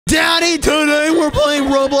Daddy, today we're playing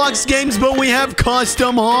Roblox games, but we have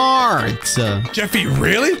custom hearts. Jeffy,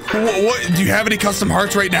 really? What? Do you have any custom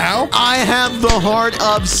hearts right now? I have the heart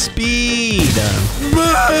of speed.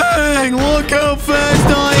 Bang! Look how fast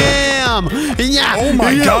I am. Yeah. Oh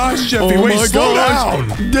my gosh, Jeffy, wait, slow down.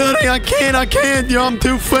 Daddy, I can't. I'm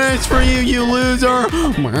too fast for you, you loser.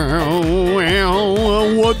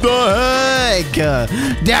 What the heck?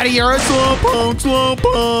 Daddy, you're a slowpoke.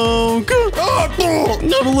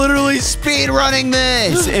 I'm literally speed running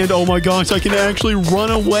this. And oh my gosh, I can actually run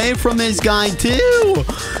away from this guy too.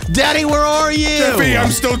 Daddy, where are you? Jeffy,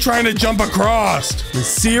 I'm still trying to jump across.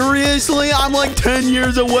 Seriously? I'm like 10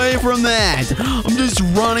 years away from that. I'm just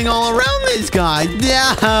running all around this guy.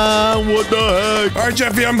 Yeah, what the heck? All right,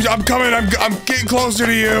 Jeffy, I'm coming. I'm getting closer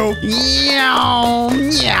to you. Meow.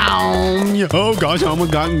 Oh gosh, oh my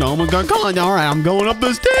god, caught. All right, I'm going up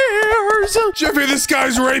the stairs. Jeffy, this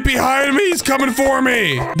guy's right behind me. He's coming for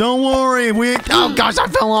me. Don't worry. Oh gosh, I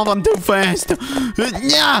fell off. I'm too fast.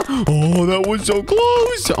 Yeah. Oh, that was so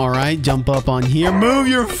close. All right, jump up on here. Move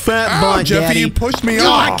your fat butt, Jeffy, Daddy. you pushed me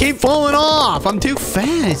off. I keep falling off. I'm too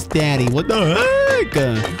fast, Daddy. What the heck?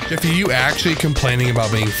 Jeffy, you actually complaining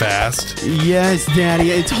about being fast? Yes,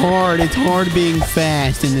 Daddy. It's hard. It's hard being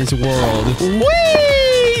fast in this world. Whee!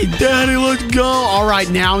 Daddy, let's go. All right,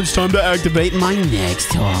 now it's time to activate my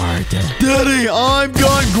next heart. Daddy, I've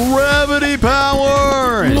got gravity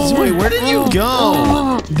powers. Wait, where did you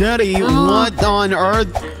go? Daddy, what on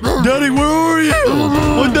earth? Daddy, where are you?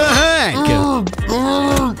 What the heck?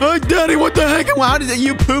 Hey, Daddy, what the heck? How did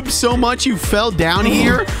you poop so much you fell down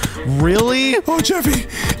here? Really? Oh, Jeffy,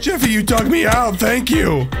 you dug me out. Thank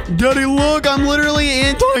you. Daddy, look, I'm literally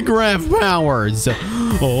anti-grav powers.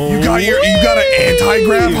 Oh, you got an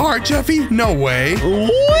anti-grav heart, Jeffy? No way. Whee!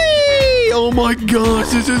 Oh my gosh,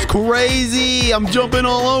 this is crazy. I'm jumping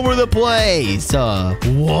all over the place.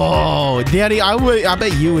 Whoa, Daddy, I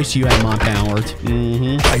bet you wish you had my powers.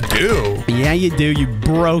 I do. Yeah, you do, you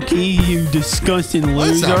brokey, you disgusting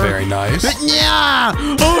loser. That's not very nice. Yeah.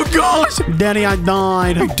 Oh gosh, Daddy, I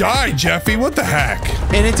died. You died, Jeffy. What the heck?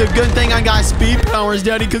 And it's a good thing I got speed powers,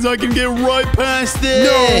 Daddy, because I can get right past this.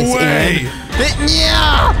 No way.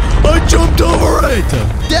 Yeah, I jumped over it.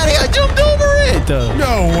 Daddy, I jumped over it.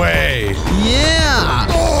 No way. Yeah.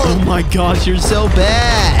 Oh my gosh, you're so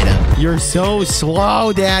bad. You're so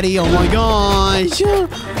slow, Daddy. Oh my gosh.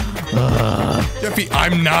 Jeffy,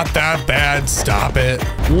 I'm not that bad. Stop it.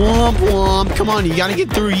 Womp womp. Come on, you gotta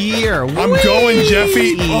get through here. I'm going,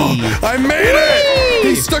 Jeffy. Oh, I made it.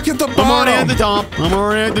 He's stuck at the bottom. I'm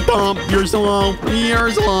already at the top. You're slow.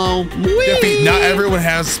 Jeffy, not everyone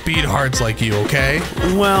has speed hearts like you, okay?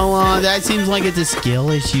 Well, that seems like it's a skill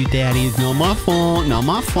issue, Daddy. It's not my fault.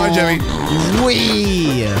 Hi, Jeffy.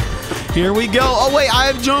 Whee! Here we go. Oh, wait, I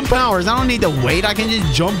have jump powers. I don't need to wait. I can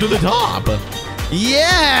just jump to the top.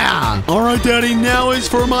 Yeah! All right, Daddy, now is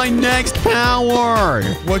for my next power.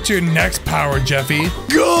 What's your next power, Jeffy?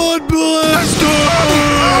 God Blaster!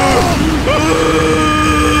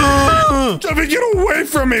 Jeffy, get away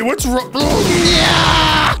from me. What's wrong?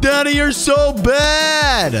 Yeah! Daddy, you're so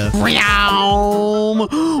bad.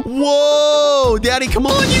 Whoa! Daddy, come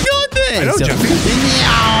on, you got this. I know, Jeffy.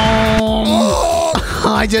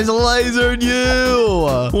 I just lasered you.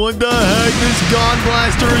 What the heck? This God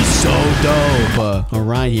Blaster is so dope. All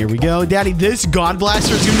right, here we go. Daddy, this God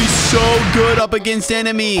Blaster is going to be so good up against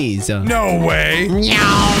enemies. No way.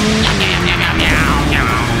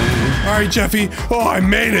 All right, Jeffy. Oh, I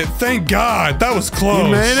made it. Thank God. That was close.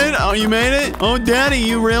 You made it? Oh, you made it? Oh, Daddy,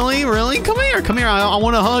 you really? Come here. I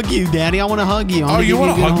want to hug you, Daddy. I want to hug you. Oh, you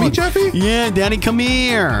want to hug me, Jeffy? Yeah, Daddy, come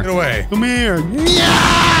here. Get away. Come here.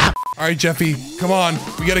 Yeah! All right, Jeffy, come on.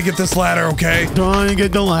 We got to get this ladder, okay? Trying to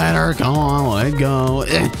get the ladder. Come on, let go.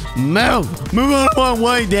 Move. Move out of my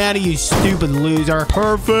way, Daddy, you stupid loser.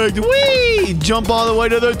 Perfect. Whee! Jump all the way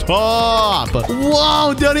to the top.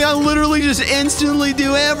 Whoa, Daddy, I literally just instantly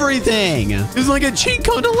do everything. It's like a cheat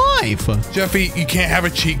code to life. Jeffy, you can't have a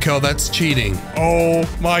cheat code. That's cheating. Oh,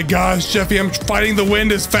 my gosh, Jeffy, I'm fighting the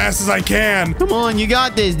wind as fast as I can. Come on, you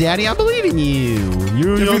got this, Daddy. I believe in you.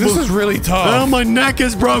 Jeffy, this is really tough. Oh, my neck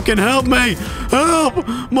is broken. Help me. Help.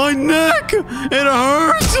 My neck. It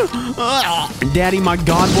hurts. Daddy, my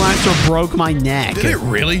God Blaster broke my neck. Did it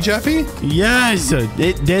really, Jeffy? Yes. It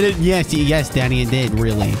did it. Yes, Daddy, it did,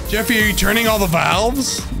 really. Jeffy, are you turning all the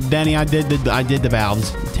valves? Daddy, I did the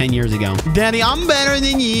valves 10 years ago. Daddy, I'm better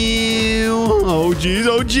than you. Oh, jeez.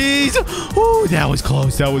 Oh, that was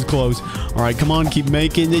close. All right, come on. Keep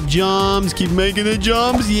making the jumps.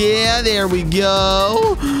 Yeah, there we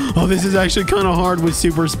go. Oh, this is actually kind of hard with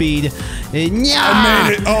super speed. I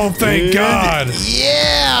made it. Oh, thank God.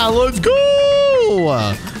 Yeah, let's go.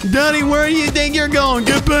 go? Daddy, where do you think you're going?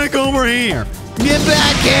 Get back over here. Get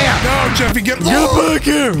back here. No, Jeffy, get back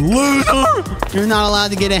here, loser. You're not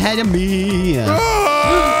allowed to get ahead of me.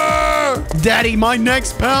 Daddy, my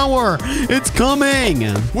next power. It's coming.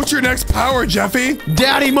 What's your next power, Jeffy?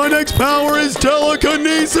 Daddy, my next power is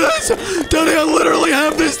telekinesis. Daddy, I literally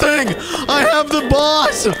have this thing. I have the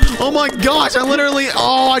boss. Oh my gosh,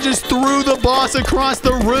 I just threw the boss across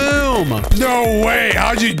the room. No way.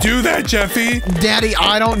 How'd you do that, Jeffy? Daddy,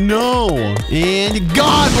 I don't know. And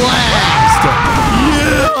God blast.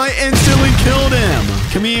 Yeah, I instantly killed him.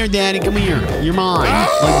 Come here, Daddy, come here. You're mine.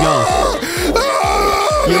 Let's go.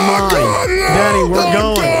 You're mine. God, no. Daddy, we're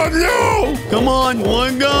going. God, no. Come on,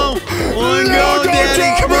 one go. One No, go, don't Daddy.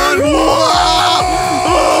 drop Come me. on. Whoa.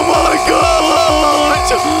 Oh my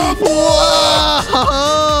gosh.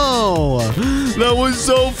 Whoa. That was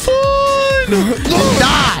so fun.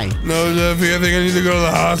 Die. No, Jeffy, I think I need to go to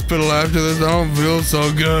the hospital after this. I don't feel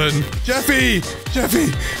so good. Jeffy.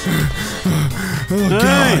 Oh,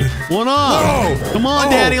 God. What up? No. Come on,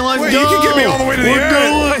 Daddy, let's wait, go. you can get me all the way to the end.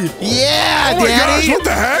 Going. Yeah, Oh my Daddy. gosh, what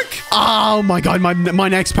the heck? Oh my God, my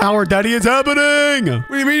next power, Daddy, is happening. What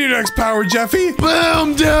do you mean your next power, Jeffy?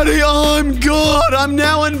 Boom, Daddy, I'm good. I'm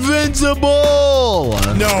now invincible.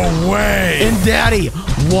 No way. And Daddy,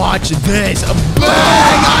 watch this. Bang!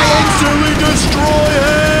 I instantly destroy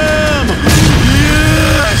him.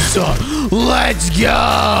 Yes. Let's go.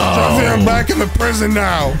 Jeffy, I'm back in the prison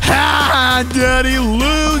now. Ha, Daddy,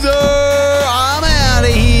 loser. I'm out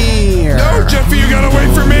of here. No, Jeffy, you gotta wait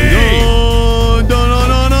for me. No.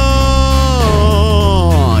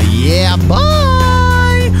 Yeah,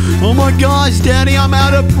 bye. Oh my gosh, Daddy, I'm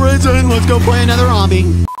out of prison. Let's go play another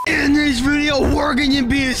hobby. In this video, we're going to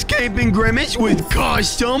be escaping Grimace with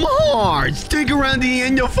custom hearts. Stick around the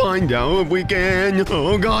end to find out if we can.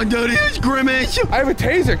 Oh God, Daddy, it's Grimace. I have a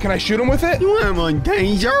taser. Can I shoot him with it? You have a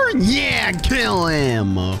taser? Yeah, kill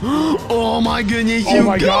him. Oh my goodness, you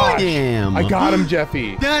got him. I got him,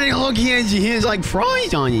 Jeffy. Daddy, look, he has like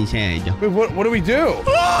fries on his head. Wait, what do we do?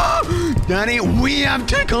 Daddy, we have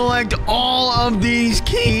to collect all of these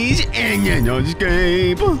keys and then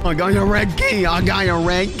escape. I got a red key.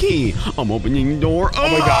 Key. I'm opening the door. Oh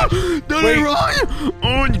my gosh. Daddy, run.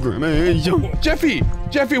 Oh, it's Grimace. Jeffy,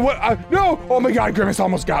 what? No. Oh my God, Grimace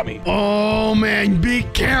almost got me. Oh man, be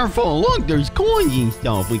careful. Look, there's coins and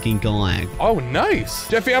stuff we can collect. Oh, nice.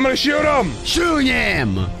 Jeffy, I'm gonna shoot him. Shoot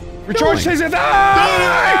him. Recharge taser.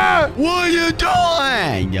 What are you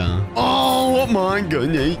doing? Oh my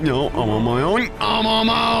goodness. No, I'm on my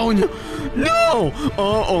own. No!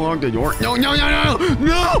 Oh, unlock the door. No!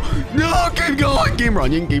 Keep going. Keep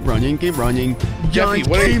running. Jeffy,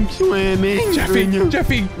 keep swimming.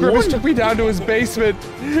 Jeffy, Grimace took me down to his basement.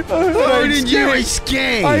 How did you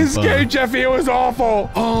escape? I escaped, Jeffy. It was awful.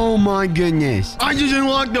 Oh my goodness. I just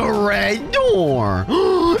unlocked the red door.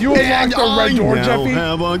 You unlocked the red door, Jeffy? I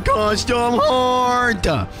have a custom heart.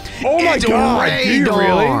 Oh my God, do you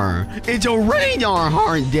really? It's a radar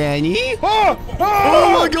heart, Daddy. Oh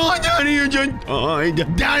my God, Daddy, you just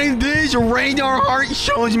died. Daddy, this radar heart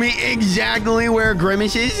shows me exactly where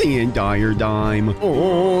Grimace is the entire time.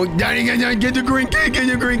 Oh, Daddy, get the green key.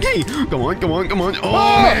 Come on.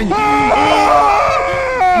 Oh, man.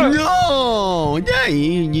 No,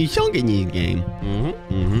 Daddy, you suck in this game.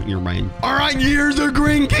 You're right. All right, here's the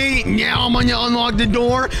green key. Now I'm gonna unlock the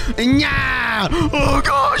door. Yeah. Oh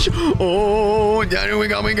gosh. Oh, Daddy, we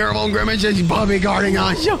gotta be careful. Grimace is puppy guarding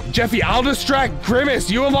us. Jeffy, I'll distract Grimace.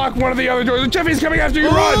 You unlock one of the other doors. Jeffy's coming after you.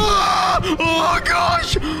 Run. Oh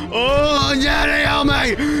gosh. Oh, Daddy, help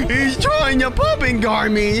me. He's trying to puppy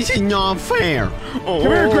guard me. This is not fair. Oh,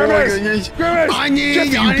 come here, Grimace. Grimace. I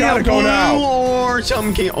need gotta go now. Or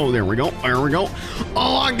some key. Oh, there we go.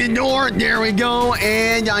 Unlock the door. There we go.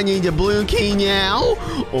 And I need the blue key now.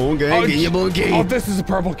 Okay, get your blue key. Oh, this is a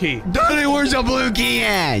purple key. Daddy, where's the blue key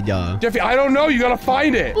at? Jeffy, I don't know. You gotta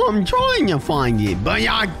find it. I'm trying to find it, but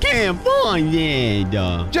I can't find it.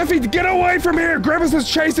 Jeffy, get away from here. Grimace is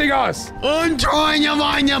chasing us. I'm trying to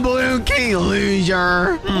find the blue key,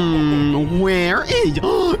 loser. Where is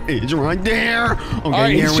it's right there. Okay, all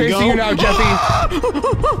right, he's chasing you now, Jeffy.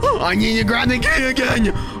 I need to grab the key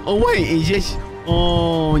again. Oh, wait, is this...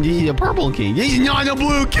 Oh, this is a purple key. This is not a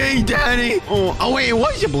blue key, Daddy. Oh wait, it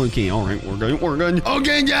was a blue key. All right, we're good.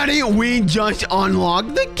 Okay, Daddy, we just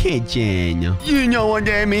unlocked the kitchen. You know what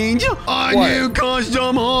that means? A new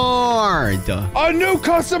custom heart. A new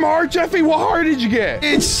custom heart, Jeffy? What heart did you get?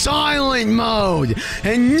 It's silent mode.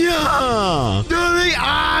 And yeah, Daddy,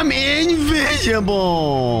 I'm invisible.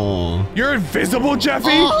 You're invisible,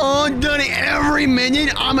 Jeffy? Daddy, every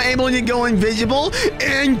minute I'm able to go invisible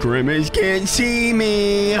and Grimace can't see see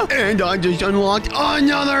me. And I just unlocked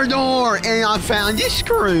another door, and I found a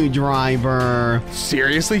screwdriver.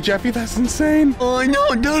 Seriously, Jeffy? That's insane. I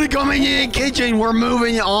know, dude, come into the kitchen. We're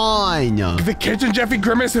moving on. The kitchen, Jeffy.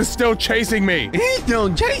 Grimace is still chasing me. He's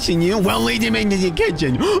still chasing you? Well, lead him into the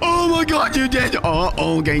kitchen. Oh my God, you did. Oh,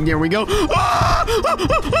 okay, there we go. Oh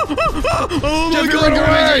my Jeffy, God, run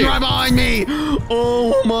Grimace away. is right behind me.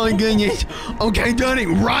 Oh my goodness. Okay, Daddy,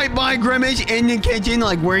 right by Grimace in the kitchen,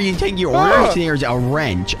 like where you take your orders, there's a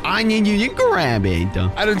wrench. I need you to grab it.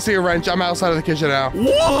 I didn't see a wrench. I'm outside of the kitchen now.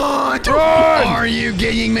 What? Run! Are you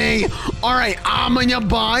kidding me? All right, I'm gonna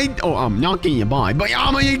buy. Oh, I'm not gonna buy, but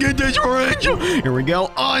I'm gonna get this wrench. Here we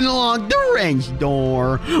go. Unlock the wrench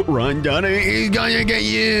door. Run, Daddy. He's gonna get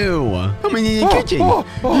you. Come into the kitchen.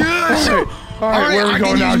 Yes. All right, where are we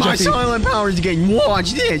going now, I can use my Jeffy? silent powers again.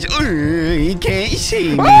 Watch this. He can't see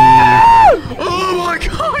me. Oh my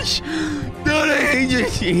gosh. Daddy,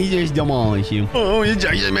 he just demolished you. Oh, you're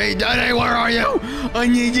chasing me. Daddy, where are you? I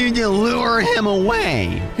need you to lure him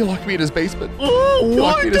away. He locked me in his basement. Oh, He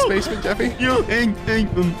locked me in his the- basement, Jeffy. You in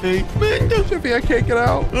basement. Jeffy, I can't get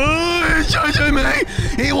out. Oh, he's chasing me.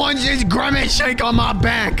 He wants his Grimace shake on my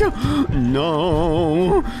back.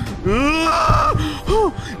 No.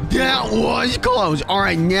 That was close. All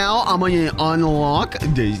right, now I'm going to unlock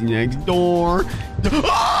this next door.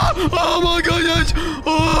 Oh my goodness!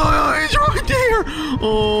 Oh, he's right there!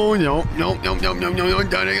 Oh no!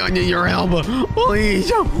 Daddy, I need your help,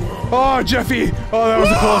 please! Oh, Jeffy! Oh, that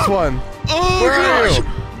was a close one. Oh Where are gosh! you?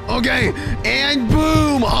 Okay, and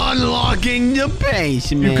boom! Unlocking the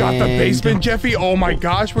basement. You got the basement, Jeffy? Oh my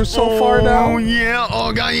gosh, we're so far now. Oh yeah!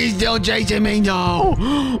 Oh god, he's still chasing me now!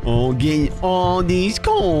 Oh, getting all these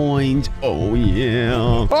coins! Oh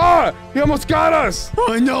yeah! Oh, he almost got us.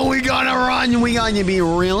 I know, we gotta run. We gotta be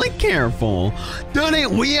really careful. Daddy,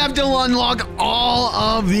 we have to unlock all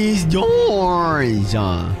of these doors.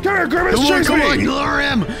 Come here, Grimace, Come on, chase come on, me. lure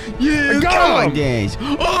him. You got got him. this.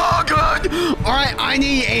 Oh, God. All right, I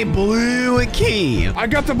need a blue key. I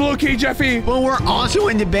got the blue key, Jeffy. But we're also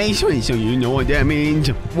in the basement, so you know what that means.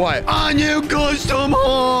 What? A new custom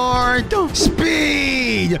heart.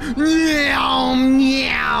 Speed. Meow,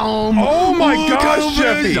 meow. Oh my Look gosh, how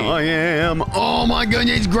Jeffy. fast I am. Oh my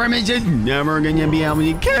goodness, Grimace is never gonna be able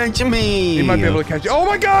to catch me. He might be able to catch you. Oh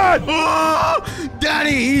my God! Oh,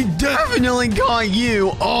 Daddy, he definitely caught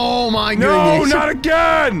you. Oh my No, goodness. not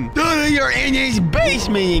again. Daddy, you're in his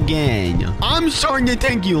basement again. I'm starting to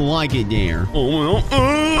think you like it there. Oh, well.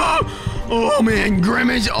 Oh man,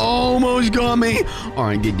 Grimace almost got me. All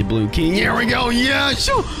right, get the blue key. Here we go. Yes.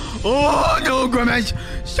 Oh no, Grimace!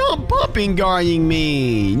 Stop puppy guarding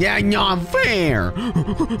me. That's not fair.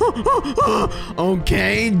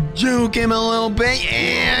 Okay, juke him a little bit,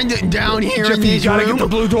 and down here in Jeffy, this you gotta room. get the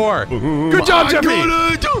blue door. Good job, Jeffy.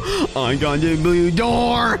 I got the blue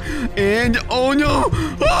door, and oh no!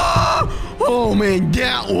 Oh man,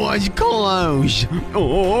 that was close.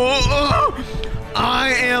 I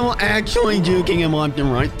am actually juking him left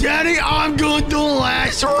and right. Daddy, I'm going to the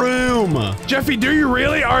last room. Jeffy, do you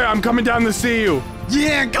really? All right, I'm coming down to see you.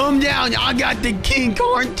 Yeah, come down. I got the key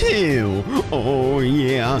card too. Oh,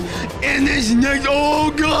 yeah. And this next,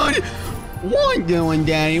 oh, God. What doing,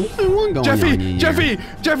 Daddy? What going on in Jeffy,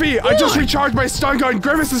 I just recharged my stun gun.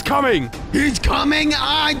 Grimace is coming. He's coming.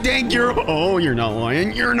 I think you're, oh, you're not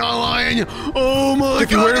lying. You're not lying. Oh, my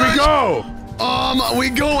Jeffy, God. where do we go? We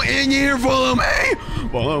go in here. Follow me.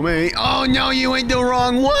 Follow me. Oh, no, you went the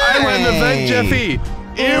wrong way. I went in the vent, Jeffy.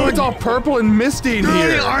 Ew, it's all purple and misty in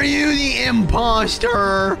here. Are you the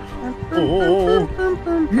imposter? Oh.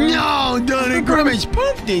 No, Daddy, Grimace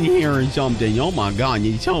pooped in here or something. Oh my God,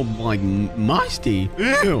 it's so like musty.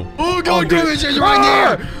 Ew. Oh God, Grimace is right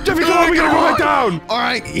there. Jeffy, come on, we gotta go back down. All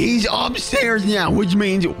right, he's upstairs now, which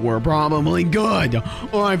means we're probably good.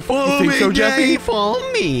 All right, follow me, so, Jeffy? Follow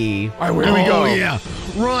me. All right, where do we go? Oh yeah,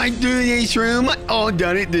 right through this room. Oh,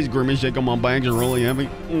 Daddy, this Grimace shake on my back is really heavy.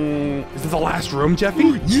 Is this the last room,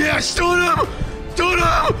 Jeffy? Yeah, stood up. Stood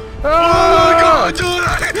up. Oh my God,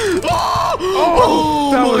 Daddy!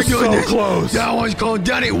 Oh that my was goodness. so close. That was close,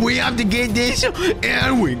 Daddy. We have to get this,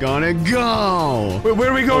 and we gotta go. Wait, where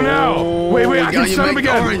do we go now? Wait, I can stun him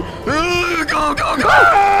again. Go.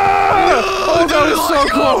 Oh, that was so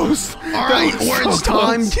close. All right, it's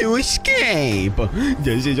time to escape.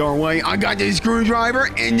 This is our way. I got this screwdriver,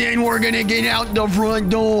 and then we're gonna get out the front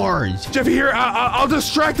doors. Jeffy, here, I'll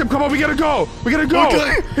distract him. Come on, we gotta go.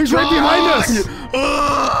 Okay. He's right behind us.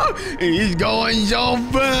 He's going so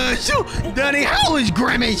fast. Daddy, how is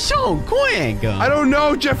Grimace so quick? I don't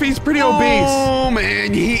know, Jeffy's pretty obese. Oh,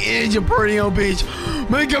 man, he is a pretty obese.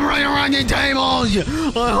 Make him run around the tables.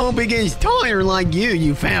 I hope he gets tired like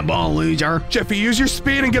you fat ball loser. Jeffy, use your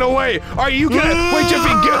speed and get away. All right, you get it. Wait, Jeffy,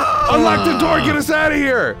 unlock the door. Get us out of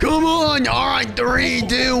here. Come on. All right, 3,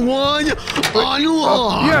 2, 1.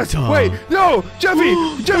 Unlock. Yes. Wait. No, Jeffy.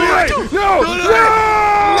 Jeffy, wait. No.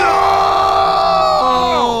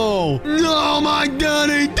 No, my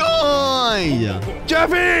daddy died.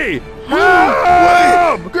 Jeffy.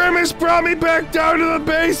 Help! Grimace brought me back down to the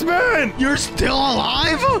basement! You're still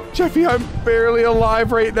alive? Jeffy, I'm barely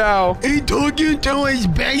alive right now. He took you to his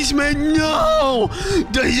basement? No!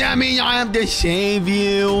 Does that mean I have to save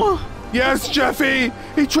you? Yes, Jeffy!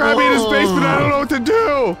 He trapped me in his basement. I don't know what to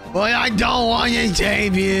do! But I don't want to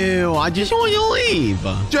save you. I just want to leave.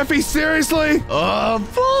 Jeffy, seriously?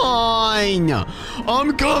 Fine.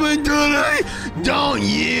 I'm coming today. Don't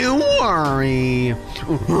you worry.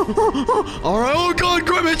 All right. Oh, God.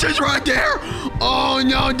 Grimace is right there. Oh,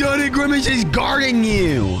 no. Daddy, Grimace is guarding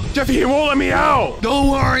you. Jeffy, he won't let me out. Don't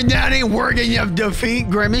worry, Daddy. We're going to defeat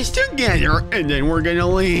Grimace together, and then we're going to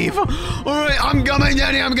leave. All right. I'm coming,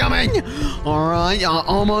 Daddy. I'm coming. All right.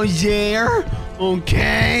 Almost there.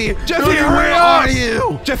 Okay. Jeffy, Daddy, hurry where up! are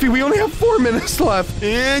you? Jeffy, we only have 4 minutes left.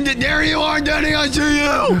 And there you are, Daddy. I see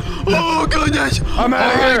you. Oh, goodness. I'm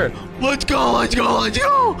out of here. Let's go. Let's go. Let's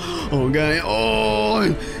go. Okay.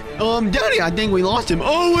 Oh. Daddy, I think we lost him.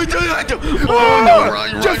 Oh, we did it. Oh, no.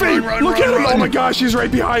 Run, Jeffy, run, look at him. Oh, my gosh. He's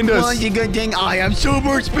right behind us. Well, it's a good thing I have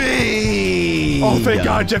super speed. Oh, thank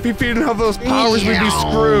God. Jeffy, if he didn't have those powers, we'd be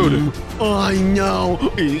screwed. I know.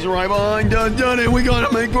 He's right behind us, Daddy. We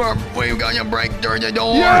gotta break through the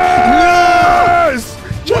door. Yes!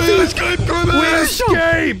 Jeffy, We escaped, Grimace. We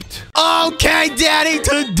escaped. Okay, Daddy.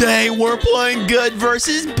 Today we're playing good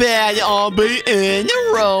versus bad. I'll be in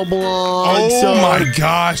Roblox. Oh my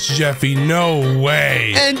gosh, Jeffy, no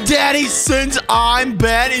way. And Daddy, since I'm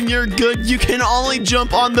bad and you're good, you can only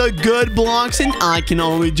jump on the good blocks and I can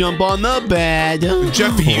only jump on the bad.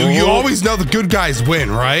 Jeffy, you always know the good guys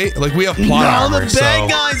win, right? Like we have plot armor, the bad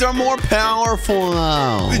guys are more powerful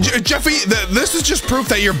though. Jeffy, this is just proof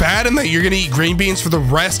that you're bad and that you're gonna eat green beans for the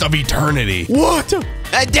rest of eternity. What?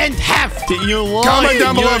 I didn't have to. You lying. Comment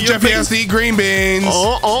down below if Jeffy has to eat green beans.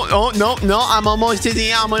 Oh, no. I'm almost to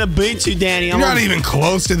the end. I'm going to beat you, Daddy. You're not even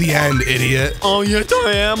close to the end, idiot. Oh, yes,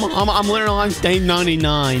 I am. I'm literally on stage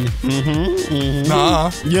 99.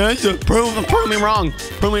 Nah. Yes, prove me wrong.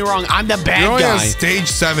 Prove me wrong. I'm the bad You're only guy. on stage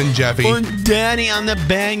 7, Jeffy. But Daddy, I'm the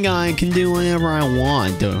bad guy. I can do whatever I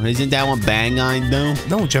want, though. Isn't that what bad guys do?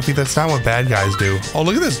 No, Jeffy, that's not what bad guys do. Oh,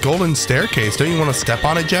 look at this golden staircase. Don't you want to step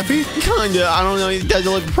on it, Jeffy? Kinda. I don't know. It does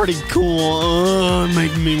look pretty cool.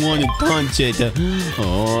 Make me want to punch it.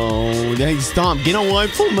 Oh, hey, stop. Get away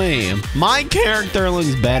from me. My character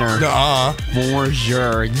looks better. For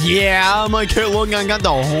sure. Yeah, my character. Look, I got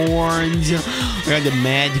the horns. I got the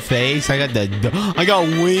mad face. I got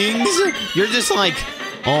wings. You're just like...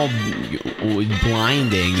 Oh,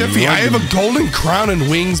 blinding. Jeffy, I have a golden crown and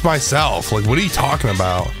wings myself. Like, what are you talking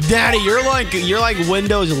about? Daddy, you're like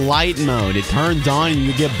Windows Light mode. It turns on and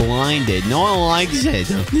you get blinded. No one likes it.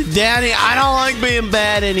 Daddy, I don't like being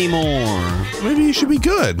bad anymore. Maybe you should be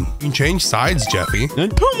good. You can change sides, Jeffy. I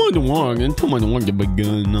told my work to be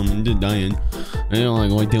good. I'm just dying. I don't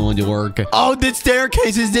like what they want to work. Oh, the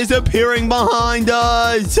staircase is disappearing behind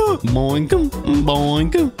us. Boink,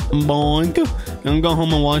 boink, boink. I'm going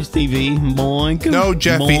home and watch TV. Boink. No,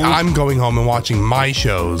 Jeffy, boink. I'm going home and watching my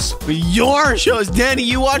shows. Your shows, Daddy.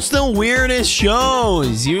 You watch the weirdest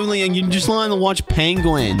shows. You just like to watch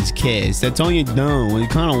penguins kiss. That's all you do.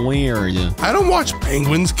 It's kind of weird. I don't watch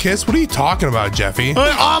penguins kiss. What are you talking about, Jeffy?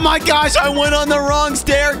 Oh my gosh, I went on the wrong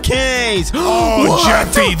staircase. Oh, what?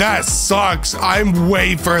 Jeffy, that sucks. I'm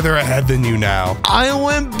way further ahead than you now. I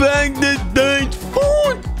went back to stage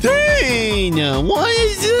 14. What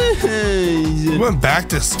is this? You went back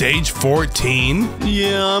to stage 14?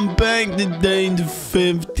 Yeah, I'm back to stage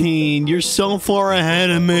 15. You're so far ahead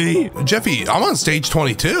of me. Jeffy, I'm on stage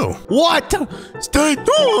 22. What? Stage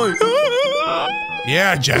 2?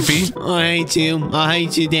 Yeah, Jeffy. I hate you,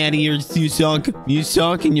 Daddy. You suck. You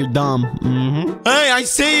suck and you're dumb. Hey, I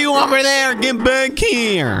see you over there. Get back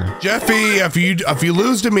here. Jeffy, if you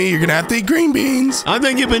lose to me, you're gonna have to eat green beans. I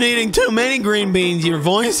think you've been eating too many green beans. Your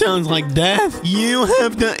voice sounds like death. You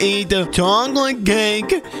have to eat the chocolate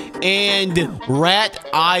cake and rat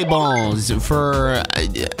eyeballs for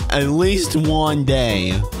at least one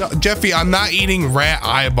day. No, Jeffy, I'm not eating rat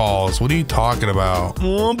eyeballs. What are you talking about?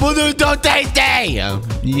 Oh, but they're so tasty. You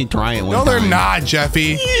can try it one time. No, they're not,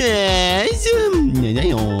 Jeffy. Yes. Yeah,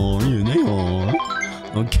 they are.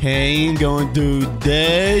 Okay, going through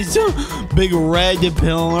this. Big red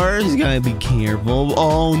pillars. Gotta be careful.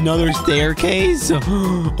 Oh, another staircase.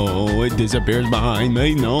 Oh, it disappears behind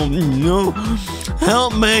me. No, no.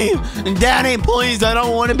 Help me. Daddy, please. I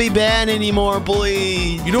don't want to be bad anymore,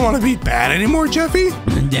 please. You don't want to be bad anymore, Jeffy?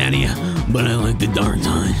 Daddy, but I like the dark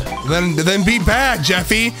side. Then be bad,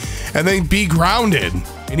 Jeffy, and then be grounded.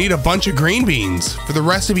 You need a bunch of green beans for the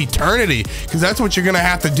rest of eternity, because that's what you're gonna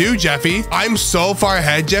have to do, Jeffy. I'm so far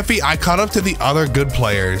ahead, Jeffy. I caught up to the other good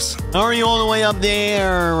players. How are you all the way up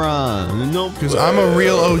there? Nope. Because I'm a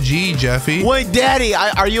real OG, Jeffy. Wait, Daddy,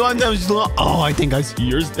 are you on those? Oh, I think I see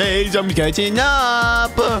your stage. I'm catching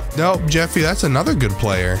up. Nope, Jeffy, that's another good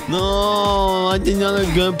player. No, that's another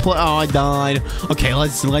good play. Oh, I died. Okay,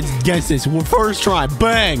 let's guess this. First try,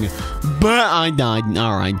 bang. But I died.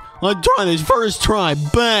 All right. Let's try this first try.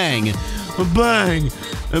 Bang. Bang.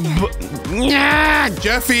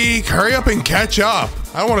 Jeffy, hurry up and catch up.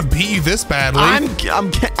 I don't want to beat you this badly.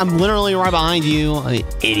 I'm literally right behind you,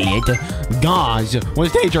 idiot. Gosh, what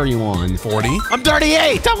stage are you on? 40. I'm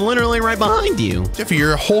 38. I'm literally right behind you. Jeffy,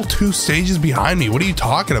 you're a whole 2 stages behind me. What are you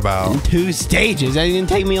talking about? 2 stages? That didn't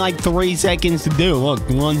take me like 3 seconds to do. Look,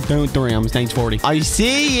 1, 2, 3. I'm stage 40. I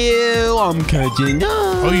see you. I'm catching up.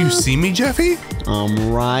 Oh, you see me, Jeffy?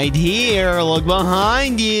 I'm right here. Look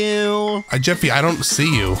behind you. Jeffy, I don't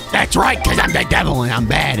see you. That's right, because I'm the devil and I'm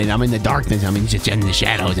bad and I'm in the darkness. I'm just in the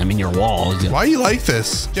shadows. I'm in your walls. Why are you like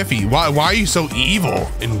this? Jeffy, why are you so evil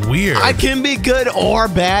and weird? I can be good or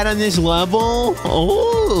bad on this level.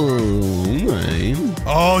 Oh, man.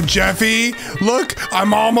 Oh, Jeffy, look,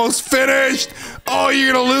 I'm almost finished. Oh,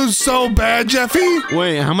 you're gonna lose so bad, Jeffy.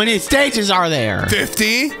 Wait, how many stages are there?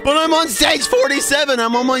 50. But I'm on stage 47.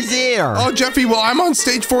 I'm almost there. Oh, Jeffy, well, I'm on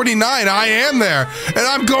stage 49. I am there. And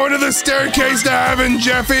I'm going to the staircase to heaven,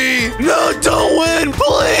 Jeffy. No, don't win,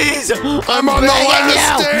 please. I'm on the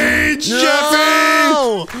last stage, no. Jeffy.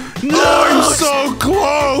 No. Oh, I'm so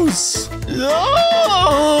close. No.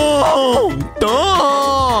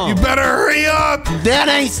 Stop. You better hurry up. That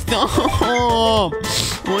ain't stop.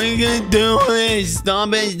 What are you gonna do?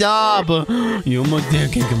 Stop it, stop. You almost there.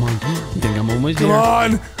 Okay, come on. I think I'm almost there.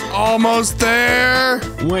 Come on. Almost there.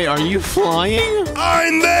 Wait, are you flying?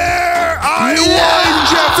 I'm there. I won,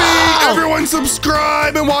 Jeffy. Everyone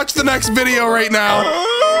subscribe and watch the next video right now.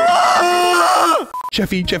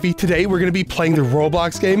 Jeffy, today we're gonna be playing the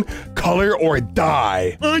Roblox game, Color or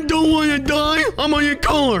Die. I don't want to die. I'm on your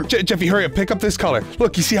color. Jeffy, hurry up, pick up this color.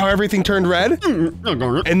 Look, you see how everything turned red?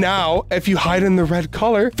 And now, if you hide in the red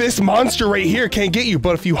color, this monster right here can't get you.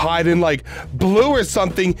 But if you hide in like blue or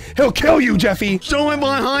something, he'll kill you, Jeffy. So if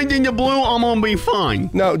I hide in the blue, I'm gonna be fine.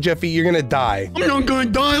 No, Jeffy, you're gonna die. I'm not gonna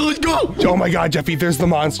die. Let's go. Oh my God, Jeffy, there's the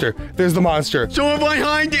monster. There's the monster. So if I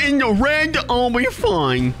hide in the red, I'll be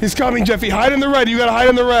fine. He's coming, Jeffy. Hide in the red. You gotta hide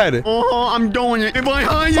in the red. Oh, I'm doing it. If I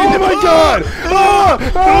hide in the Oh my God!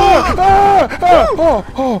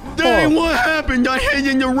 Dang, what happened? I hid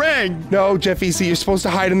in the red. No, Jeffy, see, you're supposed to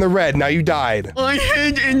hide in the red. Now you died. I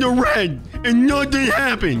hid in the red, and nothing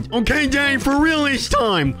happened. Okay, Daddy, for real this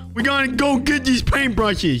time. We gotta go get these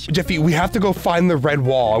paintbrushes. Jeffy, we have to go find the red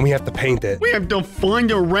wall, and we have to paint it. We have to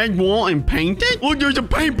find a red wall and paint it? Look, there's a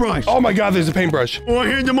paintbrush. Oh my God, there's a paintbrush. Oh, I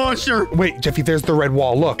hear the monster. Wait, Jeffy, there's the red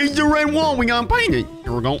wall. Look. It's the red wall. We gotta paint it.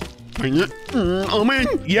 Here we go. Paint it. I'm in.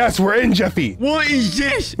 Yes, we're in, Jeffy. What is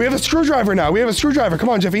this? We have a screwdriver now. We have a screwdriver. Come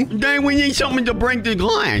on, Jeffy. Then we need something to break the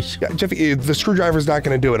glass. Yeah, Jeffy, the screwdriver's not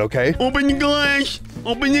going to do it, okay? Open the glass.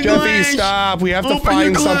 Open the Jeffy, glass. stop. We have to Open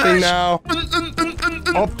find the glass. something now.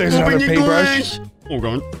 Oh, there's another paintbrush. Oh,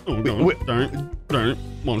 God. Oh, God. Wait. Darn it.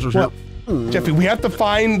 Monster's What? here. Jeffy, we have to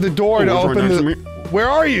find the door to open the... Where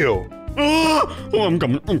are you? Oh, I'm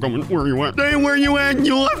coming. Where are you at? Hey, where you at?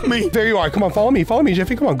 You left me. There you are. Come on, follow me. Follow me,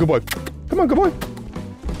 Jeffy. Come on, good boy. Come on, good boy.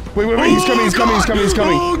 Wait. He's coming.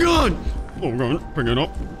 Oh, God. Oh, God. Pick it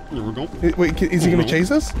up. There we go. Wait, is he going to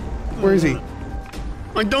chase us? Where is he?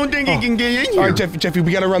 I don't think he can get in here. All right, Jeffy,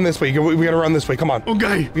 we got to run this way. We got to run this way. Come on.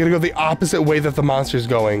 Okay. We got to go the opposite way that the monster's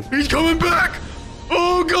going. He's coming back.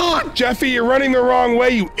 Oh, God. Jeffy, you're running the wrong way,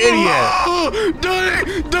 you idiot. Oh,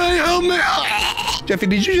 Daddy, help me. Jeffy,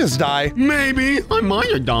 did you just die? Maybe. I might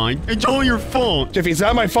have died. It's all your fault. Jeffy, it's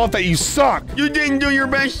not my fault that you suck. You didn't do your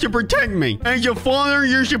best to protect me. As your father,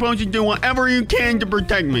 you're supposed to do whatever you can to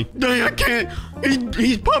protect me. Daddy, I can't.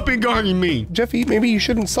 He's puppy guarding me. Jeffy, maybe you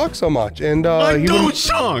shouldn't suck so much. And I don't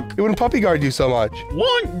suck. He wouldn't puppy guard you so much.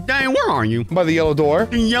 What? Daddy, where are you? By the yellow door.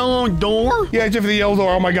 The yellow door? Yeah, Jeffy, the yellow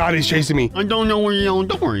door. Oh my God, he's chasing me. I don't know where the yellow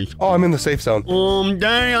door is. Oh, I'm in the safe zone.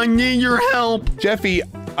 Daddy, I need your help. Jeffy,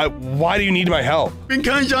 Why do you need my help?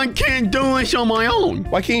 Because I can't do this on my own.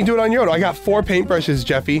 Why can't you do it on your own? I got 4 paintbrushes,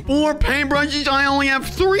 Jeffy. 4 paintbrushes? I only have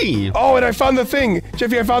 3. Oh, and I found the thing.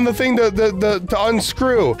 Jeffy, I found the thing to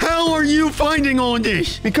unscrew. How are you finding all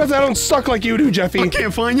this? Because I don't suck like you do, Jeffy. I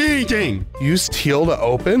can't find anything. Use teal to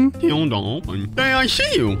open? Teal to open? Hey, I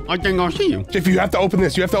see you. I think I see you. Jeffy, you have to open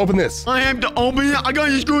this. You have to open this. I have to open it? I got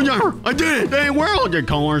a screwdriver. I did it. Hey, where all the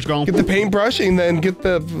colors go? Get the paintbrush and then get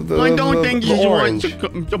the I don't think this is orange.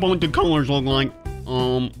 what the colors look like.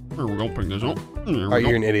 Here we go. Pick this up. All right,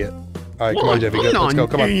 you're an idiot. All right, come on, Jeffy. Let's go.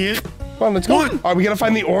 Come on. Idiot. Come on, let's go. What? All right, we gotta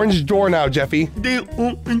find the orange door now, Jeffy.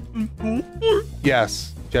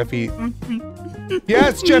 Yes, Jeffy.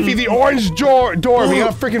 Yes, Jeffy, the orange door. We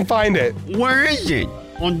gotta freaking find it. Where is it?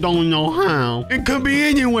 I don't know how. It could be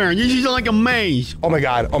anywhere. This is like a maze. Oh my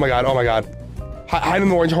god. Oh my god. Oh my god. Hide in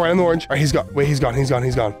the orange. Hide in the orange. All right, he's gone. Wait, he's gone. He's gone.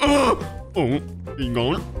 He's gone. He's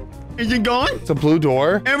gone. Is it gone? It's a blue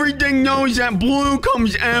door. Everything knows that blue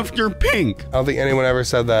comes after pink. I don't think anyone ever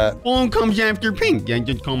said that. Blue comes after pink. That's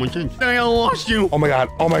just common sense. Hey, I lost you. Oh my god.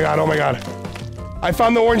 Oh my god. Oh my god. I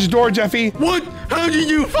found the orange door, Jeffy. What? How did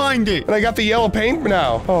you find it? And I got the yellow paint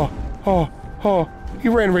now. Oh. He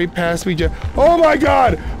ran right past me, Jeff. Oh my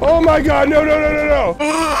god. Oh my god. No.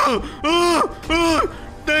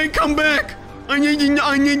 They come back. I need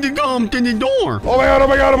to come to the door. Oh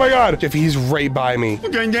my god. Jeffy, he's right by me.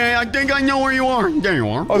 Okay, Dad, I think I know where you are. There you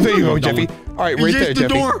are. Oh, there you go, Jeffy. All right, right there, Jeffy. Is this the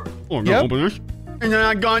door? Oh, I'm gonna open this. And then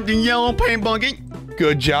I got the yellow paint bucket.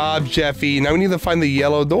 Good job, Jeffy. Now we need to find the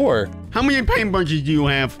yellow door. How many paintbrushes do you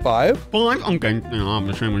have? 5? 5? Okay, I'm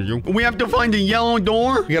the same as you. We have to find the yellow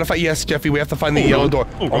door? We gotta find, yes, Jeffy, we have to find the yellow door.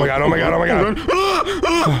 Oh my god.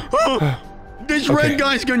 This red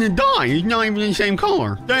guy's gonna die. He's not even the same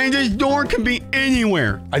color. This door can be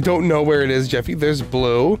anywhere. I don't know where it is, Jeffy. There's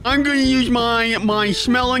blue. I'm gonna use my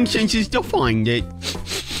smelling senses to find it.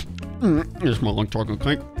 It smells like chocolate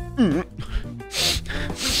cake.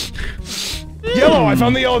 Yellow! I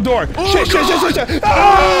found the yellow door. Shit.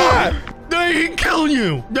 Ah! They kill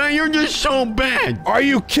you. You're just so bad. Are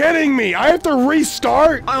you kidding me? I have to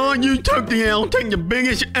restart? You took the L. Take the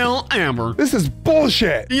biggest L ever. This is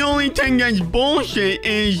bullshit. The only thing that's bullshit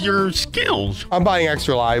is your skills. I'm buying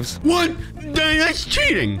extra lives. What? That's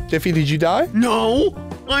cheating. Jeffy, did you die? No.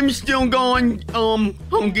 I'm still going,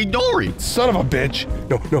 hunky-dory. Son of a bitch.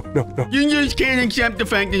 No. You just can't accept the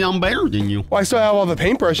fact that I'm better than you. Well, I still have all the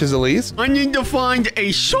paintbrushes, at least. I need to find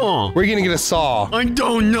a saw. Where are you gonna get a saw? I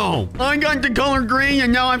don't know. I got the color green,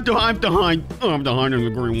 and now I have to hide. I have to hide in the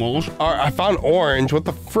green walls. All right, I found orange. What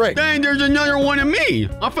the frick? Hey, there's another one of me.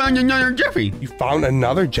 I found another Jeffy. You found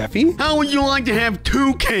another Jeffy? How would you like to have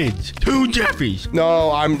 2 kids? 2 Jeffys?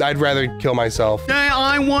 No, I'd rather kill myself. Hey,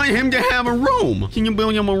 I want him to have a room. Can you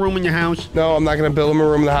build him a room in your house? No, I'm not gonna build him a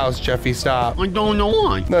room in the house, Jeffy. Stop. I don't know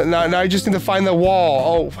why. No, I just need to find the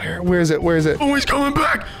wall. Oh, where is it? Where is it? Oh, he's coming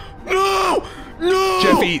back. No.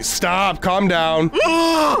 Jeffy, stop. Calm down.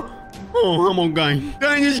 Oh, I'm okay.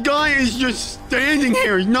 Dang, this guy is just standing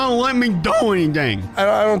here. He's not letting me do anything. I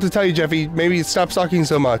don't know what to tell you, Jeffy. Maybe stop sucking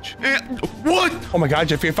so much. What? Oh my god,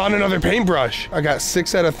 Jeffy, I found another paintbrush. I got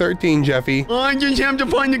 6 out of 13, Jeffy. I just have to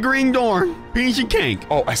find the green door. Piece of cake.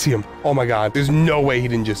 Oh, I see him. Oh my god. There's no way he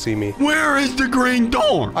didn't just see me. Where is the green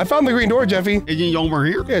door? I found the green door, Jeffy. Is he over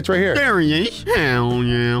here? Yeah, it's right here. There he is. Hell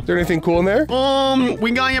yeah. Is there anything cool in there?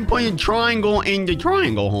 We gotta put a triangle in the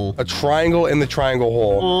triangle hole. A triangle in the triangle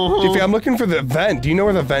hole. Jeffy, I'm looking for the vent. Do you know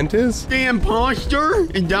where the vent is? The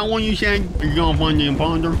imposter? Is that what you said? Are you gonna find the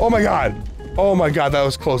imposter? Oh my god. Oh my god, that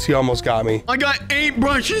was close. He almost got me. I got 8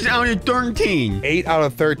 brushes out of 13. 8 out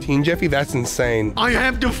of 13, Jeffy? That's insane. I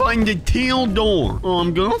have to find the teal door.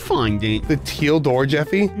 I'm gonna find it. The teal door,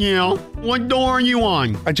 Jeffy? Yeah. What door are you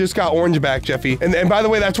on? I just got orange back, Jeffy. And by the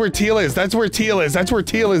way, that's where teal is. That's where teal is. That's where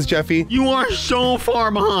teal is, Jeffy. You are so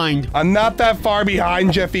far behind. I'm not that far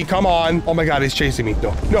behind, Jeffy. Come on. Oh my god, he's chasing me.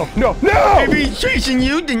 No. If he's chasing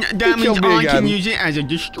you, then that means I can use it as a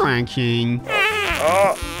distraction.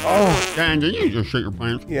 Dan, did you just shit your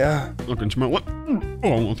pants? Yeah. Look and smell it. Oh,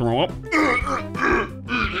 I'm gonna throw up.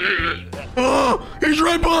 Oh, he's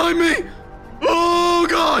right behind me. Oh,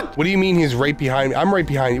 God. What do you mean he's right behind me? I'm right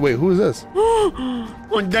behind you. Wait, who is this?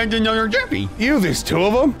 Well, that's another Jeffy. Ew, there's 2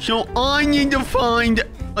 of them? So I need to find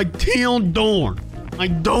a teal door. I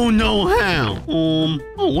don't know how. Oh,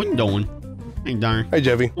 what are you doing? Hey, darn. Hey,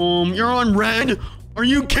 Jeffy. You're on red. Are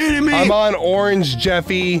you kidding me? I'm on orange,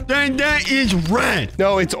 Jeffy. Then that is red.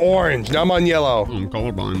 No, it's orange. Now I'm on yellow. I'm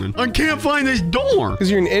colorblind, man. I can't find this door. Because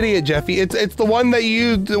you're an idiot, Jeffy. It's the one that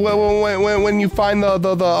you when you find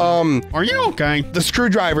the Are you okay? the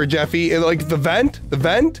screwdriver, Jeffy. Like the vent? The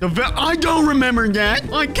vent? I don't remember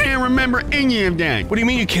that. I can't remember any of that. What do you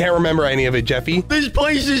mean you can't remember any of it, Jeffy? This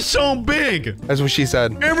place is so big. That's what she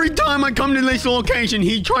said. Every time I come to this location,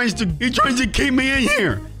 he tries to keep me in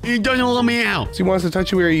here. He doesn't let me out. So he wants to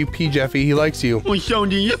touch you where you pee, Jeffy. He likes you. Well, so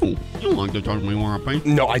do you. You like to touch me where I pee.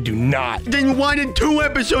 No, I do not. Then why did 2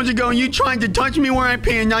 episodes ago you tried to touch me where I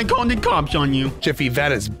pee and I called the cops on you? Jeffy,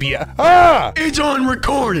 that is Ah! It's on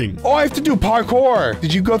recording. Oh, I have to do parkour.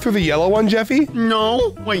 Did you go through the yellow one, Jeffy?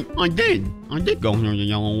 No. Wait, I did. I did go through the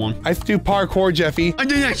yellow one. I have to do parkour, Jeffy. I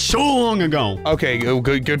did that so long ago. Okay,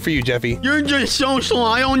 good for you, Jeffy. You're just so slow.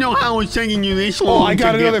 I don't know how it's taking you this long. Oh, I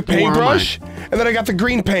got another paintbrush, and then I got the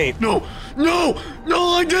green paint. No,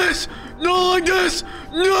 like this. Not like this.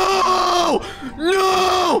 No.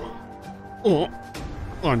 Oh,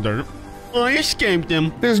 I did it. I escaped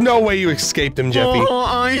him. There's no way you escaped him, Jeffy. Oh,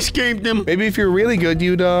 I escaped him. Maybe if you're really good,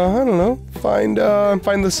 you'd, I don't know, find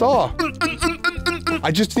the saw. I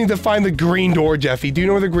just need to find the green door, Jeffy. Do you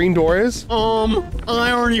know where the green door is?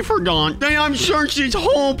 I already forgot. I've searched this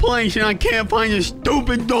whole place and I can't find this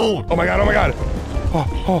stupid door. Oh my god, oh my god.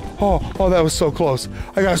 Oh, that was so close.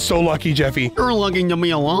 I got so lucky, Jeffy. You're lucky to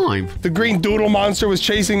be alive. The green doodle monster was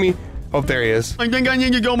chasing me. Oh, there he is. I think I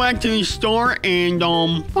need to go back to the store and,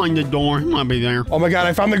 find the door. It might be there. Oh my god,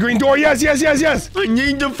 I found the green door. Yes. I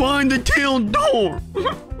need to find the teal door.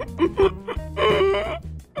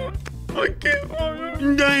 I can't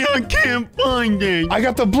find it. I can't find it. I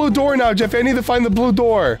got the blue door now, Jeffy. I need to find the blue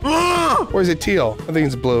door. Ah! Or is it teal? I think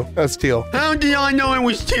it's blue. That's teal. How did I know it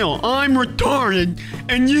was teal? I'm retarded,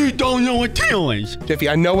 and you don't know what teal is. Jeffy,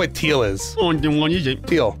 I know what teal is. Oh, then what is it?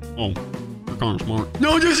 Teal. Oh, you're kind of smart.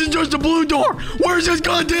 No, this is just a blue door. Where's this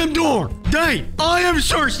goddamn door? Dang, I have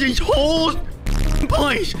searched this whole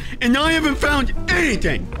place, and I haven't found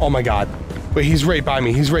anything. Oh my god. Wait, he's right by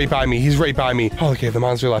me. Oh, okay, the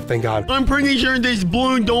monster left. Thank God. I'm pretty sure this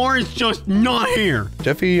blue door is just not here.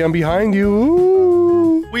 Jeffy, I'm behind you.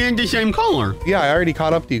 Ooh. We had the same color. Yeah, I already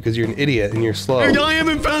caught up to you because you're an idiot and you're slow. And I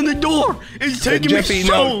haven't found the door. It's taking Jeffy, me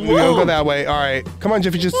so long. No, we don't go that way. All right, come on,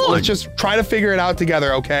 Jeffy. Let's just try to figure it out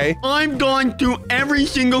together, okay? I've gone through every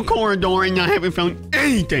single corridor and I haven't found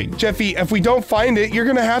anything. Jeffy, if we don't find it, you're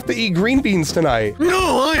gonna have to eat green beans tonight.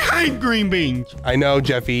 No, I hate green beans. I know,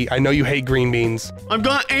 Jeffy. I know you hate green beans. I've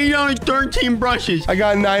got 8 out of 13 brushes. I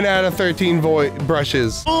got 9 out of 13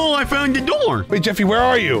 brushes. Oh, I found the door. Wait, Jeffy, where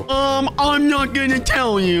are you? I'm not gonna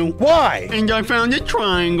tell you. Why? And I found a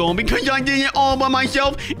triangle because I did it all by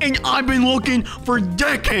myself and I've been looking for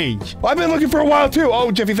decades. Well, I've been looking for a while too.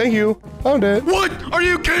 Oh, Jeffy, thank you. Found it. What? Are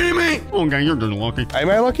you kidding me? Okay, you're just lucky. Am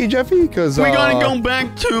I lucky, Jeffy? Because we gotta go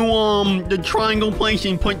back to the triangle place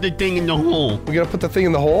and put the thing in the hole. We gotta put the thing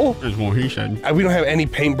in the hole? That's what he said. We don't have any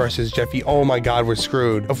paintbrushes, Jeffy. Oh my God, we're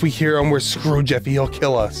screwed. If we hear him, we're screwed, Jeffy. He'll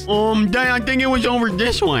kill us. Dad, I think it was over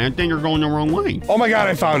this way. I think you're going the wrong way. Oh my God,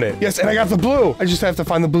 I found it. Yes, and I got the blue. I just have to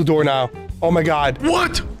find the blue door now. Oh my God.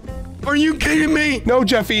 What? Are you kidding me? No,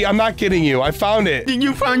 Jeffy, I'm not kidding you. I found it. Did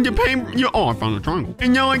you find the paint? Oh, I found the triangle.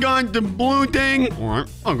 And now I got the blue thing. All right,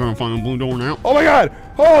 I'm gonna find the blue door now. Oh my God.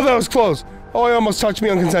 Oh, that was close. Oh, he almost touched me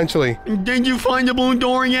unconsensually. Did you find the blue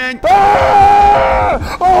door yet?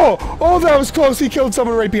 Ah! Oh, that was close. He killed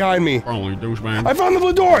someone right behind me. Probably douchebag. I found the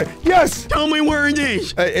blue door. Yes. Tell me where it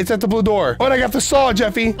is. It's at the blue door. Oh, and I got the saw,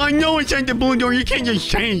 Jeffy. I know it's at the blue door. You can't just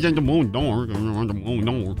change at the blue door.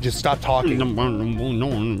 Just stop talking.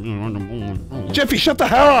 Jeffy, shut the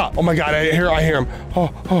hell up. Oh my God, I hear him.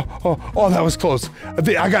 Oh, that was close.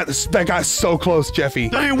 That got so close, Jeffy.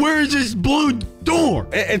 Hey, where is this blue door?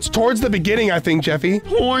 It's towards the beginning, I think, Jeffy.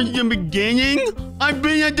 Towards the beginning? I've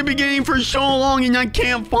been at the beginning for so long and I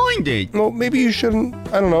can't find it. Well, maybe you shouldn't,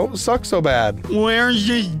 I don't know, suck so bad. Where's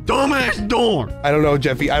this dumbass door? I don't know,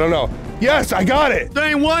 Jeffy. I don't know. Yes, I got it.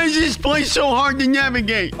 Hey, why is this place so hard to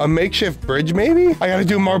navigate? A makeshift bridge, maybe? I gotta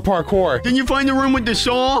do more parkour. Did you find the room with the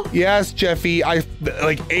saw? Yes, Jeffy.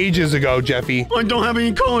 Like ages ago, Jeffy. I don't have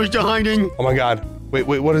any colors to hide in. Oh my God. Wait,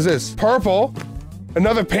 what is this? Purple.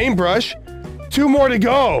 Another paintbrush. 2 more to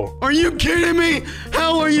go. Are you kidding me?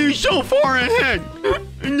 How are you so far ahead?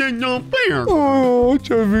 And that's not fair. Oh,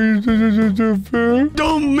 Jeffy, this isn't fair.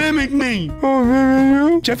 Don't mimic me. Oh,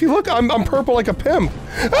 mimic you? Jeffy, look, I'm purple like a pimp.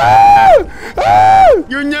 Ah!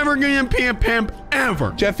 You're never gonna be a pimp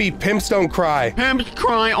ever. Jeffy, pimps don't cry. Pimps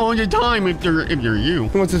cry all the time if you're you.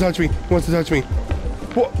 Who wants to touch me? Who wants to touch me?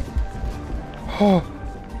 What? Oh.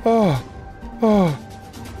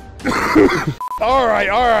 All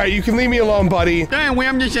right. You can leave me alone, buddy. Dang, we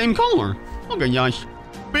have the same color. Look at us.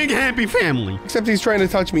 Big happy family. Except he's trying to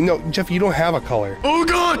touch me. No, Jeffy, you don't have a color. Oh,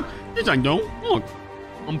 God. Yes, I don't. Look,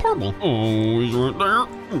 I'm purple. Oh, he's right there.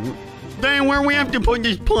 Dang, where we have to put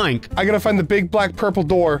this plank? I gotta find the big black purple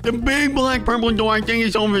door. The big black purple door, I think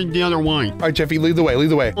it's over the other way. All right, Jeffy, lead the way.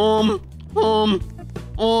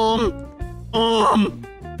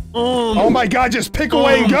 Oh my God, just pick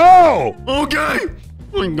away and go. Okay.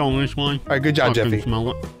 I'm going this way. All right, good job, Jeffy. I can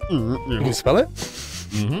smell it. You can smell it?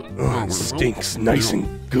 Oh, it stinks nice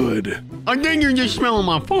and good. I think you're just smelling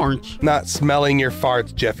my farts. Not smelling your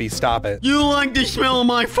farts, Jeffy. Stop it. You like the smell of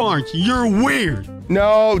my farts. You're weird.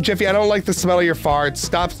 No, Jeffy, I don't like the smell of your farts.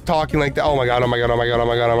 Stop talking like that. Oh my God.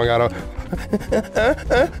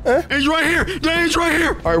 It's right here. It's right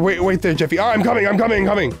here. All right, wait there, Jeffy. All right, I'm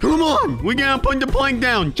coming. Come on. We gotta put the plank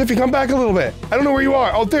down. Jeffy, come back a little bit. I don't know where you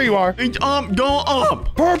are. Oh, there you are. It's up. Go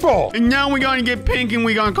up. Purple. And now we gotta get pink and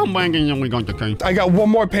we gotta come back and then we got the cake. I got one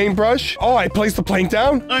more paintbrush. Oh, I placed the plank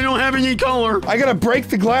down. I don't have any color. I gotta break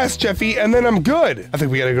the glass, Jeffy, and then I'm good. I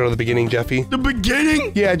think we gotta go to the beginning, Jeffy. The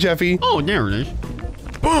beginning? Yeah, Jeffy. Oh, there it is.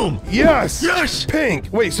 Boom! Yes! Yes! Pink!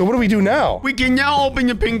 Wait, so what do we do now? We can now open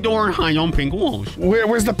the pink door and hide on pink walls.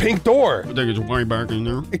 Where's the pink door? I think it's way back in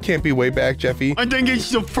there. It can't be way back, Jeffy. I think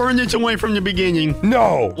it's the furthest away from the beginning.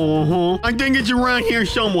 No! I think it's around here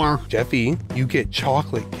somewhere. Jeffy, you get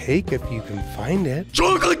chocolate cake if you can find it.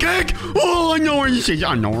 Chocolate cake? Oh, I know where this is.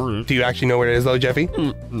 I know where it is. Do you actually know where it is, though, Jeffy?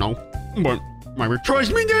 No. But...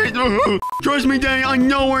 trust me, Daddy. Trust me, Daddy. I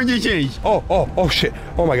know where this is. Oh, shit.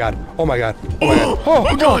 Oh, my God. Oh, God.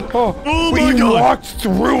 He walked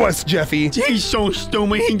through us, Jeffy. He's so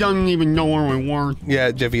stupid. He doesn't even know where we were.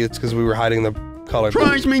 Yeah, Jeffy, it's because we were hiding the color.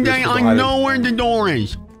 Trust me, Daddy. I know where the door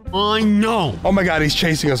is. I know. Oh, my God. He's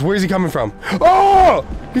chasing us. Where's he coming from? Oh!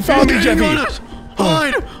 He found me, Jeffy.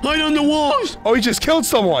 Hide on the walls. Oh, he just killed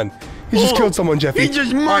someone. He just killed someone, Jeffy. He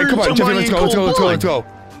just murdered somebody. All right, come on, Jeffy. Let's go.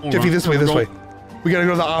 Jeffy, this way. We gotta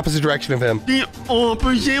go the opposite direction of him. The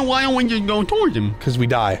opposite? Why don't we just go towards him? Because we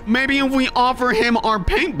die. Maybe if we offer him our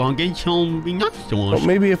paint buckets, he'll be nice to us. Well,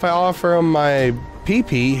 maybe if I offer him my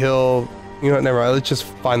pee-pee, he'll... You know what, never mind. Let's just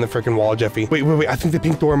find the freaking wall, Jeffy. Wait. I think the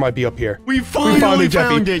pink door might be up here. We finally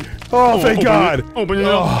found it. Oh, thank God. Open it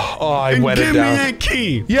up. Oh, I wet it down. Give me that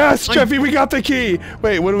key. Yes, Jeffy, we got the key.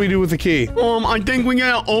 Wait, what do we do with the key? I think we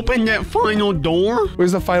gotta open that final door.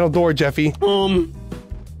 Where's the final door, Jeffy?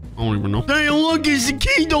 I don't even know. Hey, look, it's the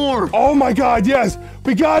key door. Oh my God, yes,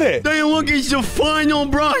 we got it. Hey, look, it's the final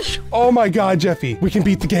brush. Oh my God, Jeffy. We can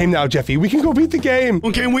beat the game now, Jeffy. We can go beat the game.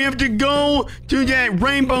 Okay, we have to go to that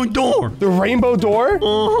rainbow door. The rainbow door?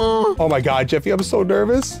 Oh my God, Jeffy, I'm so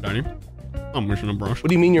nervous. Daddy, I'm missing a brush. What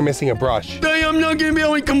do you mean you're missing a brush? Daddy, I'm not gonna be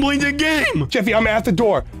able to complete the game. Jeffy, I'm at the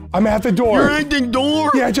door. You're at the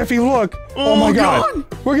door? Yeah, Jeffy, look. Oh my God.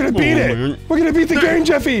 We're gonna beat it. Man. We're gonna beat the game,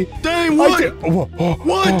 Jeffy. Dang, what?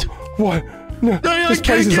 What? No, Dang, this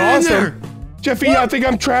place is awesome. Jeffy, I think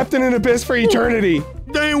I'm trapped in an abyss for eternity.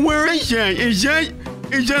 Dang, where is that? Is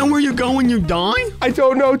that where you go when you die? I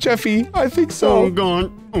don't know, Jeffy. I think so. Oh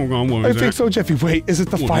God, what is that? I think so, Jeffy. Wait, is it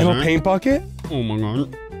the final paint bucket? Oh my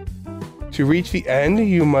God. To reach the end,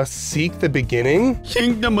 you must seek the beginning?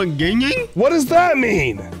 Seek the beginning? What does that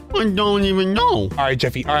mean? I don't even know. All right,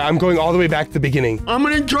 Jeffy. All right, I'm going all the way back to the beginning. I'm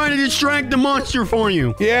gonna try to distract the monster for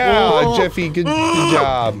you. Yeah, Jeffy, good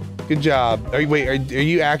job. Good job. Are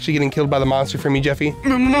you actually getting killed by the monster for me, Jeffy?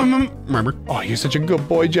 Remember? Oh, you're such a good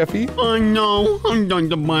boy, Jeffy. I know. I'm done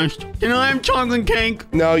the best. Can I have chocolate cake?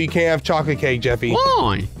 No, you can't have chocolate cake, Jeffy.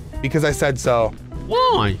 Why? Because I said so.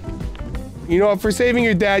 Why? You know what? For saving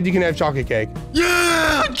your dad, you can have chocolate cake.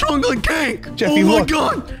 Yeah, chocolate cake. Jeffy, look. Oh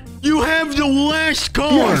my God. You have the last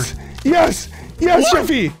color. Yes, what?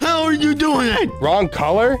 Jeffy. How are you doing that? Wrong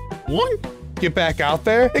color? What? Get back out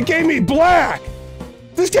there. It gave me black.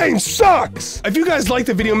 This game sucks! If you guys like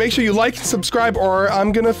the video, make sure you like and subscribe or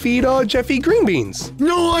I'm gonna feed Jeffy green beans.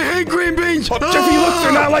 No, I hate green beans! Oh, Jeffy, look,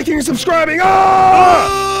 they're not liking and subscribing!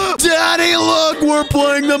 Daddy, look, we're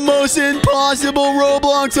playing the most impossible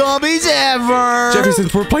Roblox obbies ever! Jeffy,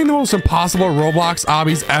 since we're playing the most impossible Roblox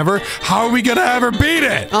obbies ever, how are we gonna ever beat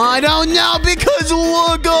it? I don't know, because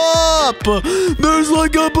look up! There's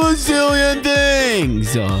like a bazillion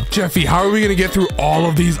things! Jeffy, how are we gonna get through all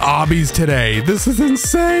of these obbies today? This is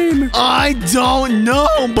insane! I don't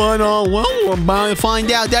know, but well, we're about to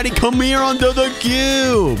find out. Daddy, come here under the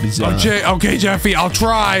cubes! Okay, Jeffy, I'll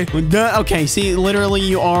try. Okay, see, literally,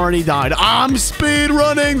 you already died. I'm speed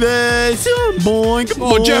running this! Boink,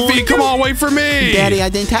 boink. Oh, Jeffy, come on, wait for me! Daddy, I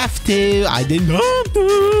didn't have to. I didn't have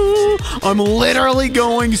to. I'm literally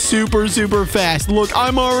going super, super fast. Look,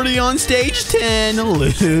 I'm already on stage 10.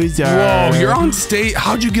 Loser. Whoa, you're on stage.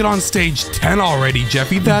 How'd you get on stage 10 already,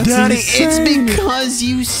 Jeffy? That's Daddy, insane. it's because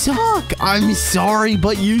you suck. I'm sorry,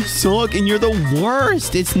 but you suck and you're the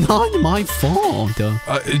worst. It's not my fault.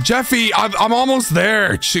 Jeffy, I'm almost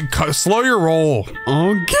there. Slow your roll.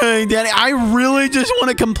 Okay, Daddy, I really just want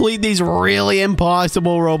to complete these really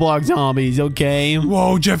impossible Roblox zombies, okay?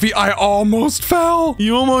 Whoa, Jeffy, I almost fell.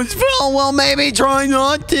 You almost fell. Well, maybe try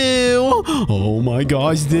not to. Oh my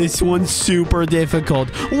gosh, this one's super difficult.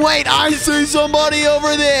 Wait, I see somebody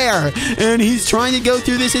over there. And he's trying to go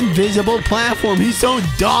through this invisible platform. He's so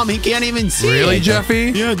dumb, he can't even see it. Really,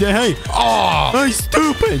 Jeffy? Yeah, hey. Oh. Hey,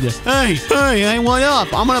 stupid. Hey, what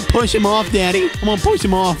up? I'm going to push him off, Daddy. I'm going to push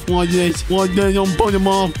him off. Watch this. I'm going to push him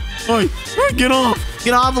off. Hey, get off.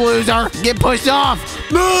 Get off, loser. Get pushed off.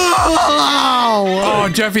 No! Oh,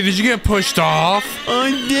 Jeffy, did you get pushed off? I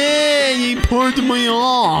did. He pushed me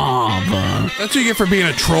off. That's what you get for being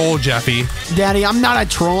a troll, Jeffy. Daddy, I'm not a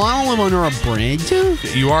troll. I don't live under a bridge.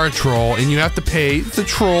 You are a troll, and you have to pay the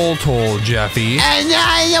troll toll, Jeffy.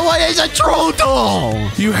 And what is a troll toll?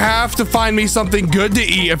 You have to find me something good to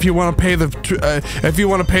eat if you want to pay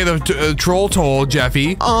the troll toll,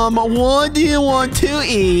 Jeffy. What do you want to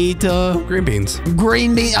eat? Green beans.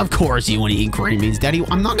 Green beans? Of course you want to eat green beans, Daddy.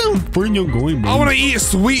 I'm not going to bring you green beans. I want to eat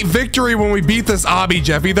sweet victory when we beat this obby,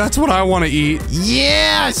 Jeffy. That's what I want to eat.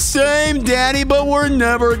 Yeah, same, Daddy, but we're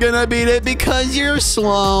never going to beat it because you're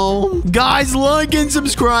slow. Guys, like and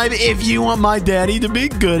subscribe if you want my daddy to be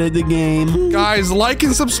good at the game. Guys, like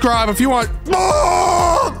and subscribe if you want.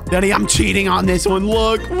 Oh! Daddy, I'm cheating on this one.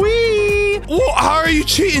 Look, wee. Well, how are you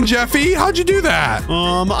cheating, Jeffy? How'd you do that?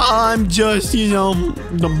 I'm just,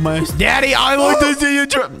 the best. Daddy, I want to see you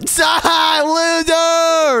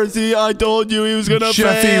loser! See, I told you he was gonna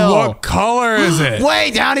Jeffy, fail. what color is it?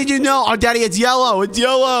 Wait, how did you know? Oh, Daddy, it's yellow. It's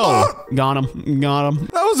yellow. Got him.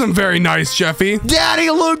 That wasn't very nice, Jeffy. Daddy,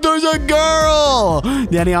 look, there's a girl.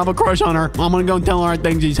 Daddy, I have a crush on her. I'm gonna go tell her I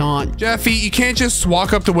think she's hot. Jeffy, you can't just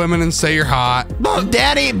walk up to women and say you're hot.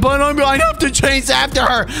 Daddy, but I'm going to have to chase after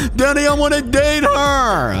her. Daddy, I want to date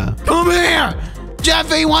her. Come here.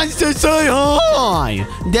 Jeffy wants to say hi.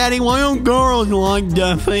 Daddy, why don't girls like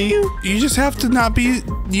Jeffy? You just have to not be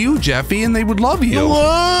you, Jeffy, and they would love you. Jeffy,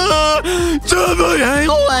 hey,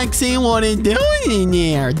 Lexi, what are you doing in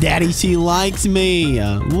there? Daddy, she likes me.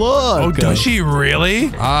 Look. Oh, does she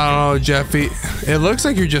really? I don't know, Jeffy. It looks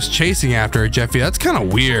like you're just chasing after her, Jeffy. That's kind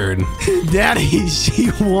of weird. Daddy,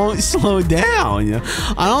 she won't slow down.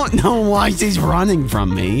 I don't know why she's running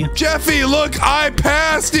from me. Jeffy, look, I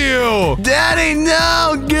passed you. Daddy,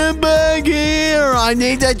 no, get back here. I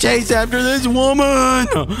need to chase after this woman.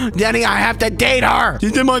 Daddy, I have to date her.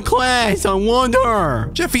 She's in my class. I want her.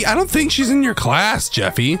 Jeffy, I don't think she's in your class,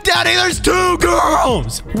 Jeffy. Daddy, there's 2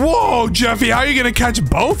 girls. Whoa, Jeffy, how are you going to catch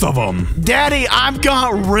both of them? Daddy, I've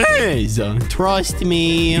got Riz. Trust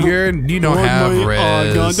me. You don't have Riz.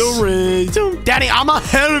 I got the Riz. Daddy, I'm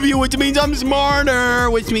ahead of you, which means I'm smarter,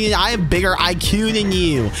 which means I have bigger IQ than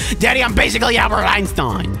you. Daddy, I'm basically Albert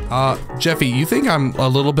Einstein. Jeffy, you think I'm a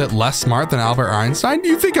little bit less smart than Albert Einstein? Do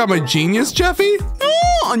you think I'm a genius, Jeffy?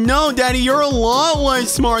 No, Daddy, you're a lot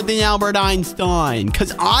less smart than Albert Einstein,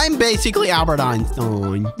 because I'm basically Albert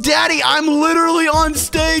Einstein. Daddy, I'm literally on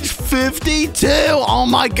stage 52. Oh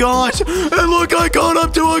my gosh. And look, I got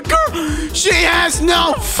up to a girl. She has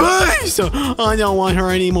no face. I don't want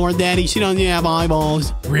her anymore, Daddy. She doesn't have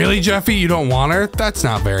eyeballs. Really, Jeffy? You don't want her? That's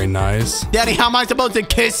not very nice. Daddy, how am I supposed to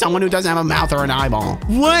kiss someone who doesn't have a mouth or an eyeball?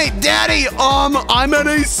 Wait, Daddy, I'm at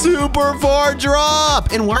a super far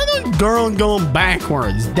drop. And why are the girls going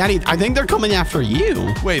backwards? Daddy, I think they're coming after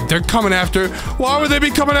you. Wait, they're coming after... Why would they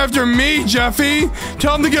be coming after me, Jeffy?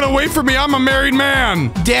 Tell them to get away from me. I'm a married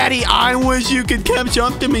man. Daddy, I wish you could catch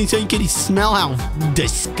up to me so you could smell how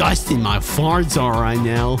disgusting my farts are right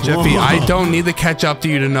now. Jeffy, I don't need to catch up to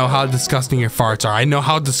you to know how disgusting your farts are. I know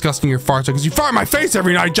how disgusting your farts are because you fart in my face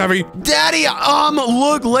every night, Jeffy. Daddy,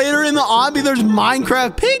 look, later in the obby, there's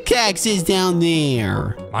Minecraft pickaxes down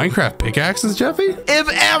there. Minecraft pickaxes, Jeffy? If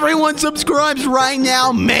everyone subscribes right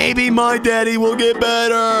now, maybe my daddy will get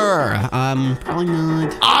better. Probably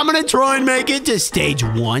not. I'm gonna try and make it to stage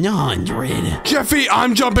 100. Jeffy,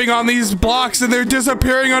 I'm jumping on these blocks and they're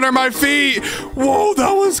disappearing under my feet. Whoa,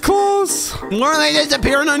 that was close. Were they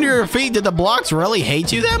disappearing under your feet? Did the blocks really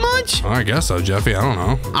hate you that much? Oh, I guess so, Jeffy. I don't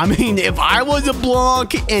know. I mean, if I was a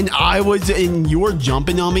block and you were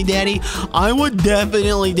jumping on me, Daddy, I would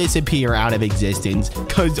definitely disappear out of existence.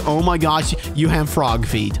 Because, oh my gosh, you have frog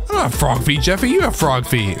feet. I don't have frog feet, Jeffy. You have frog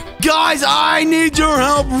feet. Guys, I need your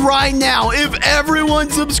help right now. If everyone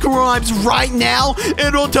subscribes right now,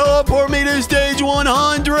 it'll teleport me to stage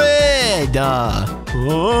 100.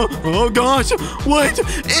 Oh gosh, what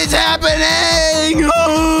is happening?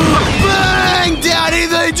 Bang! Daddy,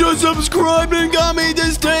 they just subscribed and got me to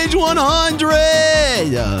stage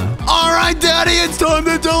 100. All right, Daddy, it's time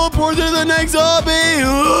to teleport to the next obby.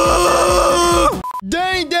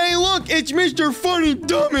 Daddy, look, it's Mr. Funny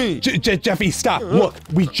Dummy. Jeffy, stop. Look,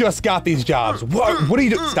 we just got these jobs. What are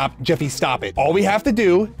you doing? Stop, Jeffy, stop it. All we have to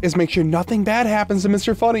do is make sure nothing bad happens to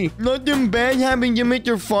Mr. Funny. Nothing bad happened to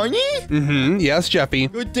Mr. Funny? Mm-hmm, yes, Jeffy.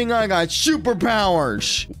 Good thing I got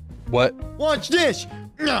superpowers. What? Watch this.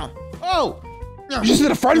 Oh. You just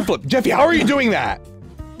did a front flip. Jeffy, how are you doing that?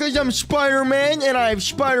 Because I'm Spider-Man and I have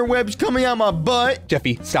spider webs coming out my butt.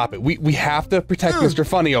 Jeffy, stop it. We have to protect Mr.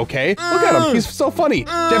 Funny, okay? Look at him. He's so funny.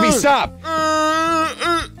 Jeffy, stop.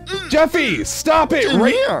 Jeffy, stop it.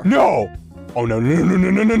 Right here. No. Oh,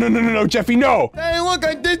 no, Jeffy, no. Hey, look,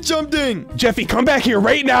 I did something. Jeffy, come back here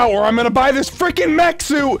right now or I'm going to buy this freaking mech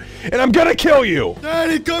suit and I'm going to kill you.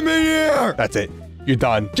 Daddy, come in here. That's it. You're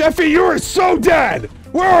done. Jeffy, you are so dead.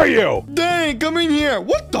 Where are you? Daddy, come in here.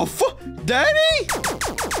 What the fuck? Daddy?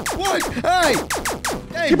 What?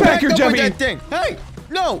 Hey, get back here, up Jeffy. with that thing. Hey,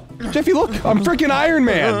 no. Jeffy, look, I'm freaking Iron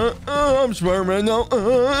Man. I'm Spider-Man, no.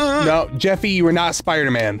 No, Jeffy, you are not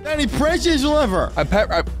Spider-Man. Daddy, press his lever. I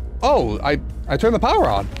turned the power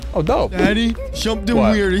on. Oh, dope. Daddy, something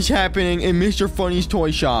weird is happening in Mr. Funny's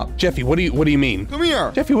toy shop. Jeffy, what do you mean? Come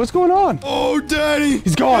here. Jeffy, what's going on? Oh, Daddy.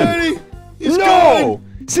 He's gone. Daddy, he's no. gone.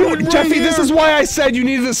 See, Right Jeffy, here. this is why I said you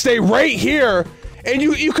needed to stay right here. And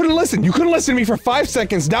you couldn't listen. You couldn't listen to me for 5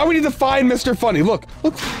 seconds. Now we need to find Mr. Funny. Look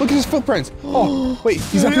at his footprints. Oh, wait,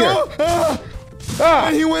 he's up here.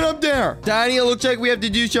 And he went up there. Daddy, it looks like we have to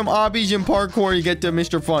do some obbies and parkour to get to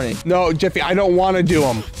Mr. Funny. No, Jeffy, I don't want to do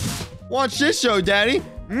them. Watch this show, Daddy.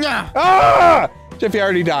 Nah. Ah! Jeffy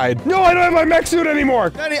already died. No, I don't have my mech suit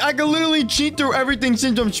anymore. Daddy, I can literally cheat through everything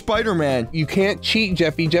since I'm Spider-Man. You can't cheat,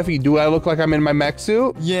 Jeffy. Jeffy, do I look like I'm in my mech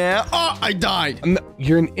suit? Yeah. Oh, I died.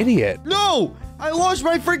 You're an idiot. No, I lost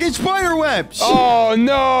my freaking spider webs. Oh,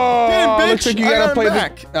 no. Damn, bitch. Looks like you I gotta got play him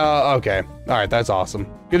back. Okay. All right, that's awesome.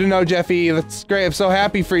 Good to know, Jeffy. That's great. I'm so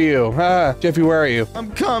happy for you. Jeffy, where are you?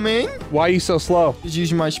 I'm coming. Why are you so slow? Just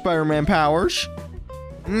using my Spider-Man powers.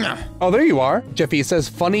 Nah. Oh, there you are. Jeffy, it says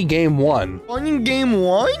funny game 1. Funny game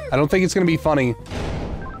 1? I don't think it's gonna be funny.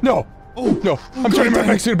 No. Oh, no. I'm turning my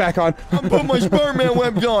mech suit back on. I'm putting my Spider-Man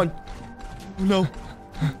webs on. No.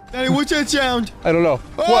 Daddy, what's that sound? I don't know.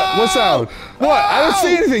 What sound? What? Ah! I don't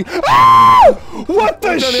see anything. Ah! What the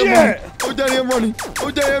Daddy, shit? Oh, Daddy, I'm running.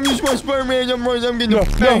 Oh, Daddy, I'm using my Spider-Man. I'm running. I'm getting the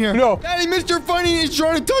fuck out of here. No. Daddy, Mr. Funny is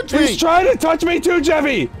trying to touch me. He's trying to touch me too,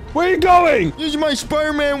 Jeffy. Where are you going? Using my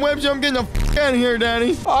Spider-Man webs. I'm getting the fuck out of here,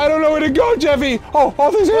 Daddy. I don't know where to go, Jeffy. Oh,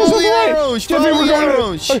 all these arrows Follow are the right. arrows. Jeffy, Follow we're the going.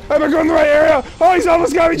 arrows. Am I going the right area? Oh, he's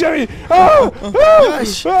almost got me, Jeffy. Oh,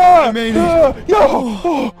 Yes, I made it.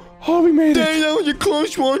 No. Oh, we made it. Daddy, that was a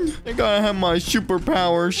close one. I gotta have my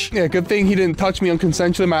superpowers. Yeah, good thing he didn't touch me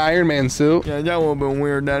unconsensually in my Iron Man suit. Yeah, that would have been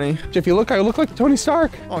weird, Daddy. Jeffy, look, I look like Tony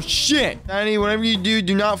Stark. Oh, shit. Daddy, whatever you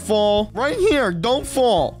do not fall. Right here, don't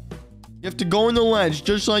fall. You have to go in the ledge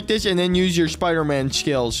just like this and then use your Spider-Man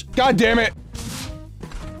skills. God damn it.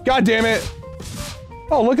 God damn it.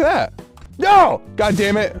 Oh, look at that. No! God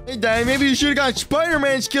damn it. Hey, Daddy, maybe you should have got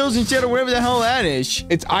Spider-Man skills instead of whatever the hell that is.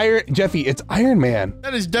 It's Jeffy, it's Iron Man.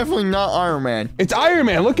 That is definitely not Iron Man. It's Iron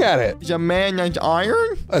Man, look at it. He's a man that's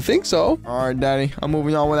iron? I think so. All right, Daddy, I'm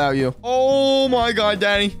moving on without you. Oh, my God,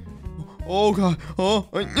 Daddy. Oh, God. Oh.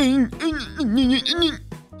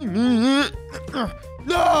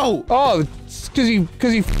 No! Oh, it's cause you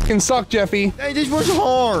fucking suck, Jeffy. Hey, this was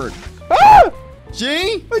hard. Ah!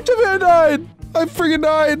 See? Jeffy, I died. I freaking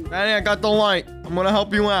died. Daddy, I got the light. I'm gonna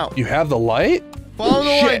help you out. You have the light? Follow the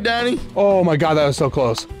Shit. light, Daddy. Oh my God, that was so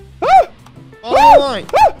close. Ah! Follow the light.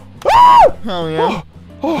 Ah! Ah! Oh, yeah.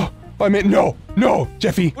 Oh, I mean, no,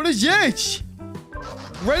 Jeffy. What is this?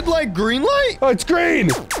 Red light, green light? Oh, it's green.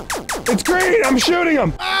 It's green. I'm shooting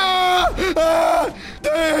him. Daddy,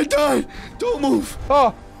 I died. Don't move.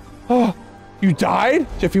 Oh, you died?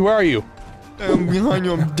 Jeffy, where are you? I'm behind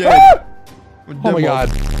you. I'm dead. Ah! I'm Oh my dead.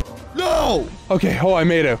 God. No! Okay, I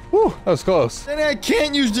made it. Whew, that was close. Daddy, I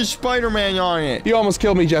can't use the Spider-Man on it. You almost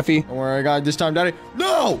killed me, Jeffy. Don't worry, I got it this time, Daddy.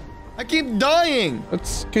 No! I keep dying.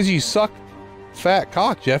 That's because you suck fat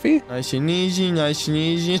cock, Jeffy. Nice and easy, nice and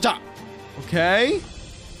easy. Stop. Okay.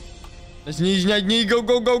 Nice and easy, nice and easy. Go,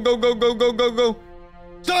 go, go, go, go, go, go, go, go.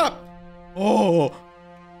 Stop. Oh.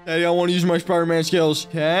 Daddy, I want to use my Spider-Man skills.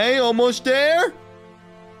 Okay, almost there.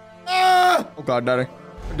 Ah! Oh, God, Daddy.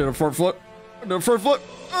 I did a front flip.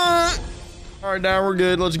 All right, now we're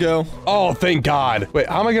good. Let's go. Oh, thank God. Wait,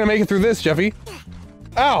 how am I gonna make it through this, Jeffy?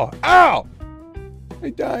 Ow! Ow! I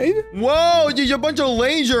died. Whoa, there's a bunch of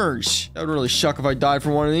lasers. That would really suck if I died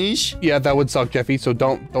from one of these. Yeah, that would suck, Jeffy. So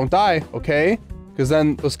don't die, okay? Because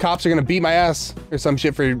then those cops are gonna beat my ass or some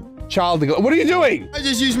shit for your child to go. What are you doing? I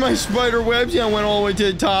just used my spider webs and I went all the way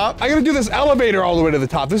to the top. I gotta do this elevator all the way to the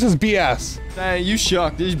top. This is BS. Hey, you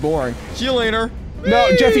suck. This is boring. See you later. No,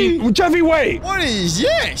 Whee! Jeffy, wait. What is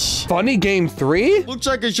this? Funny Game 3? Looks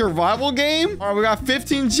like a survival game. All right, we got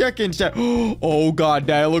 15 seconds. Oh, God,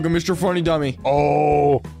 Daddy, look at Mr. Funny Dummy.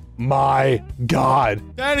 Oh my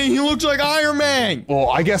God. Daddy, he looks like Iron Man.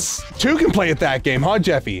 Well, I guess 2 can play at that game, huh,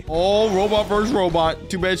 Jeffy? Oh, robot versus robot.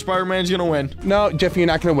 Too bad Spider-Man's gonna win. No, Jeffy, you're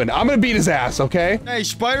not gonna win. I'm gonna beat his ass, okay? Hey,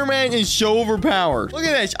 Spider-Man is so overpowered. Look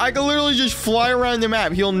at this. I can literally just fly around the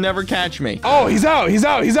map. He'll never catch me. Oh, he's out.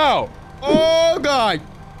 Oh, God.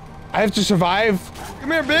 I have to survive.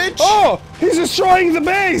 Come here, bitch. Oh, he's destroying the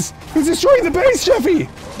base. Jeffy.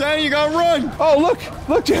 Daddy, you gotta run. Oh,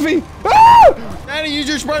 look, Jeffy. Ah! Daddy, use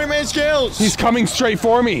your Spider-Man skills. He's coming straight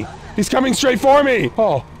for me.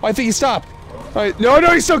 Oh, I think he stopped. All right. No,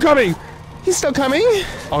 he's still coming.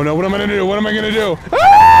 Oh, no, what am I gonna do?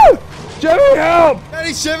 Ah! Jeffy, help.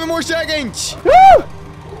 Daddy, 7 more seconds.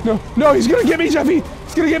 Ah! No, he's gonna get me, Jeffy.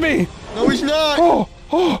 No, he's not.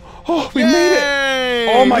 Oh, we made it.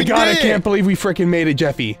 Oh my God, I can't believe we freaking made it,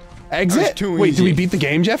 Jeffy. Exit? too Wait, did we easy. beat the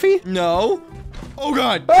game, Jeffy? No. Oh,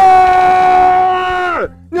 God. Ah!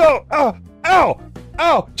 No!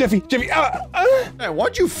 Ow! Jeffy! Hey,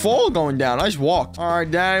 why'd you fall going down? I just walked. All right,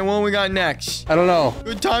 Daddy, what we got next? I don't know.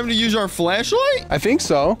 Good time to use our flashlight? I think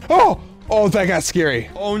so. Oh, that got scary.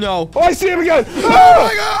 Oh, no. Oh, I see him again. Oh,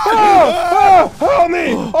 my God. Help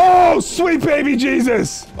me! Oh, sweet baby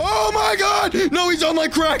Jesus! Oh, my God. No, he's on my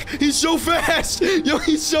crack. He's so fast. Yo,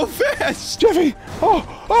 he's so fast. Jeffy!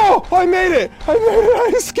 Oh, I made it!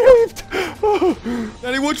 I escaped! Oh.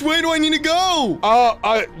 Daddy, which way do I need to go?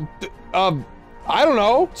 I don't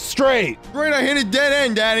know. Straight. Great, I hit a dead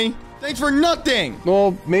end, Daddy. Thanks for nothing.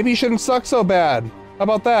 Well, maybe you shouldn't suck so bad. How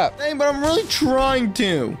about that? Dang, but I'm really trying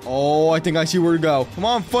to. Oh, I think I see where to go. Come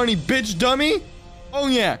on, funny bitch dummy. Oh,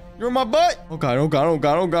 yeah. You're in my butt. Oh, God.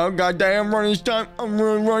 Damn, I'm running this time. I'm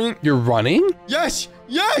really running. You're running? Yes.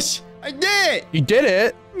 I did. You did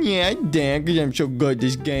it? Yeah, I did, because I'm so good at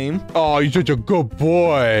this game. Oh, you're such a good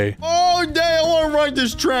boy. Oh, dang, I want to ride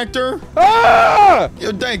this tractor. Ah!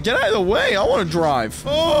 Yo, dang, get out of the way. I want to drive.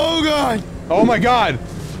 Oh, God. Oh, my God.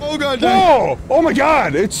 Oh, God, dang. Whoa! Oh, my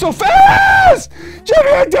God. It's so fast! Jeffy,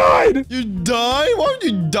 I died! You died? Why would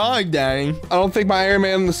you die, Daddy? I don't think my Iron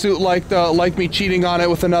Man in the suit liked me cheating on it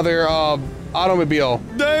with another, automobile.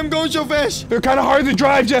 Damn, I'm going so fast. They're kind of hard to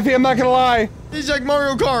drive, Jeffy. I'm not gonna lie. This is like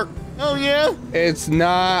Mario Kart. Oh, yeah? It's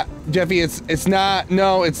not, Jeffy. It's not.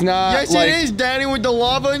 No, it's not. Yes, like... it is, Daddy, with the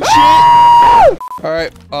lava and shit. Ah! All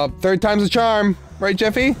right. Third time's a charm, right,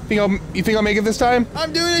 Jeffy? You think I'll make it this time?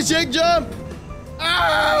 I'm doing a sick jump.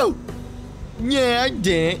 Ow! Yeah, I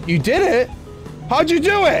did it. You did it? How'd you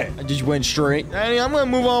do it? I just went straight. Daddy, I'm gonna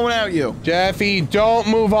move on without you. Jeffy, don't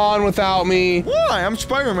move on without me. Why? I'm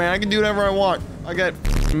Spider-Man. I can do whatever I want. I got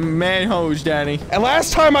mad hose, Daddy. And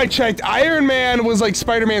last time I checked, Iron Man was like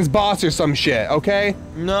Spider-Man's boss or some shit, okay?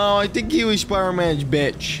 No, I think he was Spider-Man's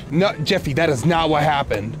bitch. No, Jeffy, that is not what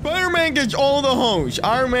happened. Spider-Man gets all the hose.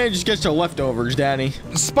 Iron Man just gets the leftovers, Daddy.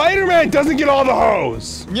 Spider-Man doesn't get all the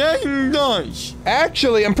hose. Yeah, he does.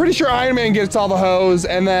 Actually, I'm pretty sure Iron Man gets all the hose,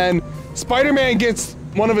 and then Spider-Man gets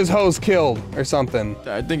one of his hoes killed or something.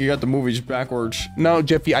 I think you got the movies backwards. No,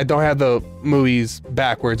 Jeffy, I don't have the movies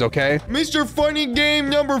backwards, okay? Mr. Funny Game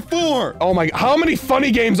number 4. Oh my, how many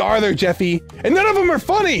funny games are there, Jeffy? And none of them are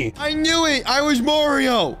funny. I knew it. I was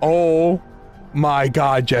Mario. Oh my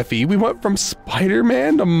God, Jeffy. We went from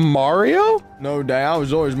Spider-Man to Mario? No, Dad. I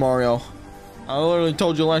was always Mario. I literally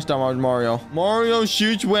told you last time I was Mario. Mario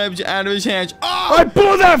shoots webs out of his hands. Oh! I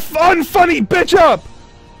blew that unfunny bitch up.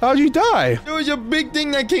 How'd you die? There was a big thing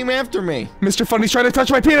that came after me. Mr. Funny's trying to touch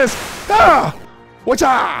my penis. Ah! What's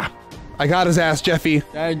ah? I got his ass, Jeffy.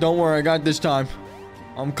 Hey, don't worry. I got this time.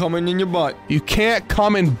 I'm coming in your butt. You can't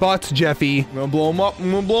come in butts, Jeffy. I'm gonna blow him up.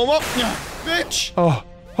 Yeah, bitch. Oh.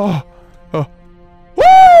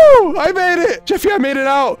 Woo! I made it. Jeffy, I made it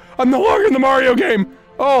out. I'm no longer in the Mario game.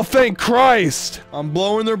 Oh, thank Christ. I'm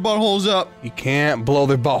blowing their buttholes up. You can't blow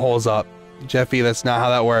their buttholes up. Jeffy, that's not how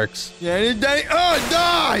that works. Yeah, Daddy. Oh,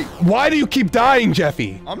 die! Why do you keep dying,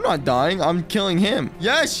 Jeffy? I'm not dying. I'm killing him.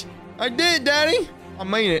 Yes, I did, Daddy. I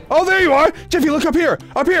made it. Oh, there you are. Jeffy, look up here.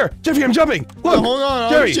 Up here. Jeffy, I'm jumping. Look. Hold on. I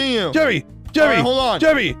Jeffy, don't see you. Jeffy, All right, hold on.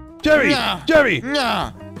 Jeffy, Nah. Jeffy.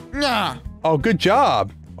 Nah. Oh, good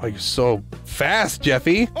job. Oh, you're so fast,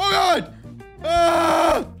 Jeffy. Oh, God.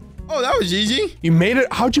 Ah! Oh, that was easy. You made it.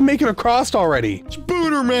 How'd you make it across already?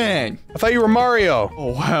 Spooner Man. I thought you were Mario.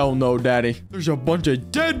 Oh, hell no, Daddy. There's a bunch of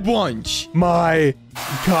dead ones. My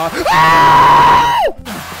God.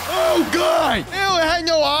 Oh, God. Ew, it had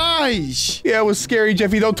no eyes. Yeah, it was scary,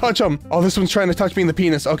 Jeffy. Don't touch him. Oh, this one's trying to touch me in the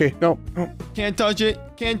penis. Okay, no. Can't touch it.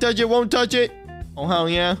 Can't touch it. Won't touch it. Oh, hell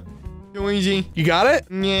yeah. Too easy. You got it?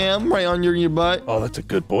 Yeah, I'm right under your butt. Oh, that's a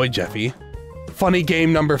good boy, Jeffy. Funny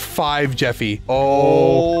game number 5, Jeffy.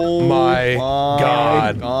 Oh my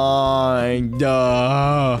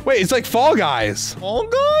God. Wait, it's like Fall Guys. Fall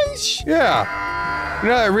Guys? Yeah. You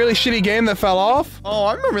know that really shitty game that fell off? Oh,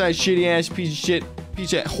 I remember that shitty ass piece of shit.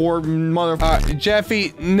 Piece of whore motherfucker.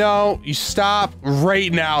 Jeffy, no. You stop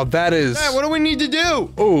right now. That is... Hey, what do we need to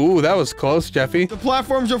do? Ooh, that was close, Jeffy. The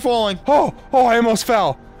platforms are falling. Oh, I almost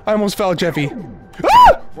fell. Jeffy.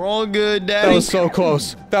 Ah! We're all good, Daddy. That was so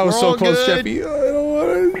close. That was so close, Jeffy. I don't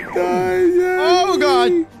want to die, Jeffy. Oh,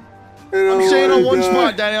 God. I'm staying on one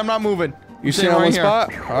spot, Daddy. I'm not moving. You staying on one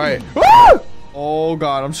spot? All right. Oh,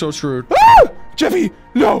 God. I'm so screwed. Jeffy,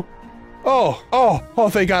 no. Oh,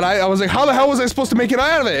 thank God. I was like, how the hell was I supposed to make it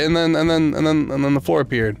out of it? And then the floor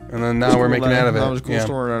appeared. And then now we're making it out of it. That was a cool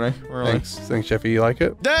story, Daddy. Really. Thanks, Jeffy. You like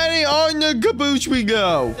it? Daddy, on the caboose we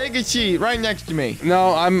go. Take a seat right next to me.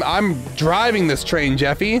 No, I'm driving this train,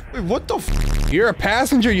 Jeffy. Wait, what the f? You're a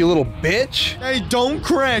passenger, you little bitch. Hey, don't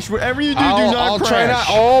crash. Whatever you do, do not crash. Try not.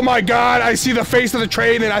 Oh my God, I see the face of the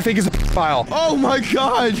train and I think it's a file. Oh my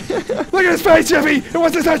God. Look at his face, Jeffy. It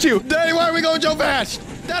wants to touch you. Daddy, why are we going so fast?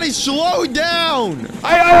 Daddy, slow down.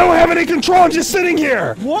 I don't have any control. I'm just sitting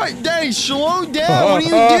here. What? Daddy, slow down. What are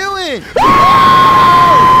you doing?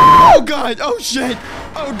 Oh God. Oh shit.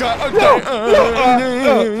 Oh God.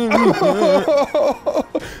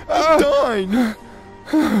 I'm dying.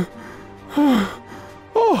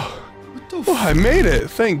 I made it.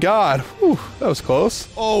 Thank God. Whew, that was close.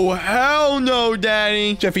 Oh, hell no,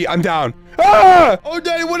 Daddy. Jeffy, I'm down. Ah! Oh,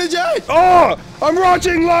 Daddy, what is that? Oh, I'm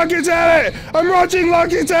launching rockets at it. Jeffy.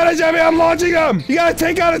 I'm launching them. You gotta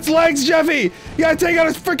take out its legs, Jeffy. You gotta take out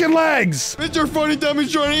its freaking legs. Mr. Funny Dumb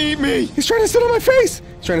is trying to eat me. He's trying to sit on my face.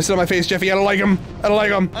 Jeffy. I don't like him. I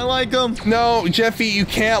like him. No, Jeffy, you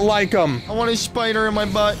can't like him. I want a spider in my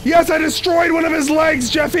butt. Yes, I destroyed one of his legs,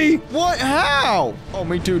 Jeffy. What? How? Oh,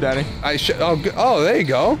 me too, Daddy. Oh, there you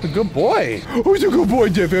go. A good boy. Who's a good boy,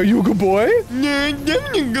 Jeffy? Are you a good boy? Yeah,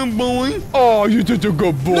 definitely a good boy. Oh, you're such a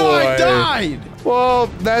good boy. No, I died. Well,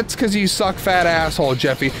 that's because you suck, fat asshole,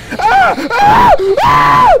 Jeffy.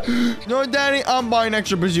 No, Daddy, I'm buying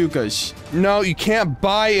extra bazookas. No, you can't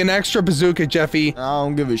buy an extra bazooka, Jeffy. I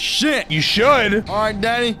don't give a shit. You should. All right,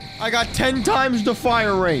 Daddy, I got 10 times the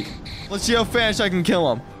fire rate. Let's see how fast I can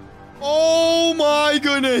kill him. Oh my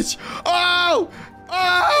goodness. Oh!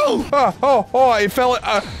 I fell.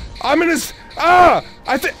 I'm in his.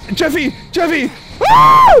 Jeffy.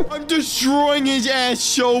 I'm destroying his ass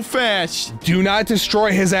so fast. Do not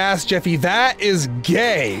destroy his ass, Jeffy. That is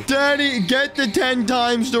gay. Daddy, get the 10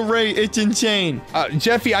 times the rate. It's insane.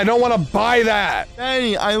 Jeffy, I don't want to buy that.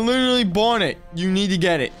 Daddy, I literally bought it. You need to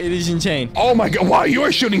get it. It is insane. Oh my God. Wow, you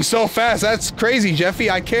are shooting so fast. That's crazy,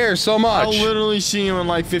 Jeffy. I care so much. I'll literally see you in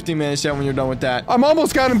like 50 minutes then when you're done with that. I'm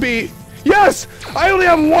almost gonna be. Yes! I only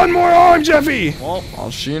have one more arm, Jeffy! Well,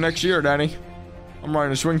 I'll see you next year, Daddy. I'm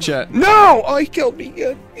riding a swing chat. No! Oh, he killed me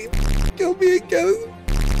again. He killed me again.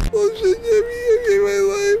 Oh shit, Jeffy, you saved my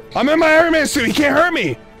life. I'm in my Iron Man suit. He can't hurt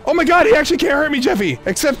me. Oh my God, he actually can't hurt me, Jeffy.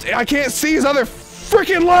 Except I can't see his other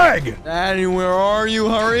freaking leg. Daddy, where are you?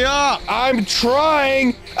 Hurry up. I'm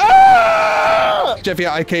trying. Ah! Jeffy,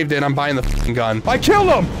 I caved in. I'm buying the fucking gun. I killed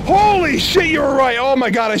him. Holy shit, you were right. Oh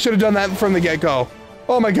my God, I should have done that from the get-go.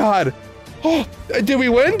 Oh my God. Oh, did we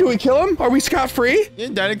win? Did we kill him? Are we scot-free? Yeah,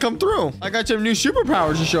 Daddy, come through. I got some new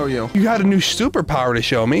superpowers to show you. You got a new superpower to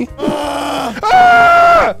show me?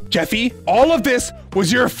 Jeffy, all of this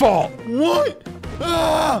was your fault. What?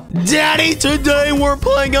 Daddy, today we're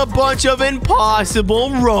playing a bunch of impossible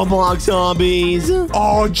Roblox zombies.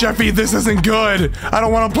 Oh, Jeffy, this isn't good. I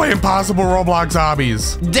don't want to play impossible Roblox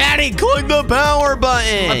zombies. Daddy, click the power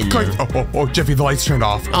button. Oh, Jeffy, the lights turned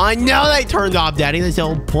off. I know they turned off, Daddy. That's the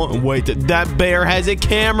whole point. Wait, that bear has a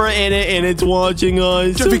camera in it and it's watching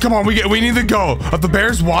us. Jeffy, come on, we need to go. If the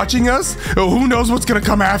bear's watching us, who knows what's gonna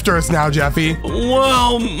come after us now, Jeffy?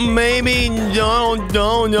 Well, maybe, no,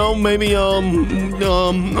 maybe,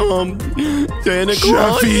 Santa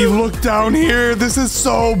Claus. Jeffy, look down here. This is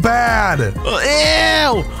so bad.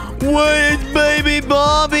 Ew! Where's baby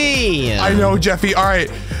Bobby? I know, Jeffy. All right.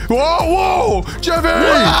 Whoa, Jeffy!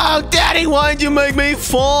 Wow, Daddy, why'd you make me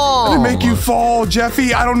fall? I didn't make you fall,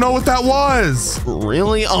 Jeffy. I don't know what that was.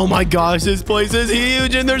 Really? Oh my gosh, this place is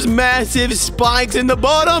huge and there's massive spikes in the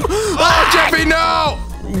bottom. Oh, Jeffy, no!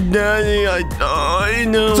 Daddy, I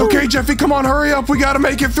know. It's okay, Jeffy. Come on, hurry up. We gotta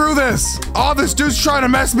make it through this. Oh, this dude's trying to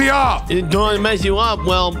mess me up. It's going to mess you up.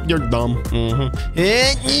 Well, you're dumb. No!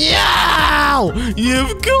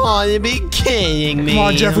 You've got to be kidding me. Come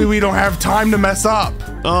on, Jeffy. We don't have time to mess up.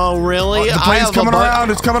 Oh, really? The plane's coming around.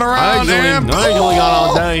 It's coming around. I actually got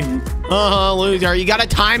all day. Loser. You got to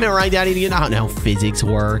time it right, Daddy, to get out. How physics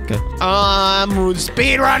work.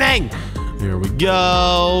 Speed running. Here we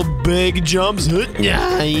go. Big jumps.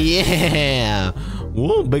 Yeah.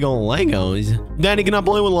 Whoa, big old Legos. Daddy, can I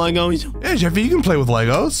play with Legos? Yeah, Jeffy, you can play with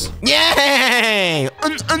Legos. Yay!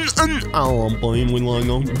 Oh, I'm playing with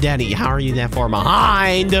Legos. Daddy, how are you that far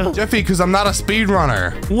behind? Jeffy, because I'm not a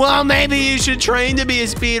speedrunner. Well, maybe you should train to be a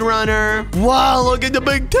speedrunner. Wow, look at the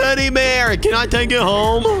big teddy bear. Can I take it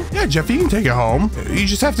home? Yeah, Jeffy, you can take it home. You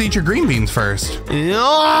just have to eat your green beans first. No,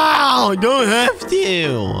 I don't have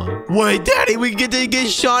to. Wait, Daddy, we get to get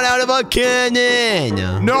shot out of a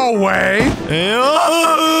cannon. No way.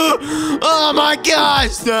 Oh my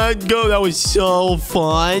gosh, that was so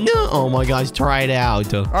fun. Oh my gosh, try it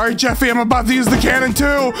out. All right, Jeffy, I'm about to use the cannon too.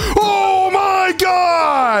 Oh my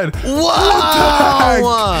God! Whoa!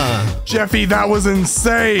 What the heck? Jeffy, that was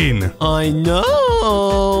insane. I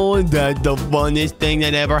know. That's the funnest thing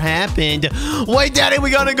that ever happened. Wait, Daddy,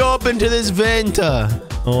 we gotta go up into this vent.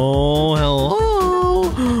 Oh, hello.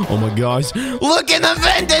 Oh my gosh. Look in the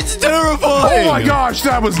vent, it's terrifying. Oh my gosh,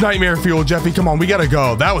 that was nightmare fuel, Jeffy. Come on, we gotta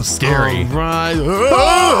go. That was scary. All right.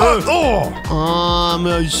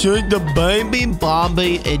 Should the baby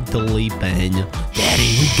Bobby is sleeping?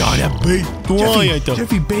 Daddy, we gotta be quiet.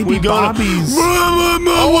 Jeffy, baby Bobby's. Oh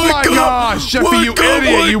my gosh, Jeffy, you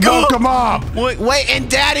idiot. You woke him up. Wait, and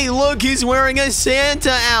Daddy, look, he's wearing a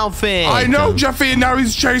Santa outfit. I know, Jeffy, and now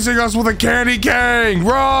he's chasing us with a candy cane.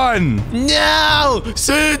 Run. No,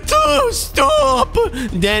 Santa, stop.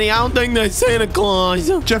 Daddy, I don't think that's Santa Claus.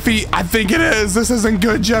 Jeffy, I think it is. This isn't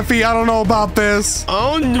good, Jeffy. I don't know about this.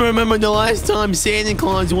 I don't remember the last time Santa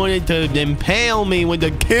Claus wanted to impale me with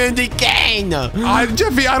a candy cane.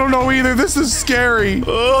 Jeffy, I don't know either. This is scary.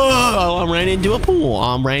 Oh, I ran into a pool.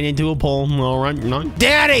 All right, no.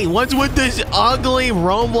 Daddy, what's with this ugly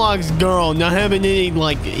Roblox girl not having any,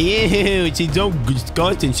 like, ew, she's so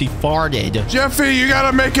disgusting. She farted. Jeffy, you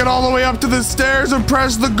gotta make it all the way up to the stairs and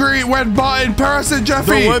press the green red button. Press it,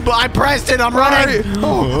 Jeffy. I pressed it. I'm running.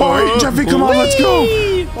 All right, Jeffy, come on, let's go.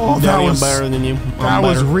 Oh, that Daddy, was I'm better than you. That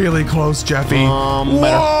was really close, Jeffy. Whoa!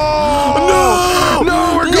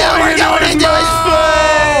 No, we're going into his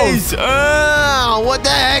face. Oh, what the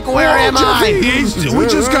heck? Where am Jeffy, I? We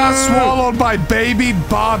just got swallowed by baby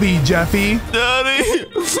Bobby, Jeffy. Daddy,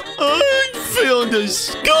 I feel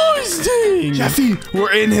disgusting. Jeffy,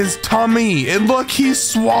 we're in his tummy. And look, he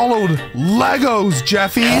swallowed Legos,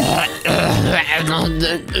 Jeffy.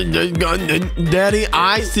 Daddy,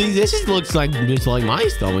 I see. This just looks like just like my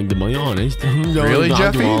stomach, to be honest. Really,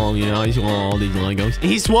 Jeffy? Yeah, I swallow all these Legos.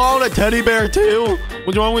 He swallowed a teddy bear too.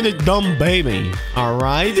 What's wrong with this dumb baby? All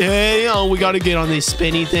right, hey, we gotta get on these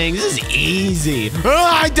spinny things. This is easy.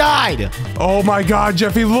 I died. Oh my God,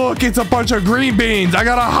 Jeffy, look, it's a bunch of green beans. I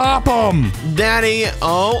gotta hop them. Daddy,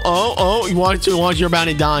 watch, you're about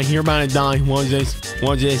to die. You're about to die. What's this?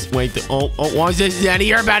 Wait, what's this, Daddy?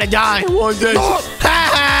 You're about to die. What's this?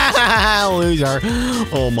 Loser.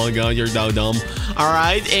 Oh my God, you're so dumb. All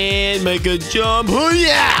right, and make a jump.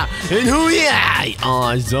 Hoo-yeah! And hoo-yeah!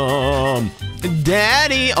 Awesome.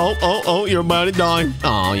 Daddy. Oh, you're about to die.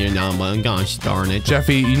 Oh, you're not. Gosh darn it.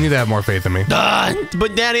 Jeffy, you need to have more faith in me.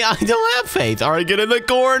 But Daddy, I don't have faith. All right, get in the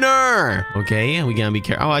corner. Okay, we gotta be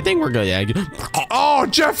careful. Oh, I think we're good. Oh,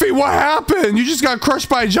 Jeffy, what happened? You just got crushed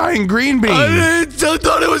by a giant green bean. I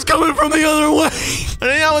thought it was coming from the other way.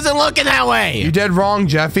 I wasn't looking that way. You dead wrong,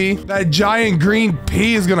 Jeffy. That giant green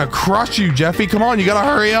pea is gonna crush you, Jeffy. Come on, you gotta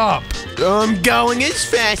hurry up. I'm going as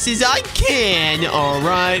fast as I can. All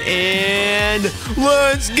right, and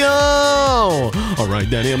let's go. All right,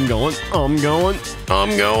 Daddy, I'm going.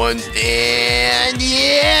 And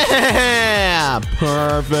yeah,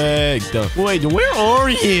 perfect. Wait, where are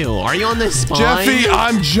you? Are you on the spine? Jeffy,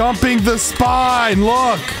 I'm jumping the spine.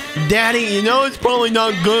 Look. Daddy, you know it's probably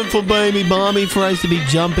not good for baby Bobby for us to be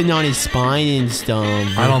jumping on his spine and stuff.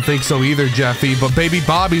 I don't think so either, Jeffy, but baby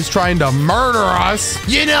Bobby's trying to murder us.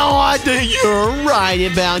 You know, I think you're right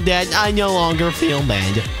about that. I no longer feel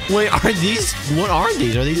bad. Wait, what are these? Are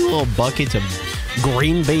these little buckets of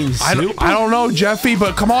green bean soup? I don't know, Jeffy,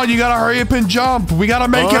 but come on, you gotta hurry up and jump. We gotta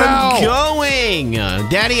make it out. I'm going.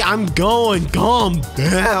 Daddy, I'm going. Calm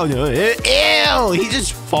down. Ew, he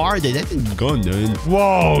just farted. That's good, dude.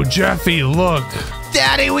 Whoa, Jeffy, look.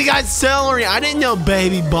 Daddy, we got celery. I didn't know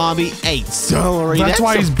baby Bobby ate celery. That's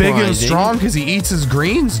why he's big and strong, because he eats his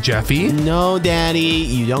greens, Jeffy. No, Daddy,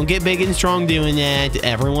 you don't get big and strong doing that.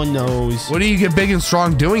 Everyone knows. What do you get big and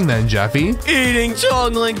strong doing then, Jeffy? Eating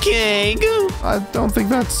chocolate cake. I don't think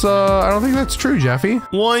that's true, Jeffy.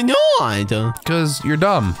 Why not? Because you're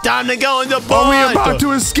dumb. Time to go in the pond. Are we about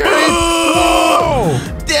to escape? Whoa!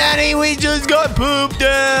 Daddy, we just got pooped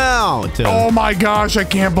out. Oh my gosh, I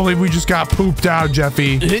can't believe we just got pooped out, Jeffy.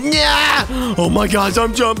 Yeah. Oh my gosh,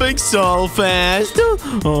 I'm jumping so fast.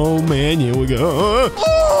 Oh man, here we go.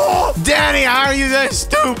 Oh, Daddy, how are you that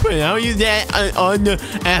stupid? How are you that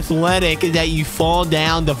unathletic that you fall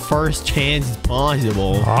down the first chance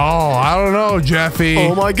possible? Oh, I don't know, Jeffy.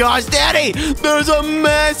 Oh my gosh, Daddy, there's a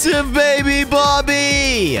massive baby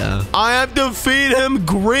Bobby. I have to feed him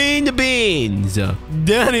green beans.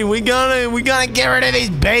 Daddy, we gotta get rid of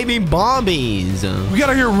these baby Bobbies. We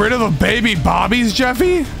gotta get rid of the baby Bobbies,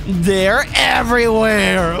 Jeffy? They're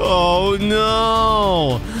everywhere. Oh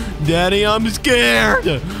no. Daddy, I'm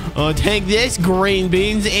scared. Take this green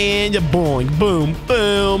beans and boing, boom,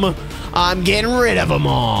 boom. I'm getting rid of them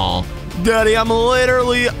all. Daddy, I'm the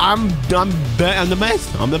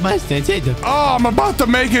best. I'm the best. That's it. Oh, I'm about to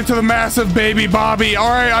make it to the massive baby Bobby. All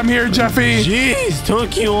right, I'm here, Jeffy. Jeez,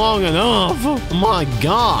 took you long enough. Oh my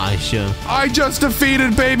gosh. I just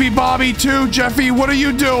defeated baby Bobby too, Jeffy. What are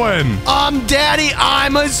you doing? Daddy,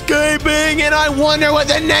 I'm escaping, and I wonder what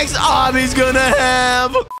the next obby's gonna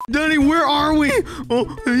have. Daddy, where are we? Oh,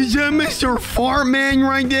 is that Mr. Fartman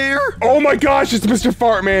right there? Oh my gosh, it's Mr.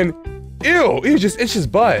 Fartman. Ew, it's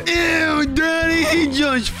just butt. Ew, Daddy, he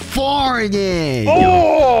just farted.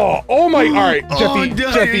 Oh my, all right, Jeffy,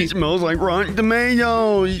 Jeffy. It smells like rotten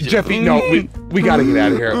tomatoes. Jeffy, no, we gotta get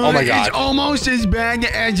out of here. Oh my gosh. It's almost as bad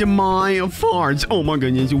as my farts. Oh my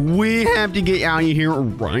goodness, we have to get out of here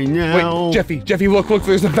right now. Wait, Jeffy, look,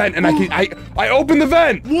 there's a vent, and I opened the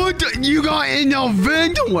vent. What? You got in the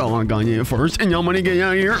vent? Well, I got in first, and I'm gonna get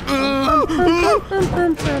out of here.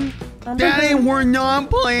 Daddy, we're not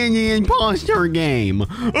playing the imposter game.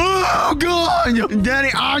 Oh, God. Daddy,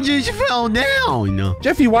 I just fell down.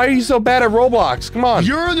 Jeffy, why are you so bad at Roblox? Come on.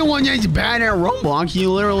 You're the one that's bad at Roblox.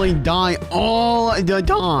 You literally die all the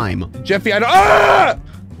time. Jeffy, I don't... Ah!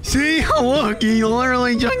 See? Look, you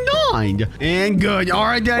literally just died. And good. All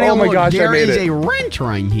right, Daddy, oh my gosh, there I made is it. a wrench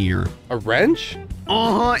right here. A wrench?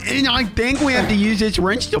 And I think we have to use this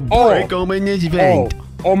wrench to break open this vent.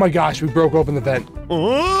 Oh my gosh, we broke open the vent.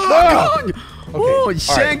 Oh, God. Okay. Oh,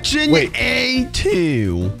 section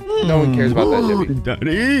A2. No one cares about that, Jeffy.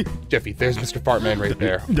 Daddy. Jeffy, there's Mr. Fartman right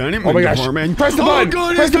there. Daddy, oh my gosh. Fartman. Press the button.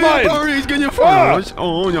 God, press the button. He's gonna fire us.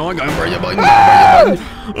 Oh, no, I gotta press the button.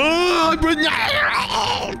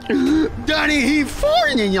 Daddy, he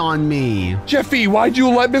farted on me. Jeffy, why'd you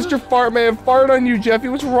let Mr. Fartman fart on you, Jeffy?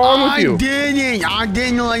 What's wrong with you? I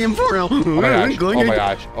didn't let him fart. Oh my gosh. Oh my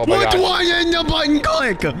gosh. Oh my gosh. Why didn't the button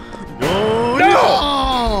click? Oh,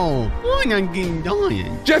 no! Why not getting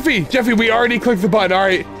dying? Jeffy, we already clicked the button. All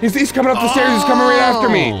right, he's coming up the stairs. He's coming right after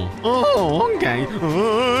me. Oh, okay.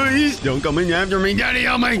 He's still coming after me. Daddy,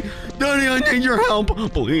 help me. Daddy, I need your help,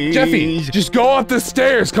 please. Jeffy, just go up the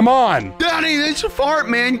stairs. Come on. Daddy, this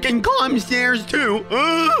Fartman can climb stairs too.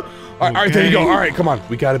 All right, there you go. All right, come on.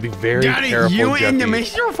 We got to be very careful, you Jeffy. and the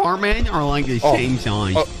Mr. Fartman are like the same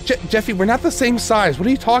size. Oh, Jeffy, we're not the same size. What are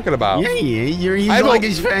you talking about? Yeah, he's like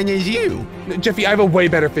as fat as you. Jeffy, I have a way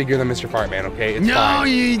better figure than Mr. Fartman, okay? It's no, fine.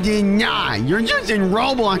 you did not. You're just in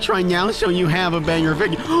Roblox right now, so you have a better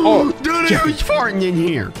figure. Oh, Daddy, who's farting in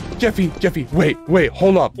here? Jeffy, wait,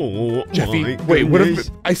 hold up. Oh, Jeffy, wait, what if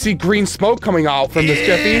I see green smoke coming out from this,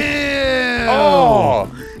 Jeffy? Ew. Oh,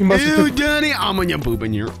 he must Ew, have... Daddy, I'm gonna poop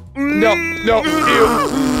in here. No, ew.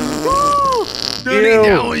 Daddy, Ew.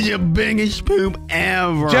 that was the biggest poop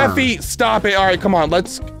ever. Jeffy, stop it. All right, come on,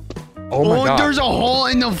 let's... Oh my God. There's a hole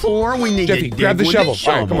in the floor. We need Jeffy, to dig grab the with shovel.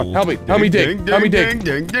 the All right, come on, help me dig. Help me dig.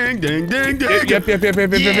 Yep.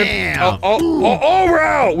 Yeah. Oh, we're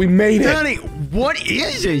out. We made it. Daddy, what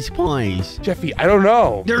is this place? Jeffy, I don't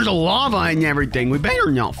know. There's a lava and everything. We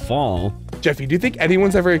better not fall. Jeffy, do you think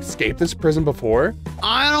anyone's ever escaped this prison before?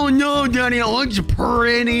 I don't know, Daddy. It looks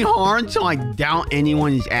pretty hard, so I doubt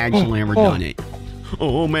anyone has actually ever done it.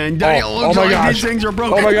 Oh, man. Daddy, it looks like these things are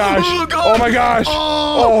broken. Oh, my gosh. Oh, my gosh.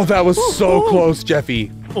 Oh, that was so close, Jeffy.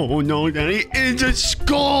 Oh, no, Daddy. It's a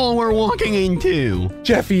skull we're walking into.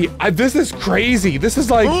 Jeffy, this is crazy. This is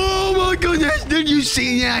like... Oh, my goodness. Did you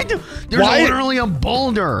see that? There's literally a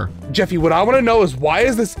boulder. Jeffy, what I want to know is why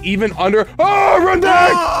is this even under... Oh, run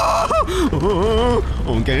back!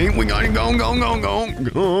 Okay, we gotta go.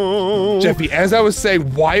 Jeffy, as I was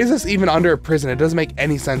saying, why is this even under a prison? It doesn't make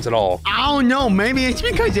any sense at all. I don't know. Maybe it's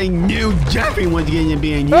because they knew Jeffy was going to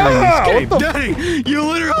be in here and escape. Daddy, you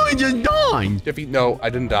literally just died. Jeffy, no, I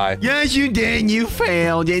didn't die. Yes, you did. You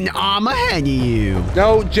failed, and I'm ahead of you.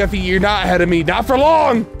 No, Jeffy, you're not ahead of me. Not for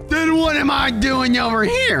long. Then what am I doing over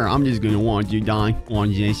here? I'm just going to watch you die. Watch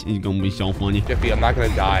this. It's going to be so funny. Jeffy, I'm not going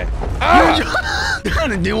to die.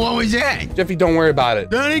 Dude, what was that? Jeffy, don't worry about it.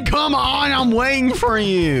 Daddy, come on. I'm waiting for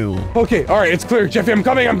you. Okay, all right, it's clear. Jeffy, I'm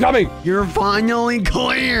coming. You're finally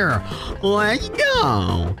clear. Let's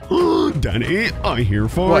go. Daddy, I hear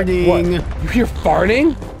farting. What? You hear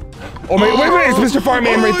farting? Oh my! Wait! It's Mr.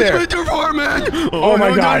 Fartman right there. It's Mr. Fartman. Oh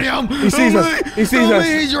my gosh! He sees us. He sees us.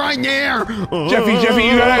 He's right there. Jeffy,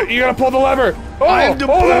 you gotta pull the lever. I have to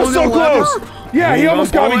pull that was so the close. lever? Yeah, he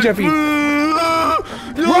almost got me, Jeffy.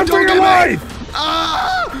 Run for your life!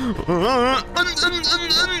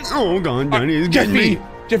 Oh God, Daddy is getting me.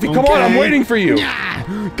 Jeffy, come on! I'm waiting for you.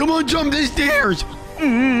 Yeah. Come on, jump the stairs.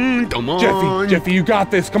 Come on. Jeffy, you got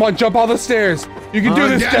this. Come on, jump all the stairs. You can do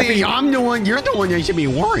this, Daddy, Jeffy. I'm the one. You're the one that should be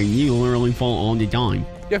worrying. You literally fall all the time.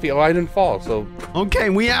 Jeffy, I didn't fall, so... Okay,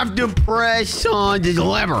 we have to press on this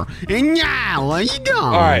lever. And yeah, let's go.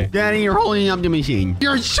 All right. Daddy, you're holding up the machine.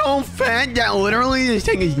 You're so fat that literally this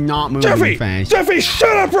thing is not moving fast. Jeffy,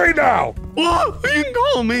 shut up right now! What? You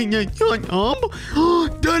call me to shut up?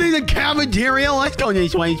 Daddy, the cafeteria. Let's go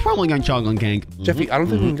this way. It's probably got chocolate cake. Jeffy, I don't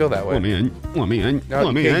think we can go that way. Let me in. No,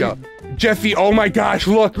 you can't go. Jeffy, oh my gosh,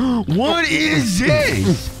 look. What is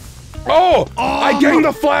this? Oh, I gained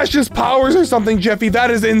the Flash's powers or something, Jeffy. That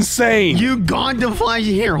is insane. You got the flash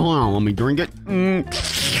here. Hold on, let me drink it.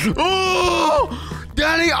 Oh,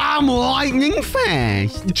 Daddy, I'm lightning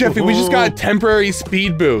fast. Jeffy, we just got a temporary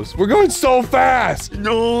speed boost. We're going so fast.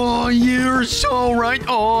 Oh, you're so right.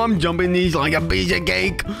 Oh, I'm jumping these like a piece of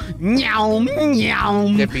cake. Meow, meow.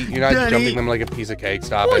 Jeffy, you're not jumping them like a piece of cake.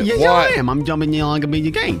 Stop it. Yes, I am. I'm jumping you like a piece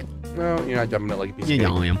of cake. No, you're not jumping it like a piece of cake.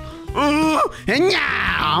 Yeah, I am. And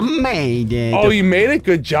yeah, I made it. Oh, you made it?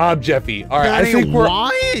 Good job, Jeffy. All right, Daddy, I think we're...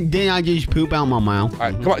 why did I just poop out my mouth? All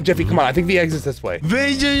right, come on, Jeffy, come on. I think the exit's this way.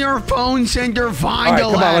 Visit your phone center, find a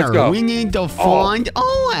ladder. Come on, let's go. We need to find a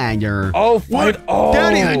ladder. Oh, find... Oh.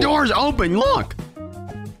 Daddy, the door's open, look.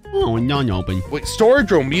 Oh, none open. Wait, storage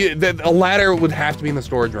room. A ladder would have to be in the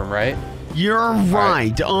storage room, right? You're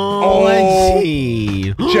right. Oh, let's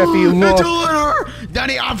see. Jeffy, look. It's a ladder.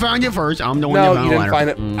 Daddy, I found it first. I'm the one that found you the didn't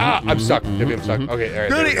ladder. find it. I'm stuck. Jeffy, I'm stuck. Okay, all right.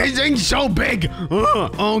 Daddy, this thing's so big.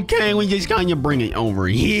 Okay, we just kind of bring it over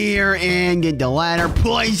here and get the ladder,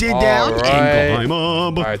 place it down, and climb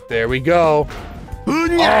up. All right, there we go.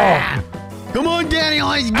 Come on, Daddy,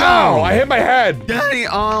 let's go. Ow, I hit my head. Daddy,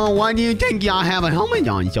 why do you think I have a helmet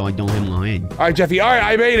on so I don't hit my head? All right, Jeffy. All right,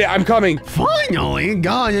 I made it. I'm coming. Finally,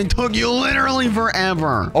 God, it took you literally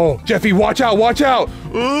forever. Oh, Jeffy, watch out, watch out.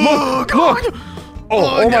 Oh, God. Look.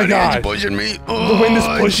 Oh my God. It's pushing me. The wind is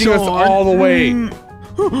pushing us all the way.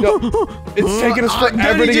 No, it's taking us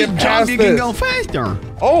forever to get past this. You can go faster.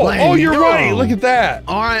 Oh, you're right. Look at that.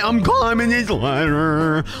 All right, I'm climbing this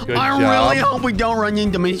ladder. Good I job. really hope we don't run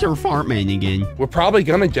into Mr. Fartman again. We're probably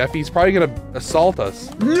gonna, Jeffy. He's probably gonna assault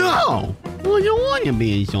us. No, I don't want to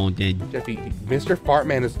be assaulted. Jeffy, Mr.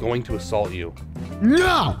 Fartman is going to assault you.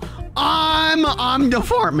 No, I'm the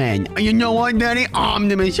fart man. You know what, Daddy? I'm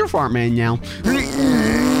the Mr. Fart Man now.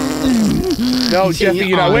 No, Jeffy,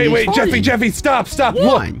 you're not. Wait, Jeffy, stop.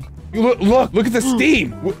 What? Look at the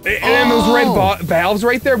steam. And those red valves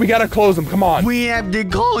right there, we gotta close them. Come on. We have to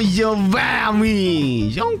close the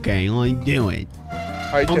valves. Okay, let's do it.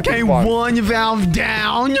 All right, Jeffy, Okay, one valve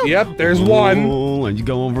down. Yep, there's one. Oh, let's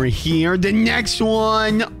go over here. The next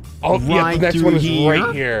one. Oh, right yeah, the next one is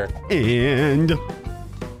right here. And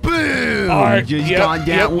boom. All right, Just got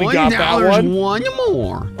that one. We got now that there's one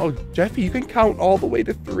more. Oh, Jeffy, you can count all the way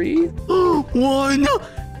to 3. 1,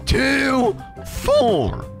 2,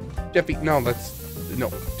 4. Jeffy, no,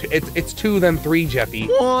 it's 2 then 3, Jeffy.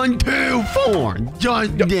 1, 2, 4.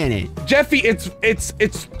 Just did it. Jeffy, it's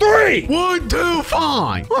 3. 1, 2,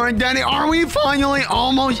 5. All right, Daddy, are we finally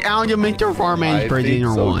almost out of Mr. Farman's prison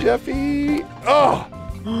or what? Jeffy. Oh.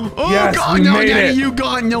 Oh, Yes, God, we no, made Daddy, it. you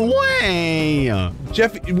got in the way.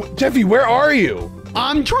 Jeffy, where are you?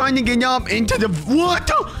 I'm trying to get up into the... What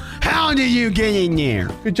the... How did you get in there?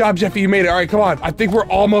 Good job, Jeffy. You made it. All right, come on. I think we're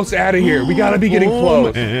almost out of here. We gotta be getting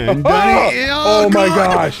close. And Daddy, Oh my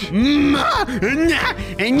gosh.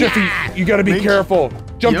 Jeffy, Jeffy, you gotta be careful.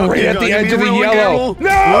 Jump Yo, right you at the gotta edge be of the really yellow. careful.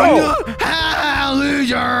 No! Ah,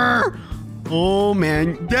 loser! Oh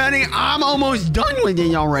man, Daddy, I'm almost done with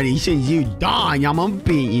it already. Since you died, I'm gonna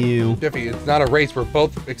beat you. Jeffy, it's not a race. We're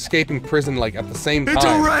both escaping prison like at the same time. It's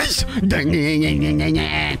a race!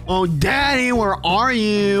 Oh, Daddy, where are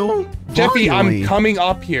you? Jeffy, Finally. I'm coming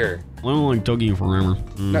up here. Well, it took you forever.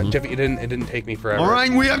 No, Jeffy, it didn't take me forever. All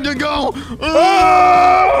right, we have to go.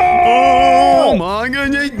 Oh! Oh my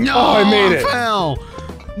goodness! No, Oh, I made it. Fell.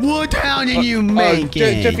 What? How did you make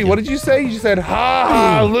it? Jeffy, what did you say? You said,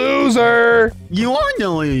 ha, loser. You are the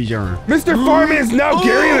loser. Mr. Farman is now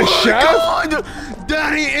Gary the chef? God.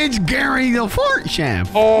 Daddy, it's Gary the fart chef.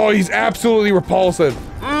 Oh, he's absolutely repulsive.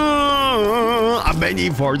 I bet he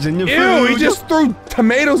farts in the Ew, food. he just threw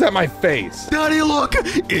tomatoes at my face. Daddy, look,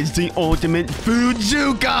 it's the ultimate food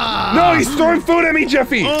zuka. No, he's throwing food at me,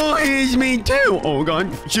 Jeffy. Oh, it's me too. Oh God,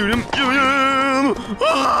 shoot him, shoot him.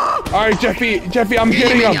 Ah. All right, Jeffy, I'm Hit him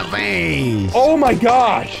getting in him. your face. Oh my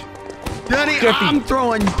gosh. Daddy, Jeffy. I'm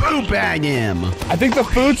throwing poop at him. I think the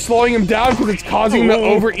food's slowing him down because it's causing him to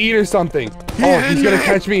overeat or something. Oh, he's gonna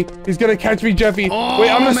catch me. He's gonna catch me, Jeffy. Oh, Wait,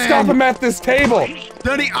 I'm gonna man. stop him at this table.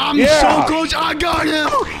 Daddy, I'm Yeah. so close. I got him.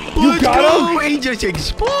 You Let's got go. him? He just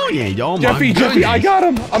exploded. Oh my Jeffy, goodness. I got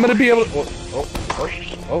him. I'm gonna be able to.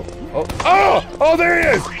 Oh, there he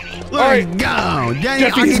is. Let's All right, go. Daddy,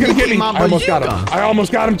 Jeffy, I he's need gonna to get keep me. my I almost got him. bazooka. I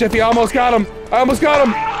almost got him, Jeffy. I almost got him.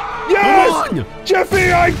 Yes! Come on.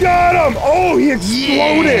 Jeffy, I got him. Oh, he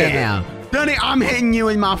exploded. Yeah. Daddy, I'm hitting you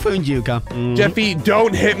in my bazooka. Jeffy,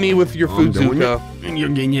 don't hit me with your I'm doing bazooka. it. You're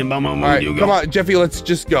getting hit by my All right, bazooka. come on, Jeffy, let's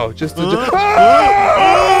just go.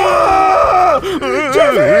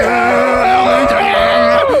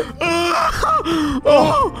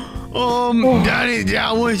 Daddy,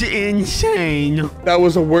 that was insane. That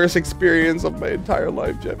was the worst experience of my entire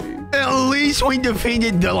life, Jeffy. At least we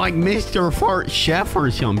defeated the, Mr. Fart Chef or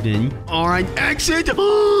something. All right, exit.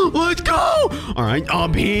 Let's go. All right,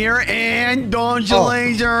 up here and dodge the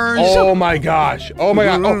lasers. Oh my gosh. Oh my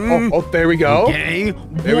god. Oh, there we go. Okay,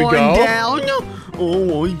 There we one go. down.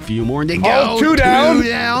 Oh, a few more to go. Oh, two down. Two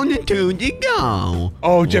down, two to go.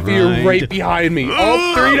 Oh, Jeffy, you're right behind me.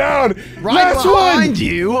 Oh, 3 down. Right Last behind one.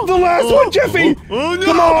 you. The last one, Jeffy. Oh, no.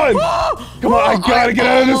 Come on. Come on, I gotta get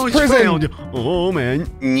out of this almost prison. failed. Oh, man.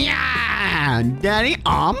 Yeah, Daddy,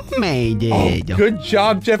 I made it. Oh, good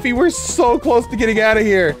job, Jeffy. We're so close to getting out of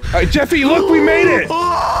here. All right, Jeffy, look, we made it.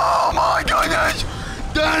 Oh, my goodness.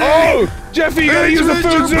 Daddy. Oh, Jeffy, you gotta use the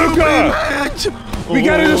food zuka. We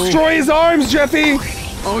gotta destroy his arms, Jeffy.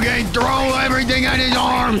 Okay, throw everything at his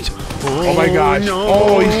arms. Oh my gosh. No.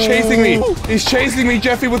 Oh, he's chasing me. He's chasing me,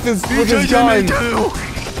 Jeffy, with his Chasing gun. me too.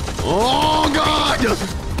 Oh God.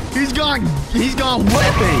 He's got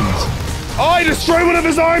weapons. Oh, I destroyed one of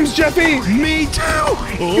his arms, Jeffy. Me too.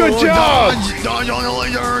 Good job. Dodge on the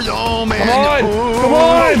lasers. Oh man. Come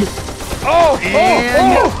on. Oh.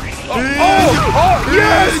 Come on. Oh,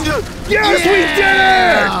 yes. Yes, we did it.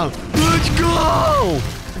 Let's go.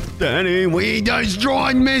 Daddy, we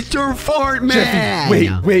destroyed Mr. Fart Man.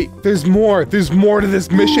 Jeffy, wait. There's more. There's more to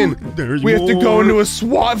this mission. We have to go more. into a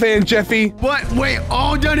SWAT van, Jeffy. What? Wait.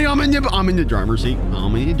 Oh, Daddy, I'm in the driver's seat.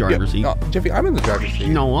 I'm in the driver's seat. No, Jeffy, I'm in the driver's seat.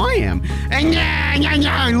 No, I am. And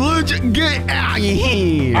let's get out of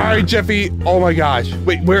here. All right, Jeffy. Oh my gosh.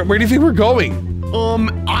 Wait, where do you think we're going?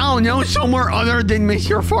 I don't know, somewhere other than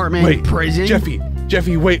Mr. Fartman Wait, prison. Jeffy,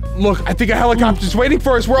 Jeffy, wait, look, I think a helicopter's waiting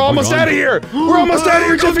for us. We're almost out of here. We're almost out of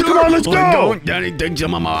here, Jeffy. Come on, let's go. Daddy thinks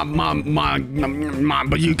I'm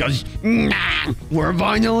but you guys, we're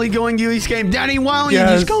finally going to escape. Daddy, why don't you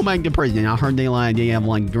just go back to prison? I heard they have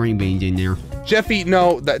like green beans in there. Jeffy,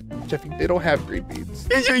 no, Jeffy, they don't have green beans.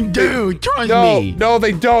 Yes, they do. Trust me. No,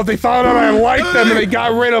 they don't. They found out I liked them and they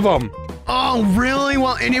got rid of them. Oh, really?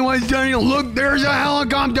 Well, anyways, Daddy, look, there's a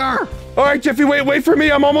helicopter. All right, Jeffy, wait for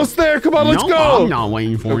me. I'm almost there. Come on, let's go. I'm not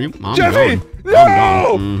waiting for you. Jeffy,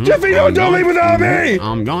 no! Jeffy, no, don't leave without me.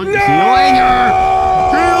 I'm going to see you later.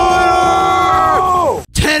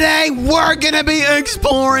 Today, we're going to be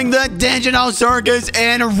exploring the digital circus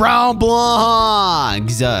in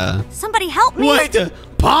Roblox. Somebody help me. Wait,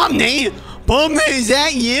 Pomni? Pomni, is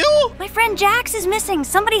that you? My friend Jax is missing.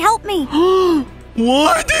 Somebody help me.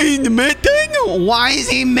 What? He's missing? Why is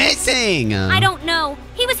he missing? I don't know.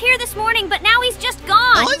 He was here this morning, but now he's just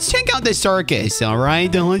gone. Let's check out the circus, all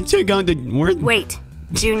right? Let's check out the... Wait.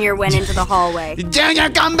 Junior went into the hallway. Junior,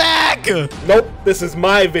 come back! Nope, this is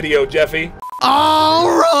my video, Jeffy.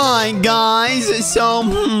 All right, guys. So,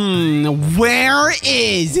 where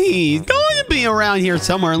is he? He's going to be around here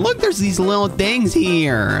somewhere. Look, there's these little things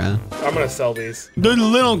here. I'm gonna sell these. The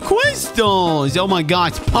little crystals. Oh my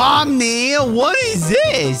gosh, Pomni, what is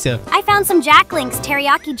this? I found some Jack Link's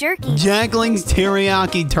teriyaki jerky. Jack Link's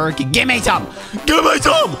teriyaki turkey. Give me some. Give me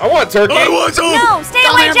some. I want turkey. I want some. No, stay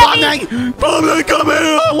Come away, here, Jeffy. Pomni, come here.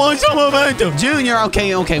 I want some of it. Junior,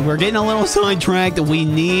 okay, we're getting a little sidetracked. We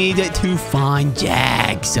need to find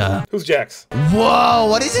Jax. Who's Jax? Whoa,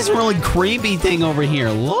 what is this really creepy thing over here?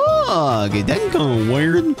 Look, that's kind of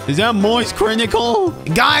weird. Is that Moist Critical?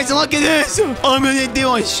 Guys, look at this. I'm gonna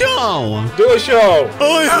do a show. Do a show.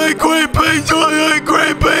 I hate green beans. I hate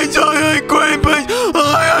green beans. I hate green beans.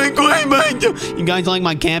 I hate green beans. You guys like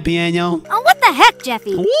my camp piano? Oh, what the heck,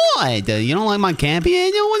 Jeffy? What? You don't like my camp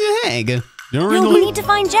piano? What the heck? No, we need to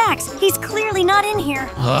find Jax. He's clearly not in here.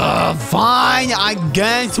 Fine. I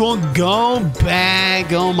guess we'll go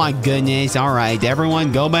back. Oh, my goodness. All right,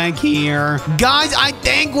 everyone, go back here. Guys, I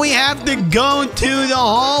think we have to go to the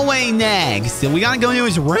hallway next. We got to go to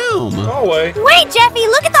his room. Hallway? Wait, Jeffy,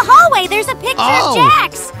 look at the hallway. There's a picture of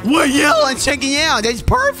Jax. Well, yeah, let's check it out. That's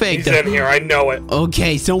perfect. He's in here. I know it.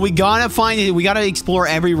 Okay, so we got to find it. We got to explore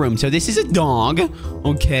every room. So this is a dog.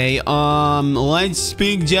 Okay, let's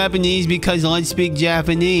speak Japanese because let's speak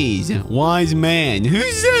Japanese. Wise man. Who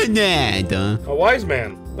said that? A wise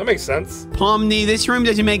man. That makes sense. Pomni, this room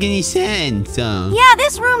doesn't make any sense. Yeah,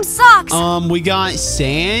 this room sucks. We got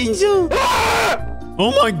sands. Oh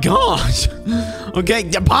my gosh. Okay,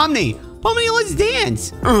 Pomni, let's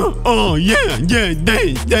dance. Oh yeah, dance.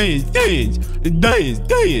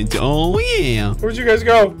 Oh yeah. Where'd you guys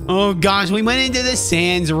go? Oh gosh, we went into the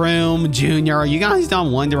sands room, Junior. You guys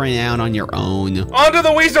done wandering out on your own. Onto the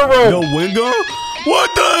Weezer room. The window?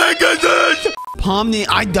 What the heck is this? Pomni,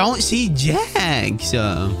 I don't see Jax.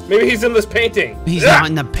 Maybe he's in this painting. He's not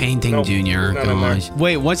in the painting, nope, Junior. Gosh.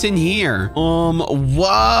 Wait, what's in here?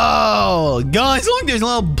 Whoa. Guys, look, there's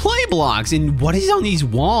little play blocks. And what is on these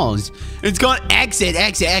walls? It's got exit.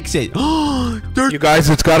 You guys,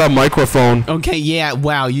 it's got a microphone. Okay, yeah,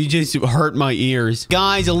 wow, you just hurt my ears.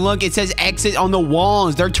 Guys, look, it says exit on the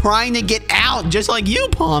walls. They're trying to get out, just like you,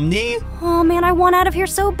 Pomni. Oh, man, I want out of here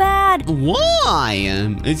so bad. Why?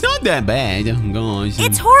 It's not that bad. Gosh.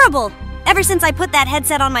 It's horrible. Ever since I put that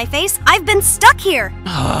headset on my face, I've been stuck here.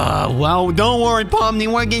 Well, don't worry, Pomni.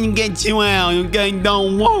 We're gonna get you out, okay?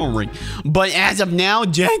 Don't worry. But as of now,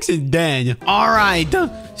 Jax is dead. All right.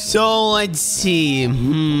 So, let's see.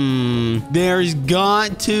 There's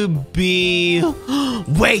got to be...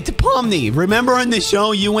 Wait, Pomni, remember on the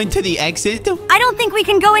show you went to the exit? I don't think we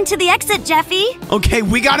can go into the exit, Jeffy. Okay,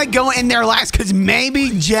 we gotta go in there last because maybe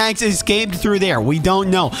Jax escaped through there. We don't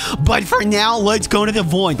know. But for now, let's go to the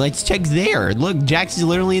void. Let's check there. Look, Jax is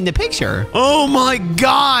literally in the picture. Oh my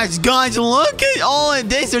gosh, guys, look at all of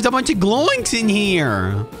this. There's a bunch of gloinks in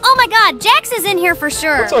here. Oh my god, Jax is in here for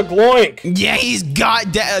sure. What's a gloink? Yeah, he's got...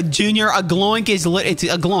 Junior, a gloink is... It's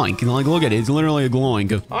a gloink. Like, look at it. It's literally a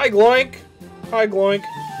gloink. Hi, gloink. Hi, gloink.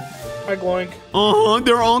 Hi, gloink.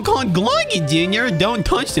 They're all called gloinky, Junior. Don't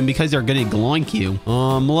touch them because they're gonna gloink you.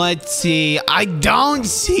 Let's see. I don't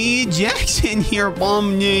see Jackson here,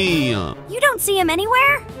 Pomni. You don't see him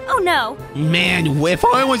anywhere? Oh, no. Man, if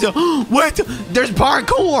I was a... What? There's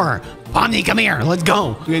parkour. Pomni, come here. Let's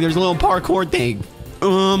go. Okay, there's a little parkour thing.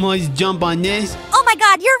 Let's jump on this. Oh my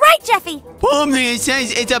god, you're right, Jeffy. Pomni, it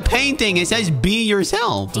says it's a painting. It says be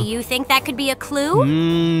yourself. Do you think that could be a clue?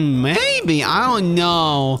 Maybe. I don't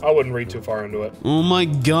know. I wouldn't read too far into it. Oh my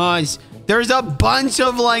gosh. There's a bunch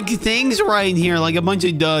of like things right here, like a bunch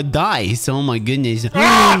of dice. Oh my goodness.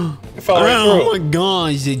 I fell right Oh through. my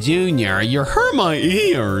gosh, Junior, you hurt my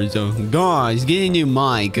ears. Oh, gosh, get a new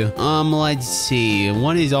mic. Let's see.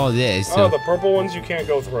 What is all this? Oh, the purple ones you can't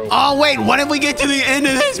go through. Oh wait, what if we get to the end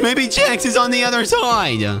of this? Maybe Jax is on the other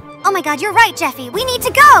side. Oh my god, you're right, Jeffy. We need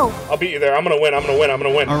to go. I'll beat you there. I'm gonna win. I'm gonna win. I'm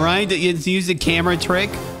gonna win. All right, let's use the camera trick.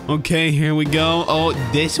 Okay, here we go. Oh,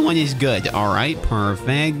 this one is good. All right,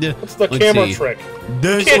 perfect. What's the Let's camera see. trick?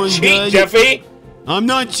 This You can't one's cheat, good. Jeffy. I'm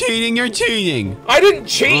not cheating. You're cheating. I didn't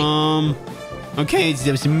cheat. Okay, it's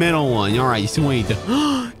this middle one. All right, sweet.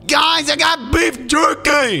 Guys, I got beef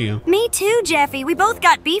jerky. Me too, Jeffy. We both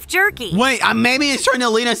got beef jerky. Wait, maybe it's trying to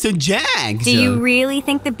lead us to Jax. Do you really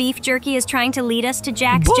think the beef jerky is trying to lead us to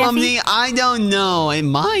Jax, Jeffy? I don't know. It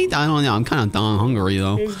might. I don't know. I'm kind of hungry,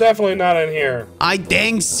 though. He's definitely not in here. I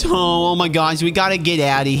think so. Oh, my gosh. We got to get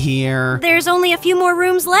out of here. There's only a few more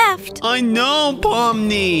rooms left. I know,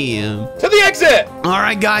 Pomni. To the exit. All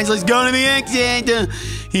right, guys. Let's go to the exit.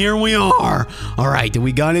 Here we are. All right,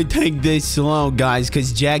 we got to take this slow, guys,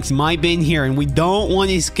 because Jax might be in here, and we don't want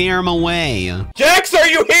to scare him away. Jax, are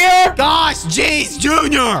you here? Gosh, jeez,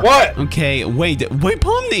 Junior. What? Okay, wait,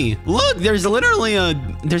 Pomni. Look, there's literally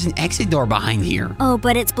there's an exit door behind here. Oh,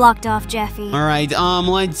 but it's blocked off, Jeffy. All right,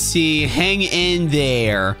 let's see. Hang in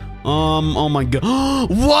there. Oh my god.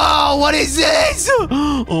 Whoa, what is this?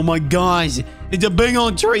 Oh my gosh. It's a big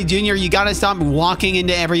old tree, Junior. You gotta stop walking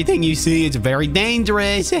into everything you see. It's very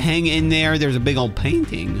dangerous. Hang in there. There's a big old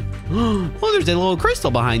painting. Oh, there's a little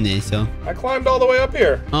crystal behind this. I climbed all the way up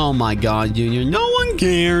here. Oh my god, Junior. No one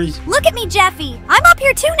cares. Look at me, Jeffy. I'm up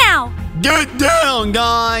here too now. Get down,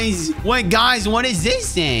 guys. Wait, guys, what is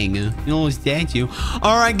this thing? An little statue.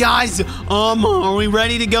 All right, guys. Are we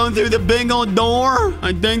ready to go through the big old door?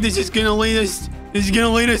 I think this is gonna lead us. This is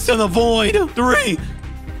gonna lead us to the void. 3,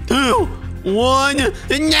 2, 1.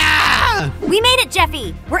 Nah! We made it,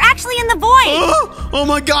 Jeffy. We're actually in the void. Oh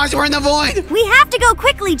my gosh, we're in the void. We have to go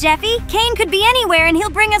quickly, Jeffy. Kane could be anywhere, and he'll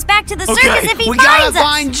bring us back to the circus if he we finds gotta us.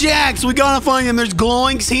 find Jax. We gotta find him. There's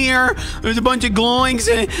glowinks here. There's a bunch of glowinks.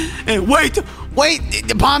 And wait,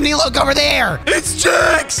 Pomni, look over there. It's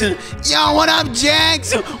Jax. Yo, what up,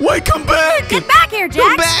 Jax? Wait, come back. Get back here,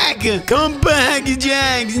 Jax. Come back,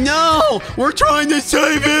 Jax. No, we're trying to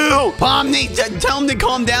save you. Pomni, tell him to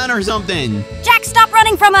calm down or something. Jax, stop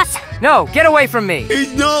running from us. No, get away from me.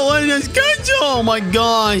 He's not letting us catch him. Oh my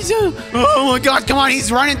gosh. Oh my gosh, come on.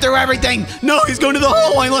 He's running through everything. No, he's going to the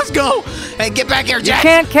hallway. Let's go. Hey, get back here, Jax. You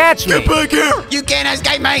can't catch me. Get back here. You can't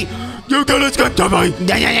escape me. You can't escape me.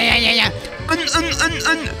 Yeah.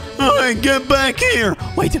 All right, get back here.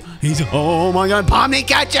 Wait, oh my god, Pomni,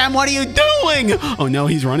 catch him. What are you doing? Oh no,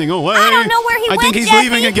 he's running away. I don't know where he went, I think he's Jeffy.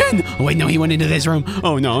 leaving again. Oh wait, no, he went into this room.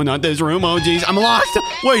 Oh no, not this room. Oh jeez, I'm lost.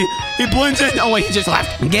 Wait, he blends in. Oh wait, he just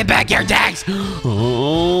left. Get back here, Jax.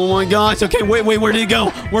 Oh my gosh. Okay, wait, where did he go?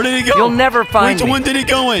 Where did he go? You'll never find Which me. one did he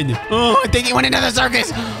go in? Oh, I think he went into the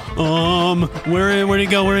circus. Where'd he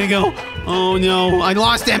go? Where'd he go? Oh no, I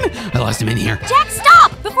lost him. I lost him in here. Jax,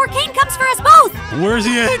 stop before Kane comes for us both. Where's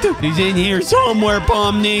he at? He's in here somewhere,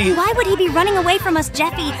 Pomni. Why would he be running away from us,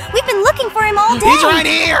 Jeffy? We've been looking for him all day. He's right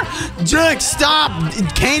here. Jax, stop.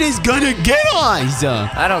 Kane is gonna get us.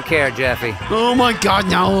 I don't care, Jeffy. Oh my god,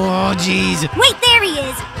 no. Oh jeez. Wait, there he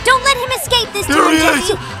is. Don't let him escape this There time, he is.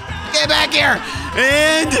 Jeffy. Get back here.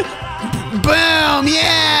 And boom,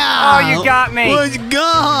 yeah. Oh, you got me. Let's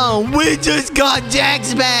go. We just got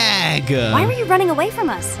Jax back. Why were you running away from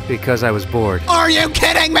us? Because I was bored. Are you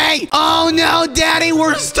kidding me? Oh no, Daddy,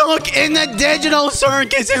 we're stuck in the digital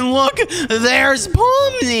circus, and look, there's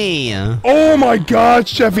Pomni. Oh my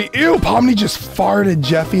gosh, Jeffy. Ew, Pomni just farted,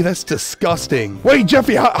 Jeffy. That's disgusting. Wait,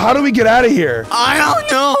 Jeffy, how do we get out of here? I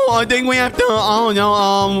don't know. I think we have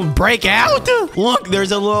to, break out. Look,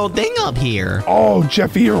 there's a little thing up here. Oh,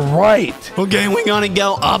 Jeffy, you're right. Okay, we gotta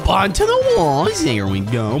go up onto the walls. There we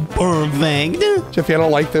go. Perfect. Jeffy, I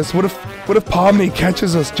don't like this. What if Pomni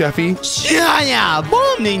catches us, Jeffy? Shut up.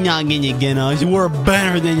 Pomni not gonna get us. We're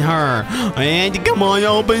better than her. And come on,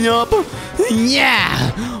 open up.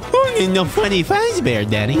 Yeah. Who need no Freddy Fazbear,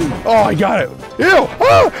 Daddy? Oh, I got it. Ew.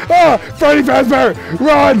 Freddy Fazbear,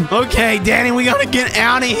 run. Okay, Danny, we gotta get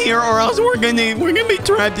out of here, or else we're gonna be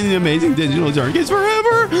trapped in the amazing digital circus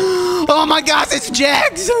forever. Oh my gosh, it's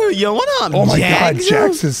Jax! Yo, what up, Oh my Jax? god,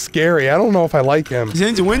 Jax is scary. I don't know if I like him.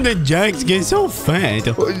 Since when did Jax get so fat?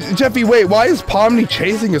 Jeffy, wait, why is Pomni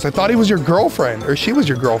chasing us? I thought he was your girlfriend, or she was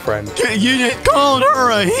your girlfriend. You just called her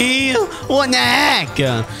a he? What the heck?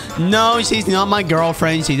 No, she's not my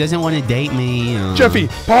girlfriend. She doesn't want to date me. Jeffy,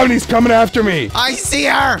 Pomni's coming after me. I see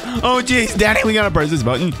her. Oh, jeez. Daddy, we gotta press this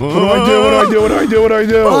button. What do I do? What do I do? What do I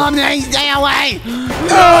do? Stay away.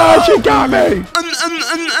 Ah, she got me.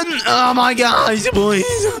 Oh, my gosh.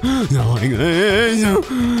 Please. No, like this.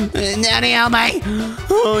 Daddy, help me.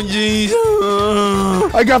 Oh, jeez.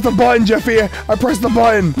 I got the button, Jeffy. I pressed the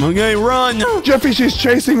button. Okay, run. Jeffy, she's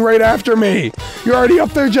chasing right after me. You're already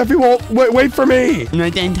up there, Jeffy. Well, wait for me. I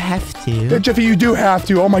didn't have to. Yeah, Jeffy, you do have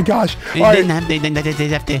to. Oh my gosh. All right. Didn't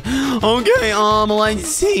have to. Okay, let's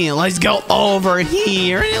see. Let's go over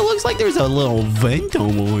here. And it looks like there's a little vent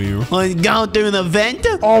over here. Let's go through the vent.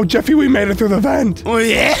 Oh, Jeffy, we made it through the vent. Oh,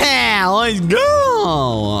 yeah, let's go.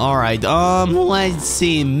 All right, let's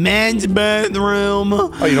see. Men's bathroom.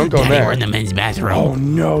 Oh, you don't go Daddy, there. we're in the men's bathroom. Oh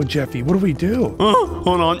no, Jeffy. What do we do?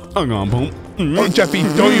 Hold on. I'm gonna poop. Oh, Jeffy,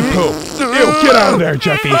 don't you poop. Ew, get out of there,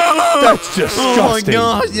 Jeffy. That's disgusting.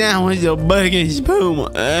 Oh my gosh, that was the biggest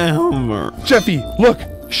poop ever. Jeffy, look.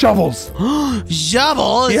 Shovels.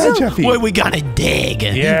 Shovels? Yeah, Jeffy. Wait, we gotta dig.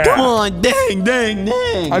 Yeah. Come on, dig.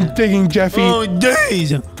 I'm digging, Jeffy. Oh,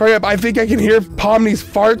 jeez. Hurry up. I think I can hear Pomni's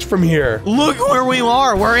farts from here. Look where we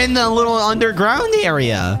are. We're in the little underground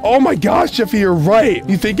area. Oh my gosh, Jeffy, you're right.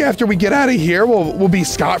 You think after we get out of here, we'll be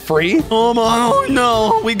scot-free? Oh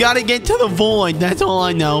no. We gotta get to the void. That's all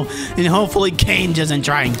I know. And hopefully Kane doesn't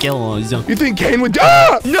try and kill us. You think Kane would...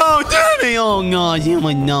 Ah! No, Daddy. Oh, God. You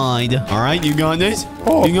would died. All right, you got this?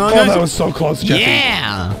 Oh, you got this? That was so close, Jeffy.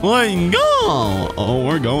 Yeah. Let's go. Oh,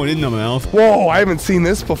 we're going in the mouth. Whoa, I haven't seen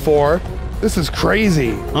this before. This is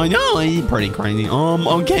crazy. I know, it's pretty crazy.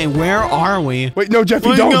 Okay, where are we? Wait, no, Jeffy,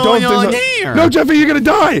 What's don't. going on here? No, Jeffy, you're gonna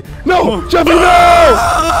die. No, Jeffy, no!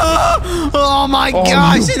 Oh my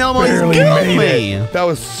gosh, it almost killed me. That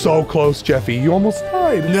was so close, Jeffy. You almost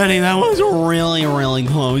died. Daddy, that was really, really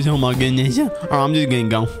close. Oh my goodness. I'm just gonna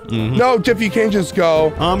go. No, Jeffy, you can't just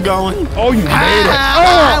go. I'm going. Oh, you made it.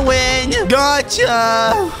 I win.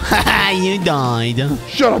 Gotcha. You died.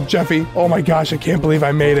 Shut up, Jeffy. Oh my gosh, I can't believe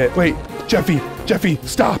I made it. Wait, Jeffy,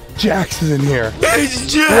 stop. Jax is in here.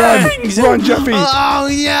 It's Jax. Run, Jeffy. Oh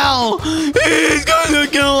no. He's gonna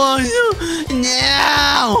kill us.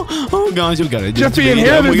 No. Oh gosh, we gotta Jeffy, in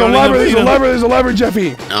here, there's a lever,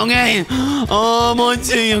 Jeffy. Okay. Let's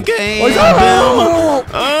see, okay.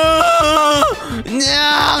 Oh.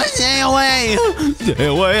 No, stay away. Stay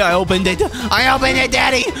away. I opened it,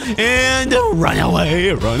 Daddy. And run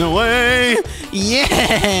away.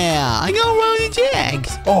 Yeah. I got Ronnie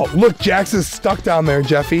Jax. Oh, look, Jax is stuck down there,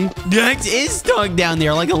 Jeffy. Jax is stuck down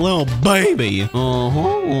there like a little baby.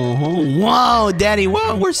 Whoa, Daddy,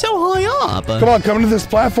 wow, we're so high up. Come to this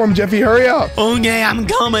platform, Jeffy, hurry up. Okay, I'm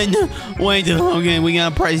coming. Wait, okay, we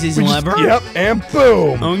gotta press this lever. Yep, and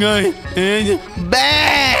boom. Okay, and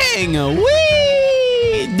bang!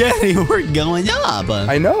 Whee! Daddy, we're going up.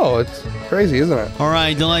 I know, it's crazy, isn't it? All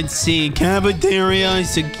right, let's see. Cafeteria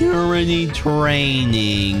security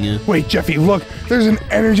training. Wait, Jeffy, look. There's an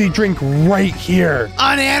energy drink right here.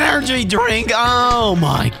 An energy drink? Oh,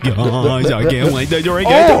 my gosh. I can't wait to drink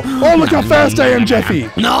it. Oh, look how fast I am, Jeffy.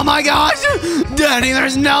 Oh, my gosh. Daddy,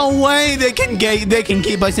 there's no way they can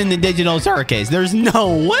keep us in the digital circus. There's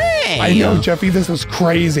no way. I know, Jeffy. This is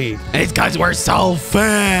crazy. It's because we're so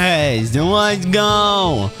fast. Let's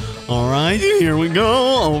go. All right, here we go.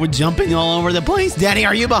 Oh, we're jumping all over the place. Daddy,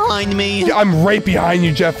 are you behind me? Yeah, I'm right behind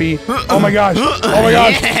you, Jeffy. Oh my gosh. Oh my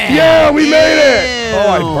gosh. Yeah, we made it. Oh,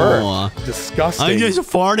 I burped. Disgusting. I just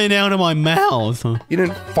farted out of my mouth. You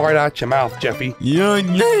didn't fart out your mouth, Jeffy. Yeah, I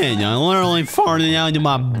did. I literally farted out of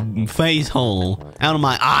my face hole, out of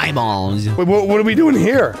my eyeballs. Wait, what are we doing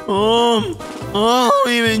here? I don't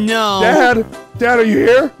even know. Dad, are you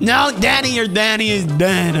here? No, Daddy, your daddy is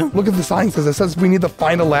dead. Look at the sign says. It says we need to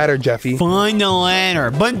find a ladder, Jeffy. Find a ladder.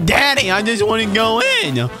 But Daddy, I just want to go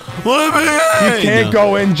in. Let me in. You can't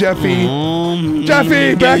go in, Jeffy.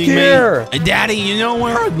 Jeffy, back here. Daddy, you know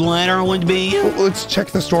where a ladder would be? Let's check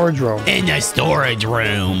the storage room. In the storage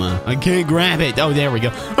room. I can't grab it. Oh, there we go.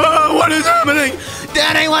 Oh, what is happening?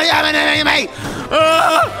 Daddy, what is happening to me?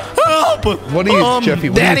 Help! What are you, Jeffy?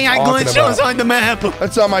 What Daddy, are you I glitched about? outside the map.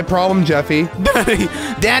 That's not my problem, Jeffy.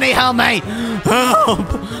 Daddy, help me! Help!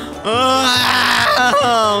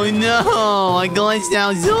 Oh no! I glitched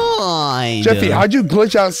outside. Jeffy, how'd you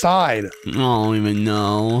glitch outside? I don't even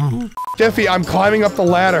know. Jeffy, I'm climbing up the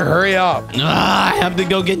ladder. Hurry up. I have to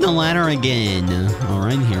go get the ladder again. All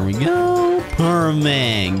right, here we go.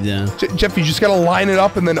 Perfect. Jeff, you just gotta line it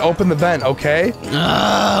up and then open the vent, okay?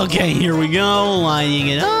 Okay, here we go. Lining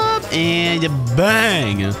it up and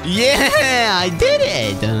bang. Yeah, I did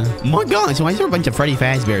it. My gosh, why is there a bunch of Freddy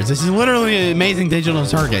Fazbears? This is literally an amazing digital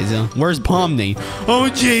circus. Where's Pomni? Oh,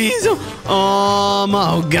 jeez.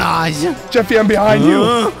 Oh, gosh. Jeffy, I'm behind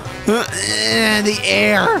you. The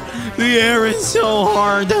air is so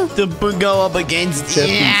hard to go up against.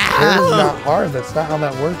 Jeffy, air is not hard. That's not how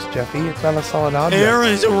that works, Jeffy. It's not a solid object. Air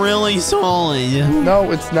is really solid.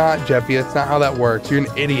 No, it's not, Jeffy. That's not how that works. You're an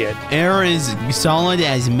idiot. Air is solid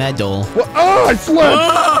as metal. What? Oh, I slipped.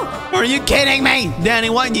 Oh, are you kidding me? Danny,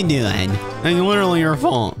 why'd you do that? It's literally your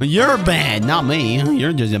fault. You're bad, not me.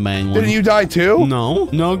 You're just a bad one. Didn't you die too? No,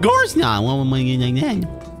 of course not. What am I getting like that?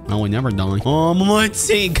 I would never die. Let's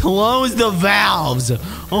see. Close the valves.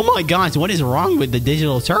 Oh my gosh, what is wrong with the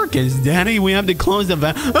digital circus? Daddy, we have to close the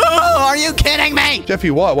valve. Oh, are you kidding me?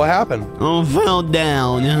 Jeffy, what? What happened? Oh, fell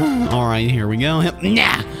down. All right, here we go.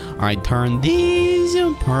 Nah. All right, turn these.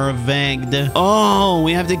 Perfect. Oh,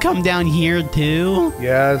 we have to come down here too?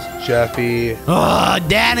 Yes, Jeffy. Oh,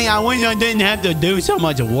 Daddy, I wish I didn't have to do so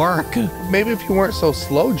much work. Maybe if you weren't so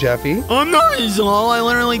slow, Jeffy. I'm not slow. I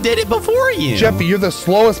literally did it before you. Jeffy, you're the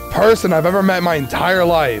slowest person I've ever met in my entire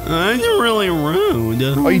life. That's really rude.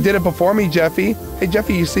 Oh, you did it before me, Jeffy. Hey,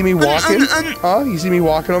 Jeffy, you see me walking? Huh? You see me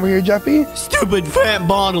walking over here, Jeffy? Stupid fat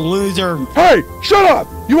bald loser. Hey, shut up!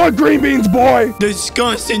 You want green beans, boy?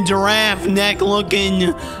 Disgusting giraffe neck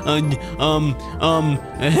looking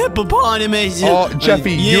hippopotamus. Oh,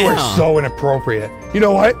 Jeffy, yeah. you are so inappropriate. You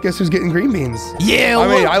know what? Guess who's getting green beans? Yeah. I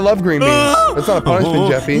mean, I love green beans. That's not a punishment,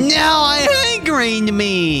 Jeffy. No, I hate green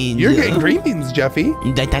beans. You're getting green beans, Jeffy.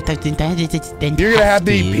 You're gonna have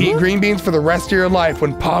to eat green beans for the rest of your life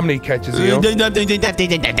when Pomni catches you. You're gonna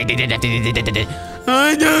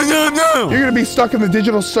be stuck in the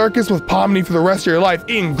digital circus with Pomni for the rest of your life,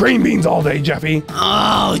 eating green beans all day, Jeffy.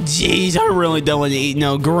 Oh, jeez, I really don't want to eat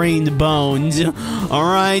no green bones.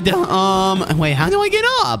 All right, wait, how do I get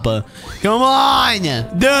up? Come on,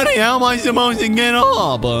 Daddy, how am I supposed to get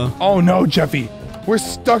up? Oh no, Jeffy, we're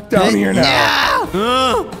stuck down here now. Yeah.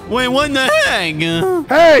 Wait, what the heck?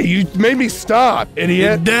 Hey, you made me stop,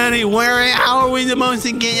 idiot. Daddy, how are we supposed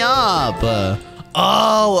to get up?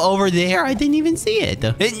 Oh, over there. I didn't even see it.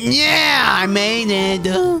 Yeah, I made it.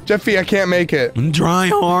 Jeffy, I can't make it. Try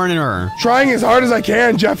harder. Trying as hard as I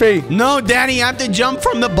can, Jeffy. No, Daddy, you have to jump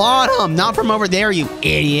from the bottom, not from over there, you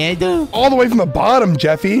idiot. All the way from the bottom,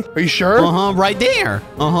 Jeffy. Are you sure? Uh-huh, right there.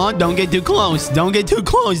 Uh-huh, don't get too close. Don't get too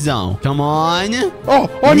close, though. Come on. Oh,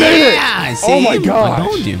 I made it. Yeah, see? Oh, my gosh. I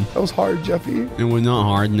told you. That was hard, Jeffy. It was not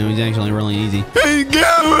hard. No, it was actually really easy. Hey,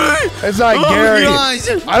 Gary. It's not Gary. Gosh.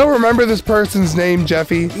 I don't remember this person's name,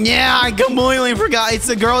 Jeffy. Yeah, I completely forgot. It's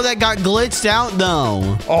the girl that got glitched out,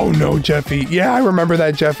 though. Oh, no, Jeffy. Yeah, I remember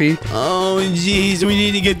that, Jeffy. Oh, jeez. We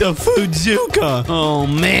need to get the Fudzuka. Oh,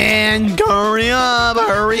 man. Hurry up.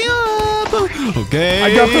 Hurry up. Okay.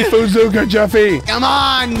 I got the Fudzuka, Jeffy. Come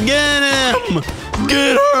on. Get him.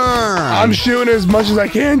 Get her. I'm shooting as much as I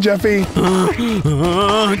can, Jeffy.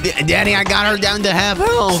 Daddy, I got her down to half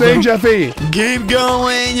health. Same, Jeffy. Keep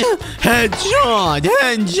going. Headshot.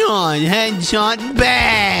 Headshot. Headshot.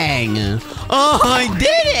 Bang. Oh, I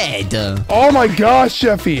did it. Oh, my gosh,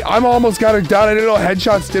 Jeffy. I'm almost got her down. I didn't know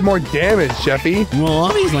headshots did more damage, Jeffy. Well,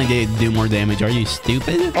 obviously they do more damage. Are you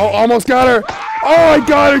stupid? Oh, almost got her. Oh, I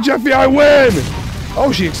got her, Jeffy. I win.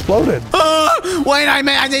 Oh, she exploded. Wait, I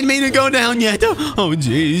didn't mean to go down yet. Oh,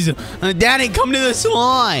 jeez. Daddy, come to the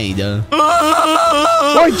slide.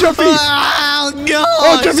 Wait, Jeffy. Oh, gosh.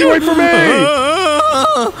 Oh, Jeffy, wait for me.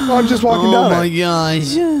 Oh, I'm just walking down it. Oh, my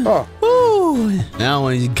gosh. Oh. Ooh, that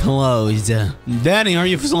was closed. Daddy, are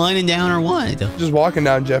you sliding down or what? Just walking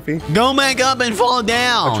down, Jeffy. Go back up and fall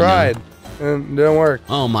down. I tried. It didn't work.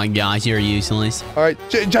 Oh my gosh, you're useless. All right,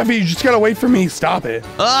 Jeffy, you just gotta wait for me. Stop it.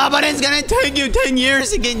 Oh, but it's gonna take you 10 years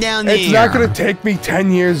to get down there. It's not gonna take me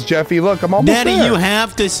 10 years, Jeffy. Look, I'm almost Daddy, there. you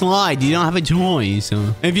have to slide. You don't have a choice.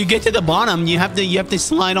 If you get to the bottom, you have to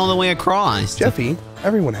slide all the way across. Jeffy,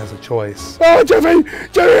 everyone has a choice. Oh, Jeffy!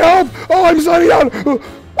 Jeffy, help! Oh, I'm sliding down.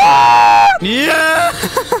 Ah! Yeah!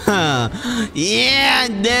 Yeah,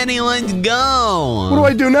 Daddy, let's go. What do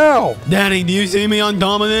I do now? Daddy, do you see me on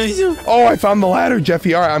top of this? Oh, I found the ladder,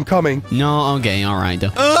 Jeffy. All right, I'm coming. No, okay, all right.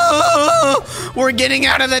 Oh, we're getting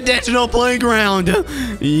out of the digital playground.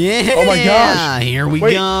 Yeah. Oh my gosh. Here we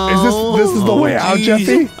Wait, go. Is this the way out,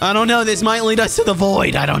 Jeffy? I don't know. This might lead us to the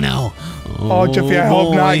void. I don't know. Oh, Jeffy, I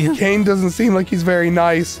hope not. Kane doesn't seem like he's very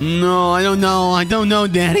nice. No, I don't know. I don't know,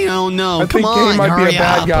 Daddy. I don't know. I think Kane might be a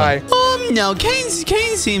bad guy. No, Kane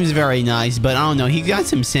seems very nice, but I don't know. He's got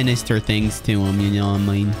some sinister things to him, you know what I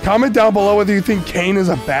mean? Comment down below whether you think Kane is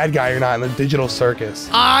a bad guy or not in the digital circus.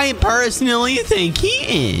 I personally think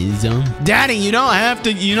he is. Daddy, you don't have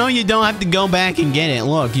to, you don't have to go back and get it.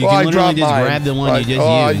 Look, you can literally just grab the one you just used.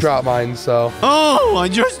 I dropped mine, so. Oh, I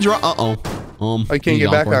just dropped, I can't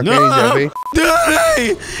get back out, can you, Jeffy?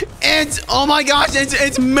 Daddy! Oh my gosh,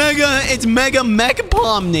 it's mega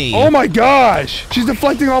Pomni. Oh my gosh. She's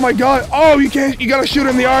deflecting. Oh my god. Oh, you gotta shoot her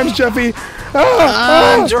in the arms, Jeffy.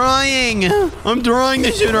 I'm trying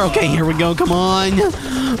to shoot her. Okay, here we go. Come on.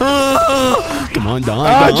 Come on,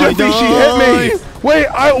 die. Jeffy, she hit me. Wait,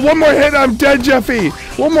 one more hit, I'm dead, Jeffy.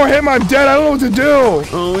 One more hit, I'm dead. I don't know what to do.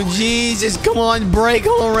 Oh, Jesus. Come on, break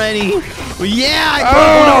already. Yeah, I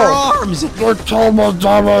broke one of her arms.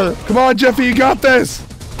 Come on, Jeffy, you got this.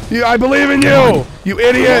 I believe in you. You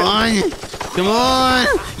idiot. Come on.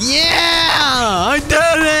 Yeah, I did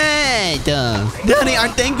it. Daddy, I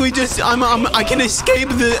think I can escape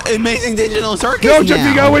the amazing digital circus No, now. Jeffy,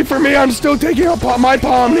 you gotta wait for me. I'm still taking out my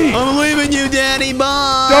Pomni. I'm leaving you, Daddy.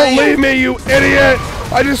 Bye. Don't leave me, you idiot.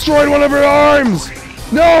 I destroyed one of her arms.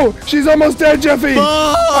 No, she's almost dead, Jeffy.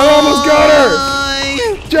 Bye. I almost got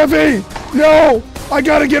her. Jeffy, no. I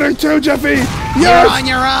gotta get her too, Jeffy. Yes. You're on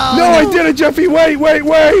your own. No, I did it, Jeffy. Wait.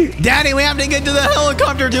 Daddy, we have to get to the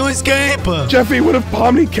helicopter to escape. Jeffy, what if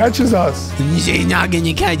Pomni catches us? She's not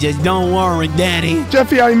gonna catch us. Don't worry, Daddy.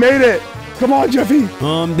 Jeffy, I made it. Come on, Jeffy.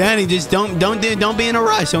 Daddy, just don't be in a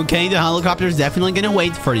rush, okay? The helicopter's definitely gonna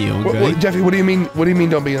wait for you. Okay? Jeffy, what do you mean? What do you mean?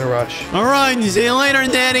 Don't be in a rush. All right, see you later,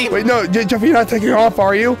 Daddy. Wait, no, Jeffy, you're not taking off,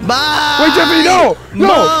 are you? Bye. Wait, Jeffy, no,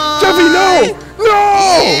 Bye. Jeffy, no.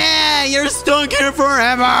 Yeah, you're stuck here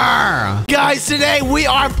forever. Guys, today we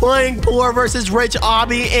are playing Poor versus Rich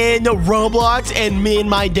Obby in Roblox, and me and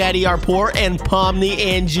my daddy are poor, and Pomni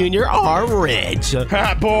and Junior are rich.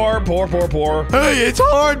 Poor. Hey, it's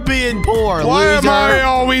hard being poor. Why am loser. I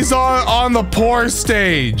always on the poor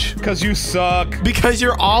stage? Because you suck. Because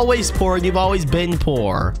you're always poor and you've always been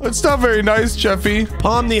poor. That's not very nice, Jeffy.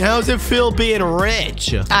 Pomni, how's it feel being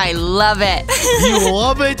rich? I love it. You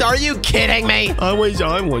love it? Are you kidding me? I was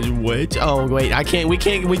rich. Oh wait,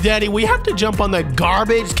 Daddy, we have to jump on the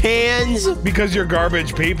garbage cans. Because you're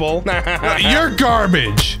garbage people. You're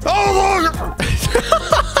garbage. Oh, look.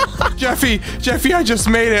 Jeffy, I just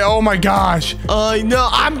made it. Oh my gosh. No,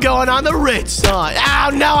 I'm going on the rich side. Ow,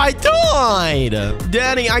 no, I died.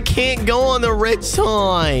 Daddy, I can't go on the rich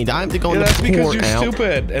side. I have to go on the That's poor. because you're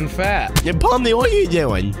stupid and fat. Yeah, Pomni, what are you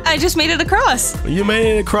doing? I just made it across. You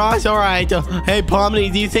made it across? All right. Hey, Pomni,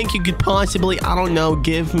 do you think you could possibly, I don't know,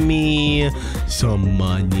 give me some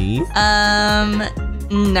money?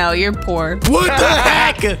 No, you're poor. What the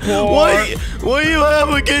heck? What do you have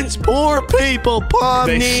against poor people,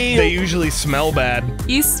 Pomni? They usually smell bad.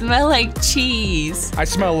 You smell like cheese. I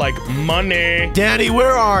smell like money. Daddy,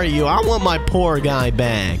 where are you? I want my poor guy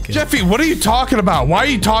back. Jeffy, what are you talking about? Why are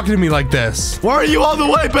you talking to me like this? Why are you all the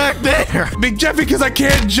way back there? Big Jeffy, because I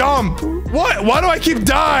can't jump. What? Why do I keep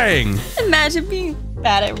dying? Imagine being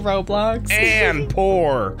bad at Roblox. And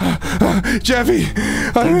poor. Jeffy.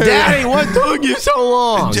 Daddy, what took you so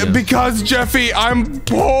long? Because, Jeffy, I'm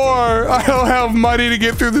poor. I don't have money to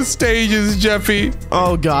get through the stages, Jeffy.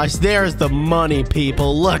 Oh, gosh, there's the money,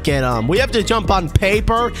 people. Look at them. We have to jump on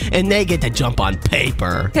paper, and they get to jump on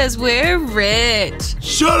paper. Because we're rich.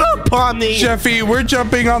 Shut up, Pomni. Jeffy, we're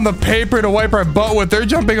jumping on the paper to wipe our butt with. They're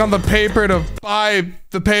jumping on the paper to buy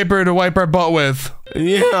the paper to wipe our butt with.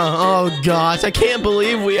 Yeah, oh gosh, I can't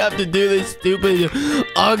believe we have to do this stupid,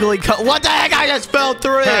 ugly What the heck? I just fell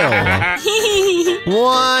through.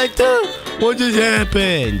 What? What just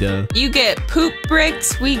happened? You get poop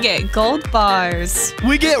bricks, we get gold bars.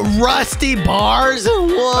 We get rusty bars? What?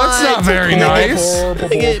 That's not very nice.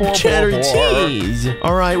 We get cheddar cheese.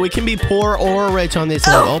 All right, we can be poor or rich on this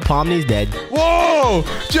one. Oh, Pomni's dead. Whoa!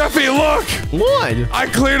 Jeffy, look! What? I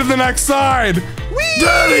cleared to the next side.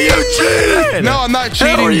 Daddy, you cheated! No, I'm not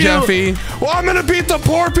cheating, Jeffy. Well, I'm gonna beat the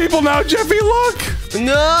poor people now, Jeffy, look!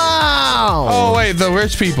 No! Oh, wait, the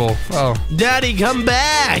rich people. Oh. Daddy, come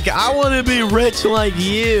back! I want to be rich like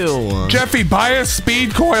you. Jeffy, buy a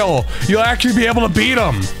speed coil. You'll actually be able to beat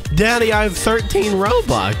them. Daddy, I have 13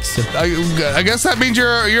 Robux. I guess that means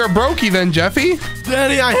you're a brokey then, Jeffy.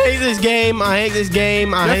 Daddy, I hate this game. I hate this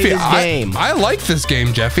game. I hate this game. I like this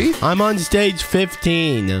game, Jeffy. I'm on stage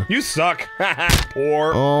 15. You suck.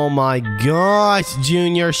 Poor. Oh my gosh,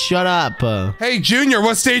 Junior, shut up. Hey, Junior,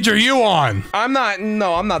 what stage are you on? I'm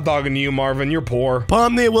not dogging you, Marvin. You're poor.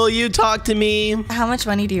 Pomni, will you talk to me? How much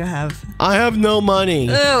money do you have? I have no money.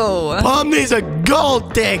 Ew. Pomni's a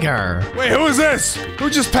gold digger. Wait, who is this? Who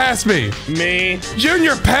just passed me? Me.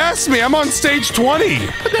 Junior passed me. I'm on stage 20.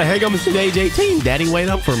 What the heck? I'm stage 18. Daddy, wait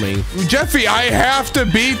up for me. Jeffy, I have to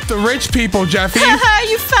beat the rich people, Jeffy.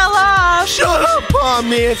 You fell off. Shut up,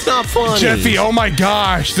 Pomni. It's not funny. Jeffy, oh my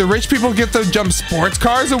gosh. The rich people get to jump sports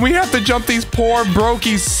cars, and we have to jump these poor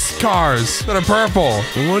brokey cars that are purple.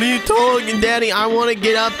 What are you talking, Daddy? I want to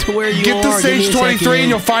get up to where you Get are. to Give me stage a 23 second. and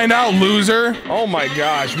you'll find out, loser. Oh my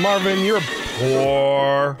gosh, Marvin, you're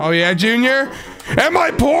poor. Oh yeah, Junior? Am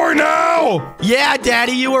I poor now? Yeah,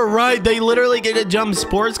 Daddy, you were right. They literally get a jump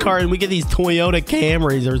sports car, and we get these Toyota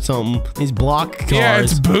Camrys or something. These block cars. Yeah,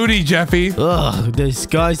 it's booty, Jeffy. Ugh,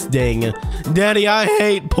 disgusting. Daddy, I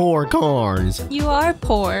hate poor cars. You are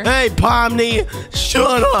poor. Hey, Pomni,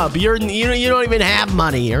 shut up. You don't even have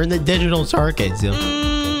money. You're in the digital circus.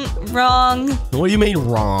 Wrong. What do you mean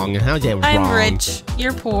wrong? How's that wrong? I'm rich.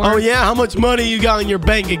 You're poor. Oh, yeah? How much money you got in your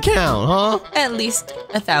bank account, huh? At least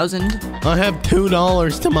 1,000. I have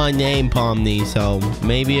 $2 to my name, Pomni, so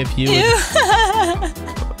maybe if you...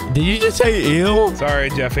 Did you just say ew? Sorry,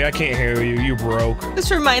 Jeffy, I can't hear you. You broke. This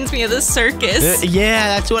reminds me of the circus.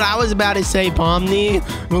 Yeah, that's what I was about to say, Pomni.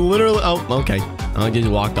 Well, literally... Oh, okay. I just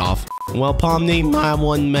walked off. Well, Pomni, I have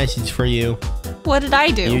one message for you. What did I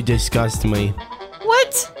do? You disgust me.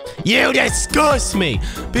 What? You disgust me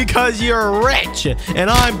because you're rich and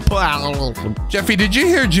I'm... Jeffy, did you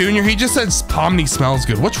hear Junior? He just said Pomni smells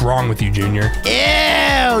good. What's wrong with you, Junior?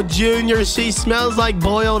 Ew, Junior, she smells like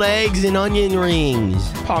boiled eggs and onion rings.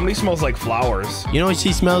 Pomni smells like flowers. You know what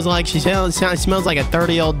she smells like? She smells like a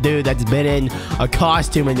 30-year-old dude that's been in a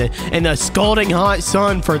costume in the scalding hot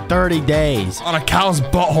sun for 30 days. On a cow's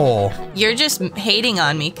butthole. You're just hating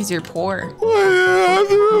on me because you're poor. Why do you have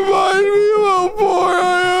to remind me of how poor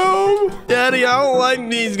I am? Daddy, I don't like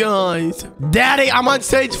these guys. Daddy, I'm on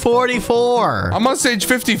stage 44. I'm on stage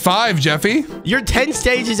 55, Jeffy. You're 10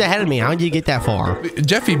 stages ahead of me. How did you get that far?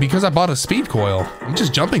 Jeffy, because I bought a speed coil. I'm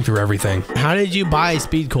just jumping through everything. How did you buy a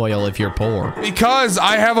speed coil if you're poor? Because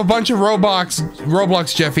I have a bunch of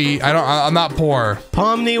Roblox, Jeffy. I'm not poor.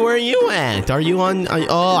 Pomni, where are you at? Are you on?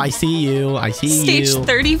 Oh, I see you. I see you. Stage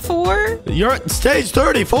 34? You're at stage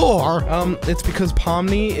 34. It's because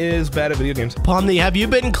Pomni is bad at video games. Pomni, have you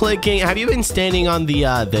been clicking? Have you been standing on the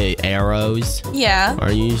arrows? Yeah.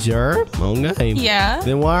 Are you sure? Okay. Yeah.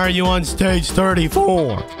 Then why are you on stage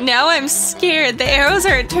 34? Now I'm scared. The arrows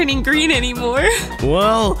aren't turning green anymore.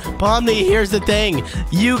 Well, Pomni, here's the thing.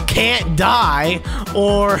 You can't die,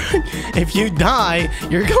 or if you die,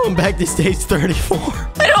 you're going back to stage 34.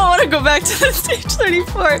 I don't want to go back to the stage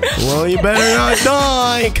 34. Well, you better not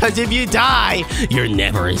die, because if you die, you're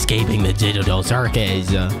never escaping the digital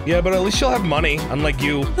circus. Yeah, but at least she'll have money, unlike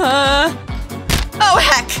you. Oh,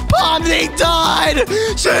 heck. Pomni died!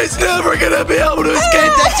 She's never gonna be able to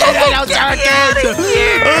escape the digital circus!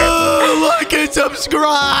 Oh, like and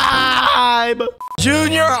subscribe!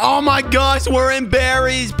 Junior, oh my gosh, we're in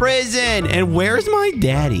Barry's prison. And where's my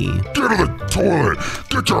daddy? Get to the toilet.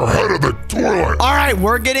 Get your head in the toilet. All right,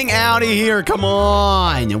 we're getting out of here. Come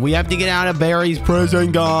on. We have to get out of Barry's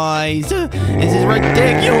prison, guys. This is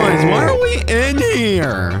ridiculous. Why are we in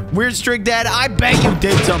here? Weird Strict Dad, I bet you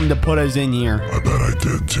did something to put us in here. I bet I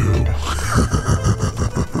did too.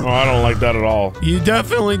 Oh, I don't like that at all. You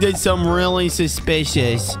definitely did something really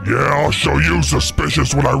suspicious. Yeah, I'll show you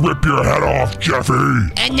suspicious when I rip your head off, Jeffy.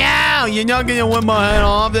 And now, you're not gonna whip my head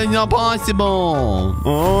off. That's not possible.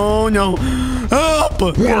 Oh, no. Help!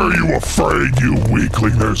 Why are you afraid, you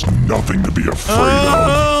weakling? There's nothing to be afraid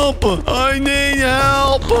of. Help! I need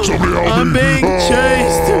help. Somebody help I'm me. being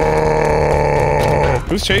chased.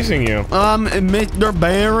 Who's chasing you? Mr.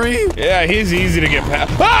 Barry? Yeah, he's easy to get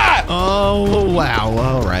past. Ah! Oh, wow.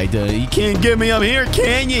 All right. You can't get me up here,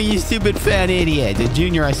 can you, you stupid fat idiot?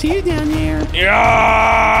 Junior, I see you down there.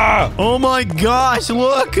 Yeah! Oh, my gosh.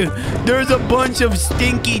 Look. There's a bunch of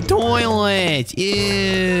stinky toilets.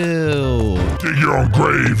 Ew. Dig your own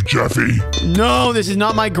grave, Jeffy. No, this is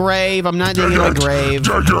not my grave. I'm not digging my grave.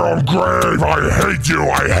 Dig your own grave. I hate you.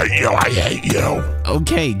 I hate you. I hate you.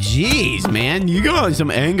 Okay, jeez, man. You got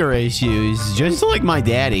some anger issues, just like my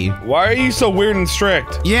daddy. Why are you so weird and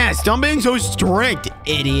strict? Yeah, stop being so strict,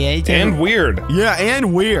 idiot. And weird. Yeah,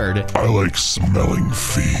 and weird. I like smelling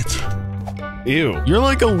feet. Ew. You're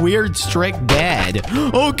like a weird, strict dad.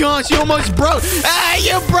 Oh, gosh, you almost broke. Ah,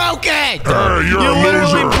 you broke it. Hey, you're you a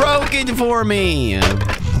literally loser. broke it for me. I'm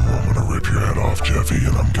gonna rip your head off, Jeffy,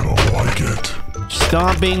 and I'm gonna like it.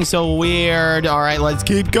 Stop being so weird. All right, let's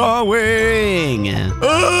keep going.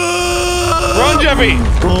 Run, Jeffy!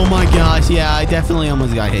 Oh my gosh, yeah, I definitely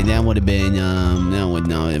almost got hit. That would have been, that would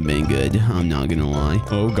not have been good. I'm not gonna lie.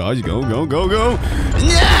 Oh gosh, go, go, go, go.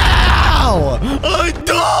 No! I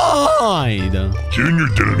died. Junior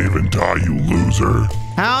didn't even die, you loser.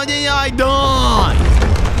 How did I die?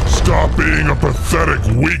 Stop being a pathetic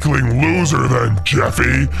weakling loser then,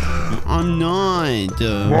 Jeffy. I'm not.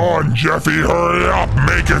 Come on, Jeffy, hurry up.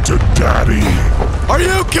 Make it to Daddy. Are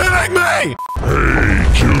you kidding me? Hey,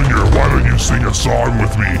 Junior, why don't you sing a song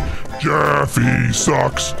with me? Jeffy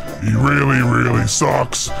sucks. He really, really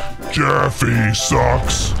sucks. Jeffy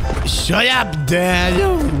sucks. Shut up, Dad.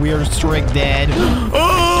 We're strict, Dad.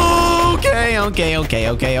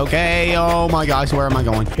 Okay. Oh my gosh, where am I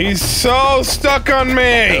going? He's so stuck on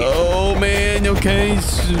me. Oh man, okay,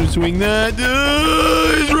 swing that.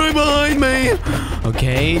 He's right behind me.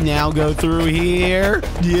 Okay, now go through here.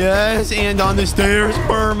 Yes, and on the stairs.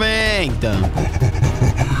 Perfect.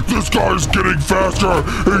 This guy's getting faster.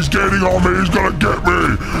 He's gaining on me. He's gonna get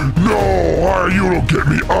me. No, you don't get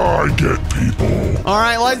me. I get people. All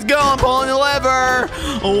right, let's go. I'm pulling the lever.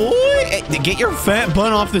 Oh, get your fat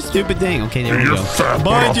butt off the stupid thing. Okay, there we go. Fat Bye,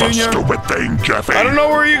 butt off Junior. the stupid thing, Jeffy. I don't know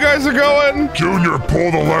where you guys are going. Junior,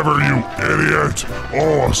 pull the lever, you idiot.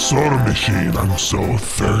 Oh, a soda machine. I'm so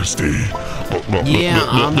thirsty. Yeah,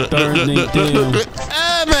 I'm thirsty too.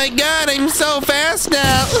 Oh my God, I'm so fast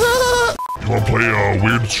now. You want to play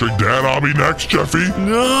Weird Strict Dad Obby next, Jeffy?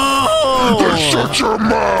 No. Then shut your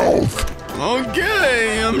mouth.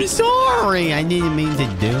 Okay, I'm sorry. I didn't mean to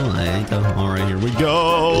do it. All right, here we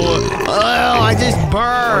go. Oh, I just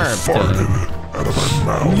burped. I farted out of my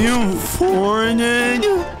mouth. You farted?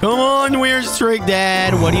 Come on, Weird Strict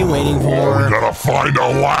Dad. What are you waiting Oh, for? we gotta find a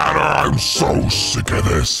ladder. I'm so sick of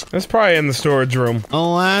this. That's probably in the storage room. A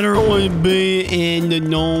ladder would be in the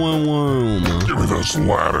Nolan room. Give me this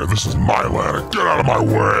ladder. This is my ladder. Get out of my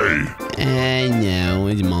way. And no,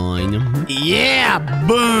 it's mine. Yeah,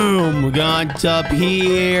 boom. We got up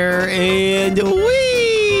here and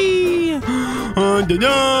wee.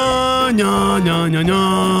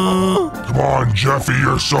 No. Come on, Jeffy.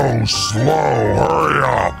 You're so slow. Hurry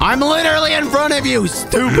up. I'm literally in front of you,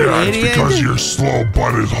 stupid Yeah, it's idiot. because your slow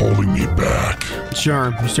butt is holding me back.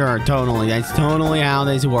 Sure, totally. That's totally how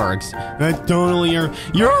this works. That's totally you're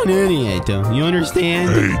an idiot. You understand?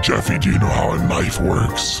 Hey, Jeffy, do you know how a knife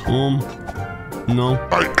works? No.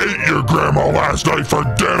 I ate your grandma last night for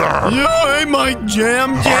dinner. You ate my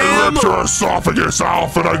jam. I ripped her esophagus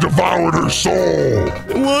off and I devoured her soul.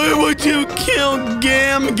 Why would you kill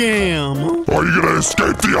Gam? Are you gonna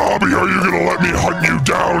escape the obby or are you gonna let me hunt you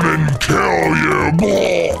down and kill you?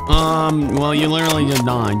 Well, you literally just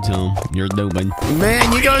died, so you're stupid.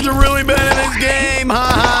 Man, you guys are really bad at this game. Ha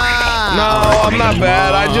ha. No, I'm not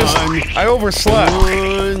bad. I overslept.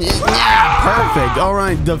 Yeah, perfect. All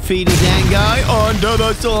right, defeated that guy onto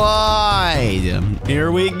the slide.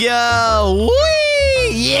 Here we go.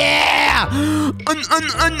 Whee! Yeah!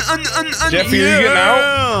 Jeffy, are you getting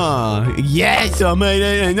out? Yes, I made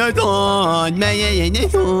it in the slide.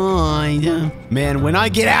 Man, when I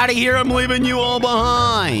get out of here, I'm leaving you all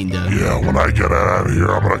behind. Yeah, when I get out of here,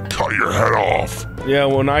 I'm gonna cut your head off. Yeah,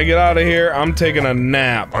 when I get out of here, I'm taking a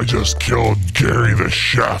nap. I just killed Gary the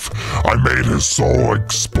chef. I made his soul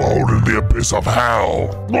explode in the abyss of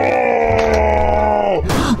hell. No!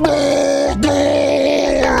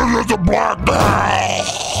 It's a black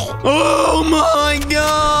hell! Oh my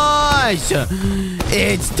gosh!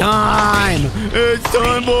 It's time! It's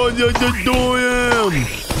time for us to destroy him!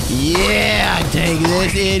 Yeah, take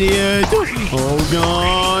this, idiot! Oh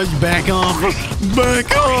gosh, back off!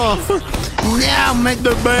 Back off! Now,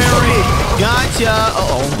 Mr. Berry! Gotcha!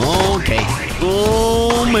 Uh-oh, okay.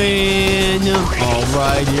 Oh man!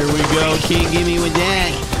 Alright, here we go. Can't get me with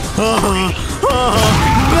that.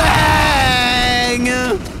 Bang!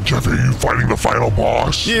 Jeffy, are you fighting the final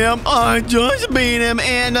boss? Yep, I just beat him,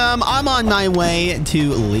 and I'm on my way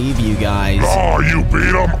to leave you guys. Oh, you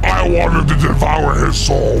beat him? I wanted to devour his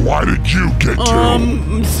soul. Why did you get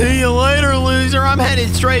to? See you later, loser. I'm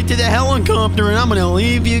headed straight to the helicopter, and I'm gonna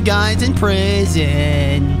leave you guys in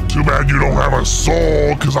prison. Too bad you don't have a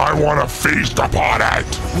soul, because I want to feast upon it.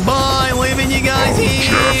 Bye, leaving you guys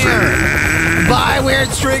here. Jeffy! Bye, Weird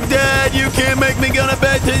Strict Dad. You can't make me go to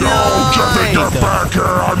bed tonight. No, Jeffy, get back here.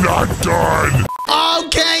 I'm not done.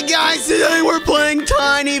 Okay, guys, today we're playing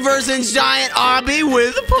Tiny versus Giant Obby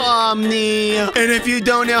with Pomni. And if you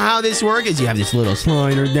don't know how this works, is you have this little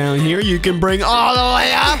slider down here. You can bring all the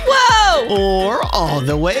way up. Whoa! Or all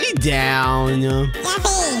the way down. Jeffy,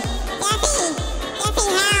 help!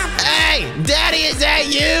 Hey, Daddy, is that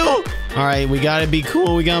you? All right, we gotta be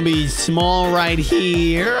cool. We gotta be small right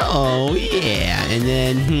here. Oh, yeah. And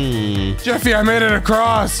then, Jeffy, I made it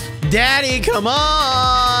across. Daddy, come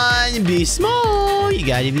on. Be small. You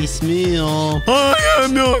gotta be small. I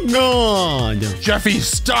am not God. Jeffy,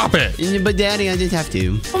 stop it. But Daddy, I just have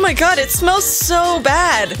to. Oh my god, it smells so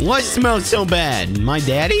bad. What smells so bad? My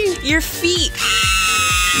daddy? Your feet.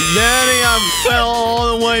 Daddy, I fell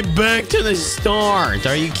all the way back to the start.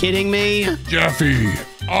 Are you kidding me? Jeffy,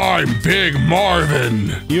 I'm Big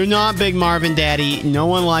Marvin. You're not Big Marvin, Daddy. No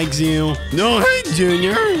one likes you. No, hey,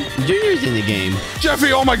 Junior. Junior's in the game.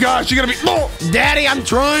 Jeffy, oh my gosh, you're gonna be. Oh. Daddy, I'm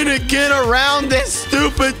trying to get around this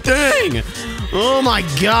stupid thing. Oh my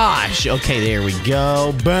gosh. Okay, there we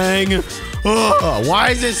go. Bang. Oh, why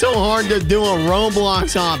is it so hard to do a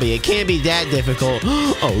Roblox hobby? It can't be that difficult.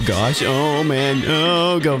 Oh gosh. Oh man.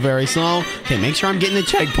 Oh, go very slow. Okay, make sure I'm getting the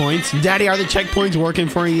checkpoints. Daddy, are the checkpoints working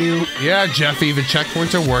for you? Yeah, Jeffy, the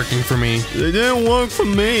checkpoints are working for me. They didn't work for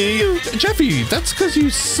me. Jeffy, that's because you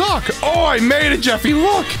suck. Oh, I made it, Jeffy.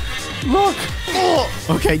 Look. Look. Oh.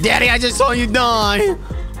 Okay, Daddy, I just saw you die.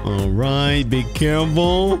 All right, be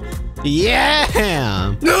careful.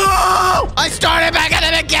 Yeah! No! I started back at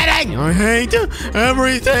the beginning! I hate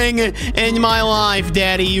everything in my life,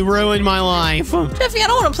 Daddy. You ruined my life. Jeffy, I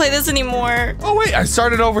don't want to play this anymore. Oh, wait, I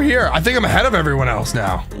started over here. I think I'm ahead of everyone else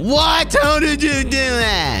now. What? How did you do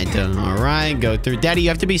that? All right, go through. Daddy, you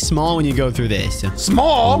have to be small when you go through this.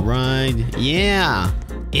 Small? All right. Yeah.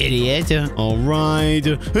 Idiot. All right.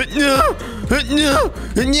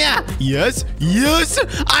 Yeah. Yes. Yes.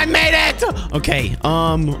 I made it. Okay.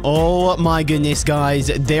 Oh my goodness, guys.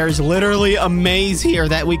 There's literally a maze here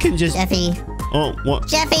that we can just. Jeffy. Oh, what?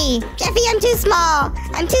 Jeffy, I'm too small.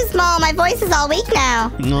 I'm too small. My voice is all weak now.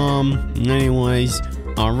 Anyways.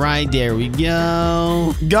 All right, there we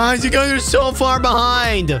go. Guys, you guys are so far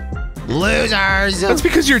behind. Losers. That's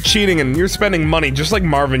because you're cheating and you're spending money just like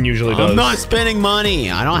Marvin usually does. I'm not spending money.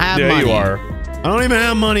 I don't have money. Yeah, you are. I don't even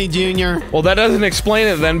have money, Junior. Well, that doesn't explain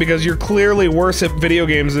it then because you're clearly worse at video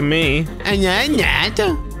games than me. And then that,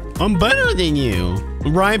 I'm better than you.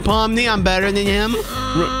 Right, Pomni? I'm better than him?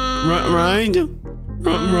 Right?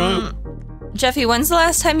 Jeffy, when's the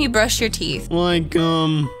last time you brushed your teeth? Like,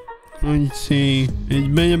 let's see. It's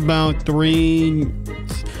been about 3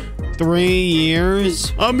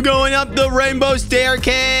 years. I'm going up the rainbow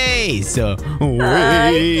staircase. I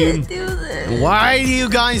can't do this. Why do you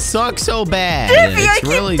guys suck so bad? Jeffy, it's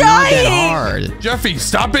really not that hard. Jeffy,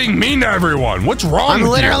 stop being mean to everyone. What's wrong I'm with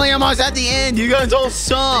literally you? almost at the end. You guys all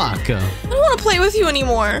suck. I don't want to play with you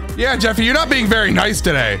anymore. Yeah, Jeffy, you're not being very nice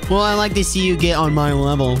today. Well, I like to see you get on my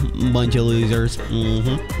level, bunch of losers.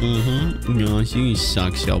 Gosh, you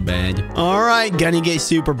suck so bad. All right, gonna get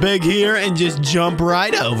super big here and just jump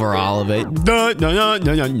right over all of it. No.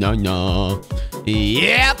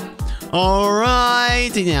 Yep. All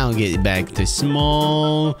right, now get back to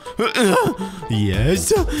small.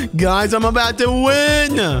 Yes, guys, I'm about to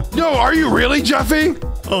win. No, are you really, Jeffy?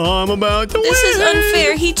 I'm about to win. This is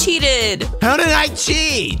unfair. He cheated. How did I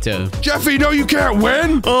cheat? Jeffy, no, you can't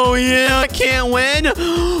win. Oh, yeah, I can't win?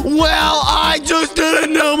 Well, I just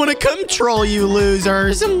didn't know I'm going to control you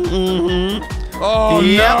losers. Oh,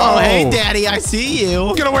 yep. no. Oh, hey, Daddy, I see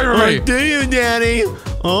you. Get away from me. Do you, Daddy?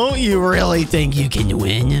 Oh, you really think you can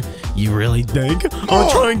win? You really think? Oh,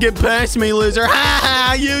 try and get past me, loser. Ha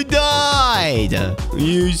ha, you died.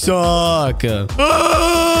 You suck.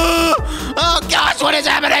 Oh, gosh, what is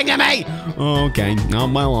happening to me? Okay, not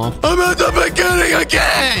my law. I'm at the beginning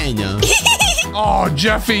again. Oh,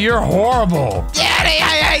 Jeffy, you're horrible. Daddy,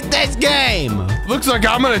 I hate this game. Looks like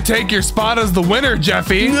I'm going to take your spot as the winner,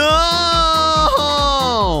 Jeffy. No.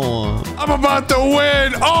 I'm about to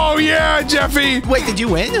win. Oh, yeah, Jeffy. Wait, did you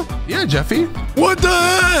win? Yeah, Jeffy. What the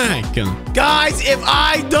heck? Guys, if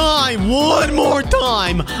I die one more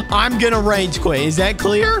time, I'm gonna rage quit. Is that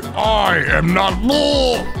clear? I am not.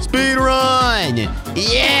 Speed run.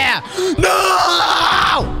 Yeah.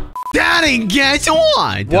 No! Daddy, guess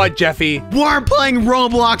what? What, Jeffy? We're playing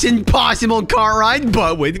Roblox Impossible Car Ride,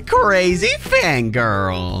 but with crazy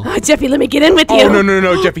fangirl. Jeffy, let me get in with you. Oh,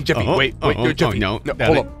 no, Jeffy, wait, Jeffy. No,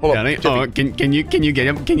 Daddy, hold on. Jeffy. Can you get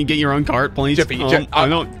him? Can you get your own cart, please? Jeffy, I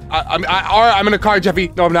don't. I'm in a car, Jeffy.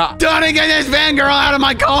 No, I'm not. Daddy, get this fangirl out of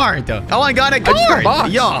my cart. Oh, I got a cart. I just got a box.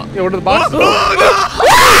 Yeah. What are the boxes?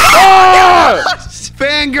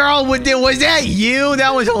 Fangirl, was that you?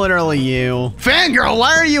 That was literally you. Fangirl,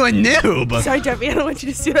 why are you a noob? Sorry, Jeffy, I don't want you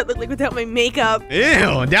to see what I look like without my makeup.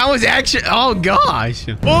 Ew, that was actually, oh gosh.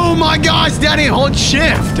 Oh my gosh, Daddy, hold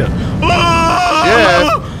shift.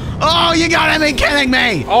 Yeah. Oh, you gotta be kidding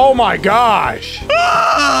me. Oh my gosh.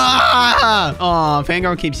 Oh,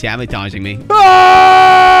 Fangirl keeps sabotaging me.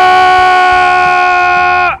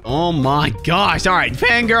 Oh Oh my gosh. All right,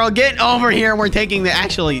 fangirl, get over here. We're taking the,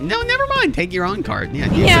 actually, no, never mind. Take your own card.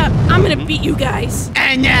 Yeah, I'm gonna beat you guys.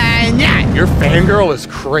 And Your fangirl is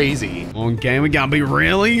crazy. okay, we gotta be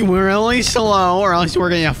really, really slow or else we're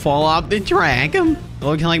gonna fall off the track.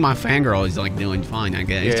 Looking like my fangirl is like doing fine, I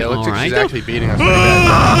guess. Yeah, it looks All like she's right. actually beating us pretty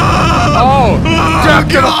bad. Oh, Jeff,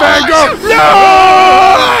 get a fangirl. No!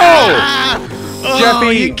 Oh,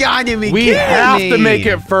 Jeffy, you gotta be we kidding have me. to make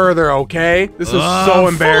it further, okay? This is so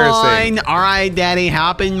embarrassing. Fine. All right, Daddy,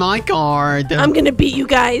 hop in my card. I'm gonna beat you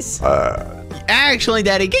guys. Actually,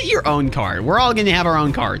 Daddy, get your own card. We're all gonna have our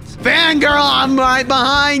own cards. Fangirl, I'm right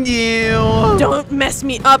behind you. Don't mess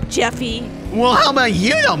me up, Jeffy. Well, how about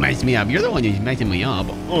you don't mess me up? You're the one who's messing me up.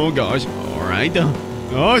 Oh, gosh. All right.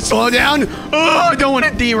 Oh, slow down. Oh, I don't want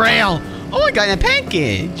to derail. Oh, I got a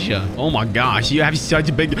package. Oh, my gosh. You have such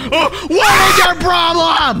a big... Oh, what is your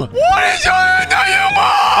problem? What is your...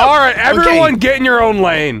 All right, everyone get in your own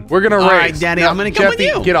lane. We're going to race. All right, Daddy, I'm going to come with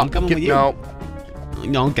you. Get up. I'm coming with you. No.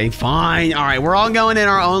 Okay, fine. All right, we're all going in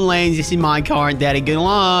our own lanes. This is my card, Daddy. Good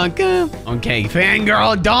luck. Okay,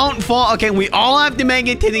 fangirl, don't fall. Okay, we all have to make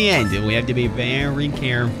it to the end. We have to be very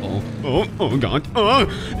careful. Oh, God. Oh,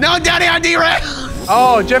 no, Daddy, I derailed.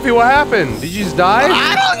 Oh, Jeffy, what happened? Did you just die?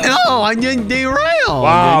 I don't know. I just derailed.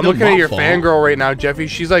 Wow, I'm looking at your fangirl right now, Jeffy.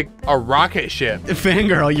 She's like a rocket ship.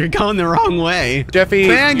 Fangirl, you're going the wrong way. Jeffy,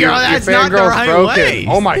 fangirl, that's not the right broken. way.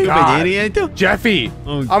 Oh, my God. Idiot. Jeffy,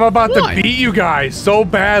 I'm about to beat you guys so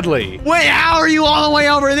badly. Wait, how are you all the way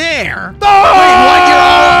over there? Oh! Wait, what? You're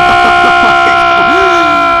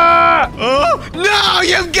all... Oh, no,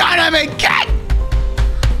 you've got to be kidding.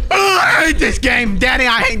 I hate this game. Daddy,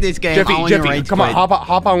 I hate this game. Jeffy, come on,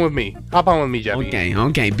 hop on with me. Hop on with me, Jeffy.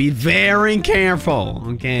 Okay. Be very careful.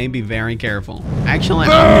 Okay, be very careful. Actually,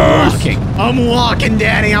 I'm walking. I'm walking,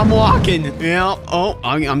 Daddy. I'm walking. Yeah. Oh,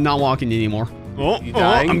 I'm not walking anymore. Oh,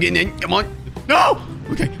 I'm getting in. Come on. No.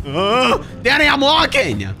 Okay. Daddy, I'm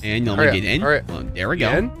walking. And let me get in. All right. Well, there we go.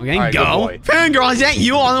 Okay, right, go. Fangirl, is that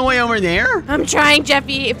you all the way over there? I'm trying,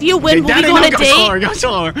 Jeffy. If you win, we'll Daddy, be on a go date. Slower, go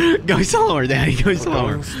slower. Go slower, Daddy. Go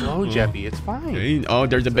slower. Go slow, Jeffy. It's fine. Okay. Oh,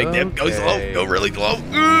 there's a big dip. Go slow. Go really slow.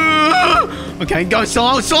 Okay, go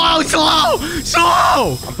slow. I'm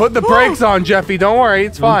putting the brakes on, Jeffy. Don't worry.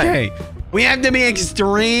 It's fine. Okay. We have to be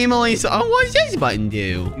extremely slow. Oh, what does this button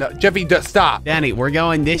do? No, Jeffy, stop. Daddy, we're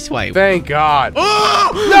going this way. Thank God.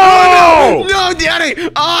 Oh! No, Daddy!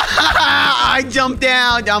 Oh, I jumped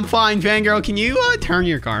out. I'm fine, fangirl. Can you turn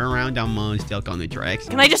your car around? I'm stuck on the tracks.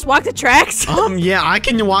 Can I just walk the tracks? Yeah, I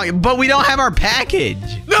can walk, but we don't have our package.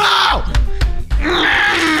 No!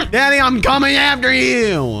 Daddy, I'm coming after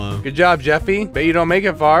you. Good job, Jeffy. Bet you don't make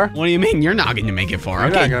it far. What do you mean? You're not going to make it far. You're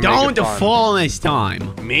Okay, not gonna make it don't far. fall this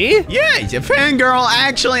time. Me? Yes, fangirl.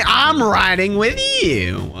 Actually, I'm riding with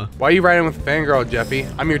you. Why are you riding with Fangirl, Jeffy?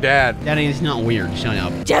 I'm your dad. Daddy, it's not weird. Shut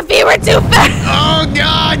up. Jeffy, we're too fat. Oh,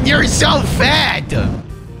 God, you're so fat.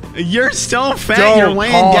 You're so fat. Don't you're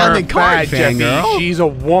weighing call down her the cart, fat, fangirl. Jeffy. She's a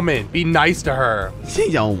woman. Be nice to her.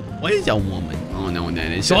 What is a woman? I don't know what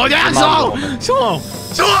that is. Slow Your down, mom's a woman.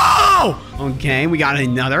 slow. Okay, we got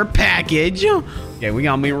another package. Okay, we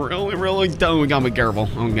gotta be really dumb. We gotta be careful.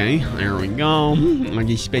 Okay, there we go. I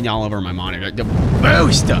just spit all over my monitor. The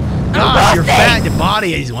boost. Gosh, your fat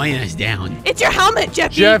body is weighing us down. It's your helmet,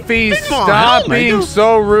 Jeffy. Jeffy, stop being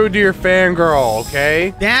so rude to your fangirl,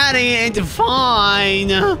 okay? Daddy, it's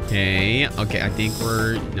fine. Okay, I think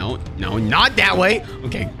we're... No, not that way.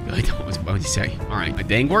 Okay, good. I was about to say. All right, I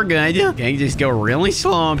think we're good. Okay, just go really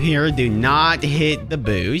slow up here. Do not hit the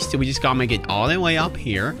boost. We just gotta make it all the way up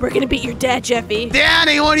here. We're gonna beat your dad, Jeffy.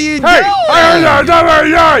 Daddy, what are you doing?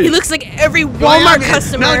 He looks like every Walmart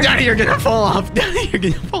customer. No, Daddy, you're gonna fall off. Daddy, you're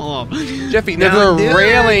gonna fall off. Jeffy, there's a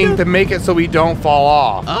railing to make it so we don't fall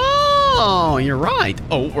off. Oh, you're right.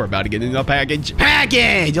 Oh, we're about to get into the package.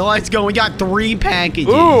 Let's go. We got 3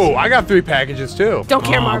 packages. Ooh, I got 3 packages too. Don't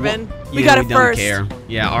care, Marvin. We got it first. Don't care.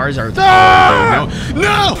 Yeah, ours are.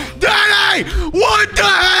 No, Daddy! What the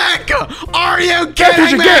heck? Are you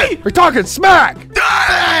kidding me? We're talking smack.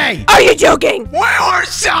 Daddy! Are you joking? We were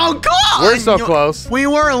so close. We're so close. We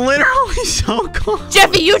were literally so close.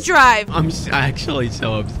 Jeffy, you drive. I'm actually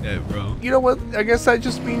so upset, bro. You know what? I guess that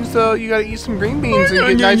just means you gotta eat some green beans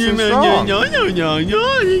and get nice and strong. No.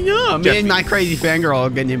 Me and my crazy fangirl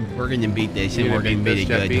we're gonna beat this, and we're gonna beat it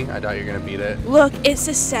Jeffy. good. I doubt you're gonna beat it. Look, it's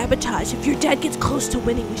a sabotage. If your dad gets close to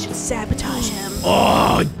winning, we should sabotage him.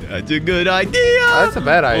 Oh, that's a good idea. That's a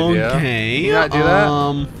bad idea. Okay. You not do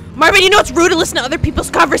that? Marvin, you know it's rude to listen to other people's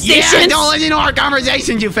conversations. Yeah, don't listen to our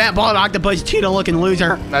conversations, you fat bald octopus cheetah-looking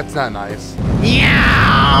loser. That's not nice.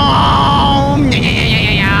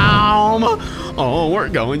 Oh, we're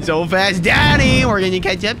going so fast. Daddy, we're going to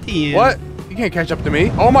catch up to you. What? You can't catch up to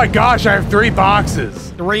me. Oh my gosh, I have 3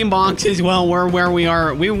 boxes. 3 boxes. Well, we're where we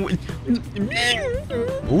are. We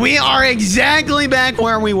are exactly back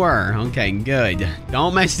where we were. Okay, good.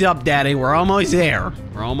 Don't mess it up, Daddy. We're almost there.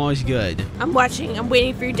 We're almost good. I'm watching. I'm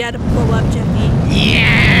waiting for your dad to pull up, Jeffy.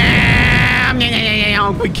 Yeah!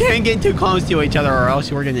 We can't get too close to each other or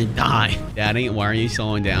else we're gonna die. Daddy, why are you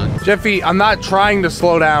slowing down? Jeffy, I'm not trying to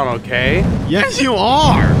slow down, okay? Yes, you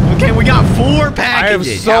are. Okay, we got 4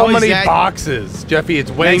 packages. I have so many boxes. Jeffy,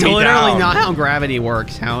 it's weighing me down. That's literally not how gravity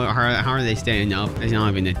works. How are they staying up? It's not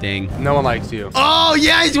even a thing. No one likes you. Oh,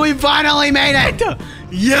 yes, we finally made it.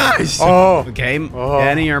 Yes. Oh. Okay,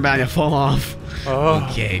 Daddy, you're about to fall off.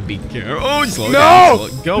 Okay, be careful. Oh, slow down.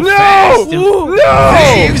 Go fast. No!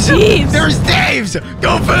 Thieves! There's thieves!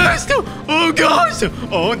 Go fast! Oh, gosh!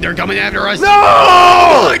 Oh, they're coming after us. No!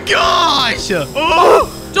 Oh, my gosh! Oh!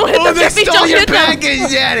 Don't hit them, Jeffy! They stole your package,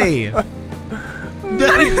 Daddy!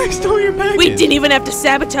 Daddy, they stole your package. We didn't even have to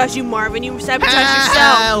sabotage you, Marvin. You sabotaged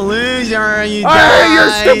yourself. Loser, you I hate your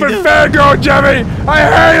stupid fangirl, Jeffy! I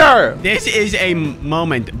hate her! This is a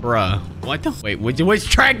moment, bruh. What the? Wait, which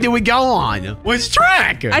track did we go on? Which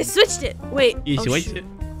track? I switched it. Wait. You switched it?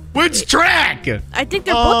 Which track? I think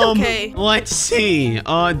they're both okay. Let's see.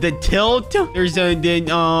 The tilt. There's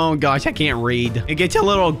oh gosh, I can't read. It gets a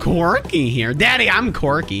little quirky here. Daddy, I'm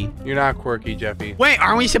quirky. You're not quirky, Jeffy. Wait,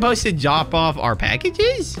 aren't we supposed to drop off our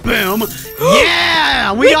packages? Boom.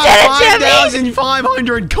 Yeah, we got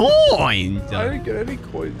 5,500 coins. I didn't get any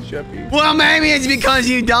coins, Jeffy. Well, maybe it's because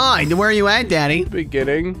you died. Where are you at, Daddy?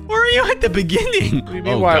 Beginning. Where are you at the beginning? What do you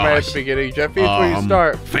mean, why am I at the beginning, Jeffy? It's where you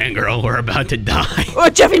start. Fangirl, we're about to die. Oh,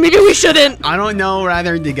 Jeffy, maybe we shouldn't. I don't know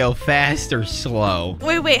whether to go fast or slow.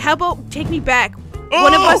 Wait, how about take me back?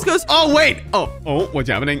 One of us goes. Oh, wait. Oh, what's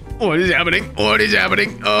happening? What is happening? What is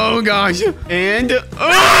happening? Oh, gosh. And, oh,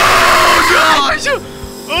 gosh.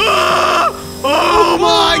 Oh,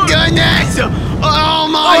 my goodness. Oh,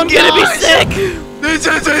 my I'm gonna be sick. This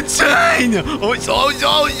is insane. Oh, it's so. Wait,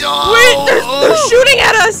 they're shooting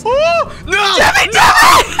at us. Oh, no.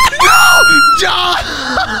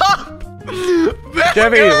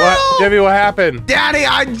 Jeffy! Jeffy, what happened? Daddy,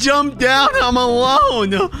 I jumped down. I'm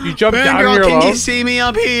alone. You jumped down girl, here alone? Can you see me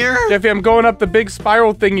up here? Jeffy, I'm going up the big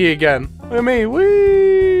spiral thingy again. Look at me.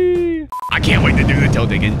 Whee! I can't wait to do the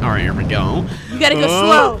tilt again. All right, here we go. You gotta go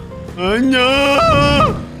slow.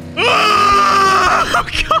 No! Oh,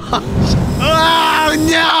 gosh. Oh,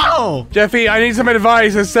 no! Jeffy, I need some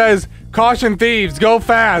advice. It says, caution thieves, go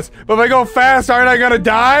fast. But if I go fast, aren't I gonna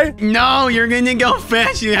die? No, you're gonna go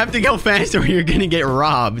fast. You have to go fast or you're gonna get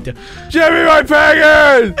robbed. Jeffy, my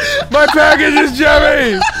package! My package is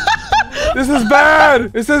Jeffy! This is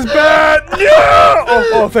bad! This is bad! No!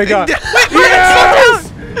 Oh, thank God. Wait, yes!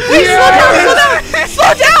 Slow down! Wait,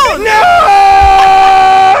 slow down! No!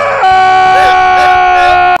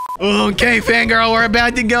 Okay, fangirl, we're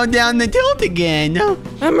about to go down the tilt again.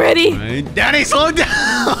 I'm ready. Right. Daddy, slow down.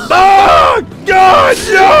 Oh, God,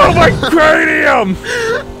 no! My cranium!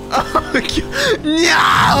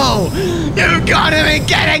 No! You gotta be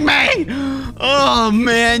kidding me! Oh,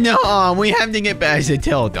 man, no. We have to get past the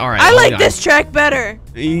tilt. All right. I like this track better.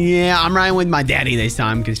 Yeah, I'm riding with my daddy this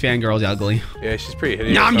time because fangirl's ugly. Yeah, she's pretty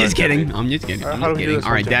hideous. No, I'm just kidding. I'm just kidding. All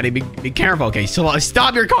right, Daddy, be careful. Okay, so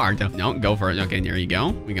stop your car. No, go for it. Okay, there you go.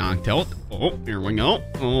 We got tilt. Oh, here we go.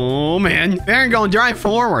 Oh, man. Fangirl, drive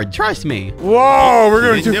forward. Trust me. Whoa, we're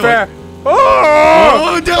going too fast.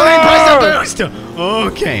 Oh, press the boost.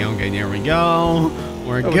 Okay, there we go.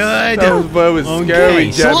 We're good. That was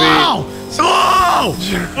scary, Jeffy. Slow!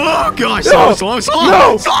 Oh, gosh. Slow.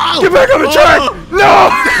 No! Get back on the track! No!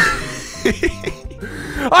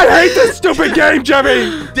 I hate this stupid game, Jeffy!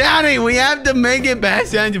 Daddy, we have to make it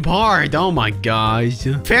past that part. Oh, my gosh.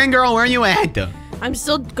 Fangirl, where are you at? I'm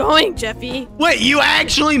still going, Jeffy. Wait, you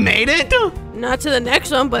actually made it? Not to the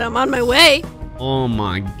next one, but I'm on my way. Oh,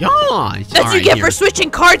 my gosh. That's what you get for switching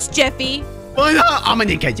carts, Jeffy. Well, I'm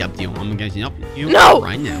gonna catch up to you. I'm gonna catch up to you. No!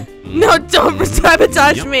 Right now. No, don't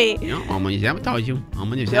sabotage me. No, I'm gonna sabotage you. No!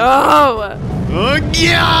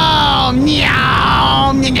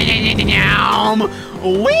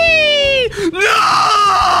 Wee!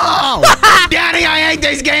 No! Daddy, I hate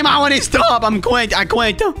this game. I want to stop. I quit.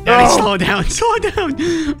 Daddy, slow down. Slow down.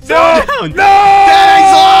 No! Daddy,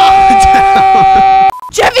 slow down.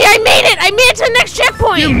 Jeffy, I made it! I made it to the next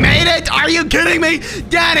checkpoint! You made it? Are you kidding me?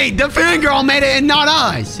 Daddy, the fangirl made it and not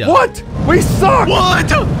us. What? We suck!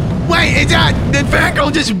 What? Wait, is that the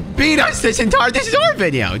fangirl just beat us this is our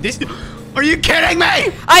video. Are you kidding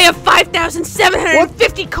me? I have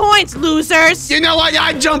 5,750 coins, losers. You know what?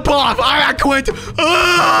 I jump off. I quit.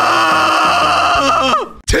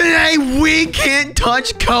 Today we can't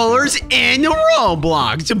touch colors in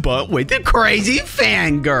Roblox, but with the crazy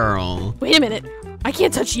fangirl. Wait a minute. I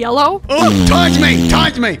can't touch yellow. Oh, touch me!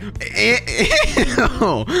 Touch me!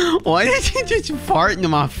 Ew. Why did you just fart into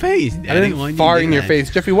my face, Daddy? I didn't fart in your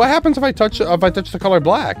face, Jeffy. What happens if I touch the color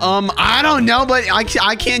black? I don't know, but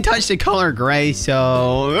I can't touch the color gray,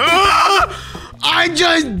 so. I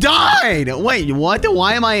just died! Wait, what?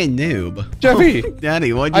 Why am I a noob? Jeffy!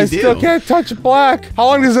 Daddy, what'd you do? I still can't touch black. How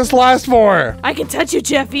long does this last for? I can touch you,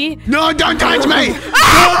 Jeffy. No, don't touch me!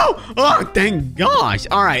 No! Oh, thank gosh.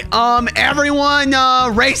 All right, everyone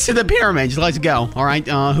race to the pyramids. Let's go. All right,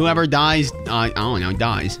 whoever dies, I don't know,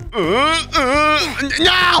 dies.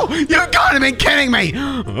 No! You gotta be kidding me!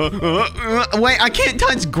 Wait, I can't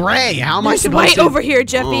touch gray. How am I supposed white to? over here,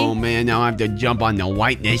 Jeffy. Oh, man, now I have to jump on the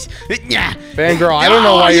whiteness. Yeah. Fangirl, I don't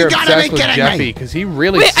know why you're obsessed with Jeffy, because he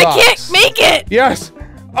really sucks. I can't make it! Yes!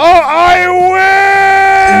 Oh, I win!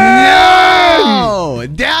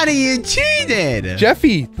 No! Daddy, you cheated!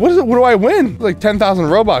 Jeffy, what is it? What do I win? Like 10,000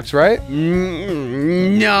 Robux, right?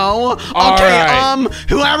 No. All okay, right.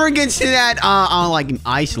 whoever gets to that, like,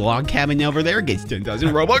 ice log cabin over there gets 10,000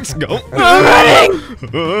 Robux. Go. I'm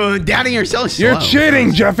running! Daddy, you're so slow. You're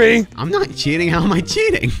cheating, Jeffy! I'm not cheating. How am I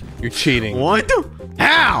cheating? You're cheating. What the?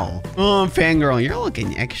 How? Oh, fangirl, you're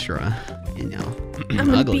looking extra, you know. I'm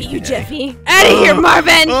gonna beat you, Jeffy. Out of here,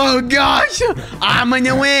 Marvin! Oh, gosh. I'm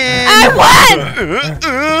gonna win. I won!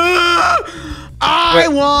 I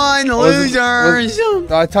won, losers.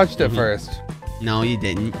 I touched it first. No, you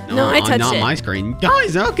didn't. No, I touched not it. my screen.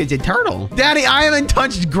 Guys, look, it's a turtle. Daddy, I haven't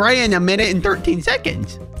touched gray in 1 minute and 13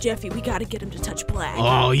 seconds. Jeffy, we gotta get him to touch black.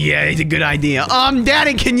 Oh, yeah, it's a good idea.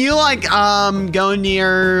 Daddy, can you, like, go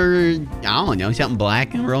near, I don't know, something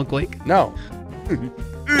black real quick? No.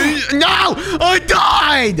 No! I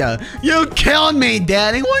died! You killed me,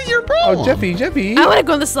 Daddy. What is your problem? Oh, Jeffy. I wanna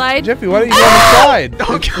go on the slide. Jeffy, why don't you go on the slide?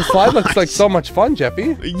 The slide looks like so much fun,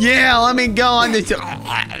 Jeffy. Yeah, let me go on this. Oh,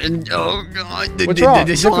 God. What's wrong?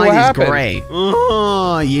 The Jeffy, what slide is happened? gray.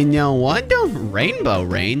 Oh, you know what? The rainbow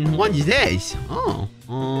rain. What's this? Oh.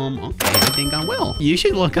 Okay, I think I will. You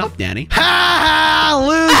should look up, Daddy. Ha!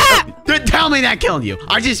 Lose! Tell me that killed you.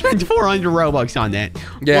 I just spent 400 Robux on that.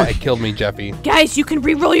 Yeah, it killed me, Jeffy. Guys, you can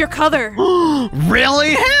re-roll your color.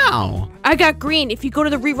 Really? How? I got green if you go to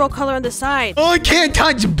the re-roll color on the side. Oh, I can't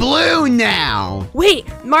touch blue now. Wait,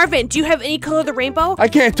 Marvin, do you have any color of the rainbow? I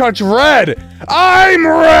can't touch red. I'm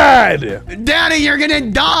red. Daddy, you're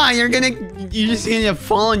gonna die. You're just gonna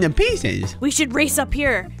fall into pieces. We should race up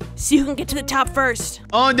here. See who can get to the top first.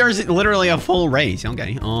 Oh, there's literally a full race.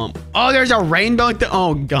 Okay. Oh, there's a rainbow.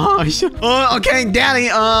 Oh gosh. Okay, Daddy.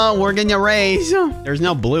 We're gonna race. There's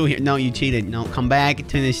no blue here. No, you cheated. No, come back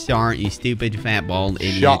to the start, you stupid fat bald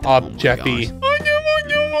idiot. Shut up, Jeffy.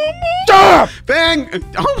 Stop!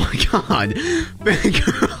 Oh my God.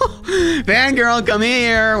 Fangirl, come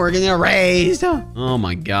here. We're gonna race. Oh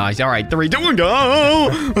my gosh. All right, 3, 2, 1, go.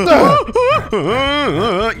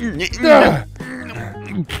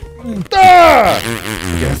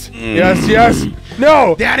 Yes.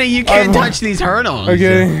 No! Daddy, you can't touch these hurdles.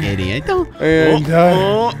 Okay. Idiot. And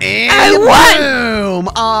I won!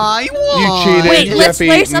 I won! You cheated, Wait, let's Jeffy.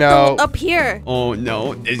 race No. up here. Oh,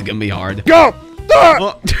 no. This is gonna be hard. Go!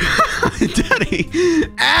 Daddy.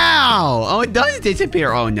 Ow! Oh, it does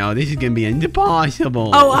disappear. Oh, no. This is gonna be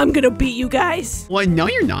impossible. Oh, I'm gonna beat you guys. What? No,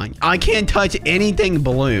 you're not. I can't touch anything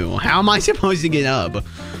blue. How am I supposed to get up?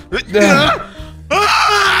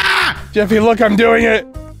 Jeffy, look, I'm doing it.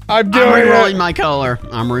 I'm re-rolling my color.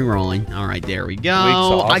 I'm re-rolling. All right, there we go.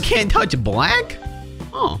 Sauce. I can't touch black?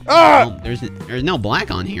 Oh. Well, there's no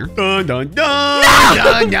black on here. Dun, dun, dun,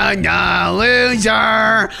 dun, dun, dun,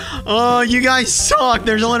 loser. Oh, you guys suck.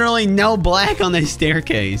 There's literally no black on this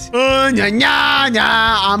staircase. I'm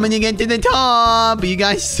gonna get to the top. You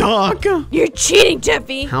guys suck. You're cheating,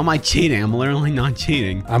 Jeffy. How am I cheating? I'm literally not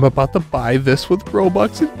cheating. I'm about to buy this with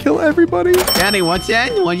Robux and kill everybody. Daddy, what's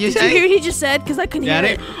that? What did you say? Did you hear what he just said? Because I couldn't hear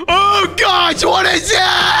it. Oh, gosh, what is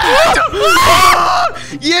that? Oh,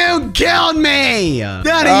 you killed me.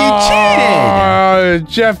 Daddy, you cheated.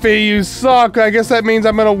 Jeffy, you suck. I guess that means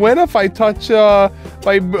I'm gonna win if I touch, if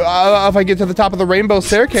I get to the top of the rainbow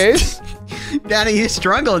staircase. Daddy, you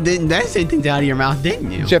struggled, didn't that sentence out of your mouth,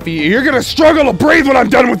 didn't you? Jeffy, you're gonna struggle to breathe when I'm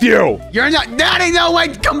done with you. You're not. Daddy, no,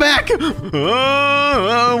 wait, come back.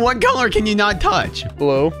 What color can you not touch?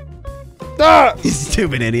 Blue. Stop!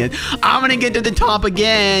 Stupid idiot. I'm gonna get to the top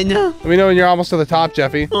again. Let me know when you're almost to the top,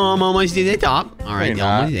 Jeffy. I'm almost to the top. All right, you're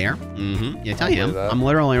almost not. there. Yeah, tell him. I'm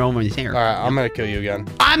literally almost there. All right, I'm gonna kill you again.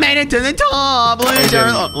 I made it to the top. Loser.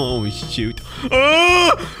 Oh, shoot.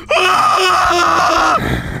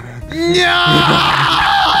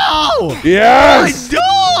 No! Yes!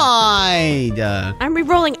 I died. I'm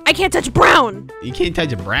re-rolling. I can't touch brown. You can't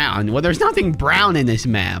touch brown. Well, there's nothing brown in this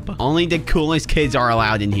map. Only the coolest kids are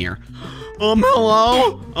allowed in here.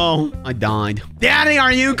 Hello? Oh, I died. Daddy,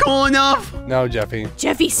 are you cool enough? No, Jeffy.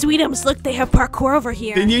 Jeffy, Sweetums, look, they have parkour over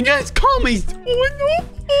here. Did you just call me?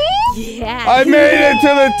 Yeah. I made it to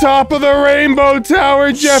the top of the rainbow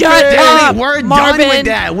tower, Jeffy. Shut up, We're Marvin. done with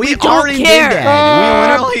that. We don't already care. did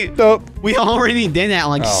that. We Nope. already did that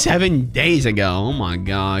like 7 days ago. Oh my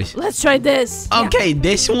gosh. Let's try this. Okay,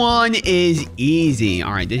 this one is easy.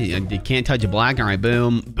 All right, you can't touch black. All right,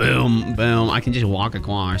 boom, boom, boom. I can just walk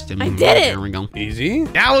across. I did it. There we go. Easy?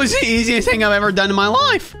 That was the easiest thing I've ever done in my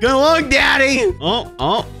life. Good luck, Daddy.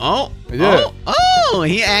 Oh,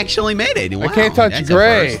 he actually made it. Wow, I can't touch that's a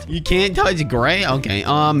gray. first. You can't touch gray? Okay.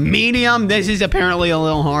 Medium. This is apparently a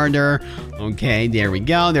little harder. Okay, there we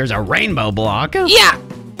go. There's a rainbow block. Yeah.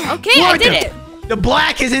 Okay, I did it. The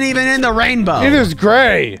black isn't even in the rainbow. It is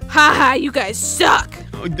gray. Haha, you guys suck.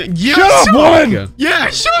 You shut up, suck. woman! Yeah,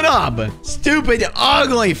 shut up. Stupid,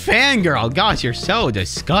 ugly fangirl. Gosh, you're so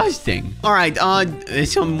disgusting. All right,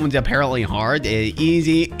 this one's apparently hard.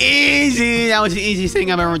 Easy, easy. That was the easiest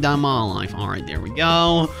thing I've ever done in my life. All right, there we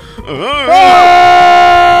go.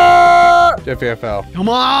 Jeffy, I fell. Come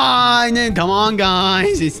on,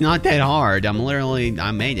 guys. It's not that hard. I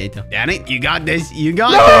made it. Daddy, you got this. You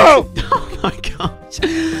got this. Oh my gosh.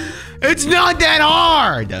 It's not that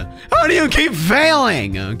hard. How do you keep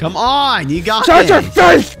failing? Come on, you got Shut this. your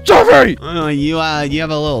face, Jeffy! You have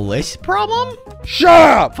a little list problem? Shut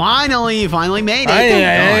up! You finally made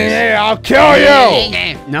it. I'll kill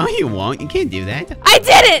you! No, you won't. You can't do that. I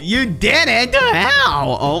did it! You did it?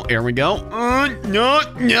 How? Oh, here we go. No.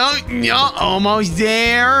 Almost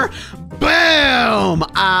there. Boom!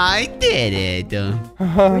 I did it.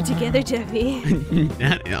 We're together, Jeffy.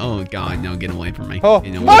 Oh, God. No, get away from me. Oh.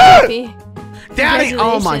 Get away. Jeffy. Daddy!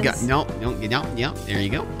 Oh, my God. No. Yeah, there you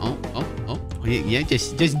go. Oh. Yeah,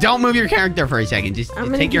 just don't move your character for a second. Just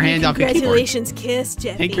take your hand off the keyboard. Congratulations, kiss,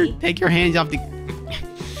 Jeffy. Take your hands off the...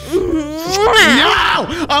 No!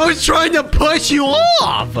 I was trying to push you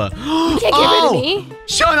off. You can't get rid of me.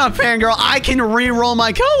 Shut up, fangirl. I can re-roll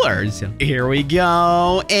my colors. Here we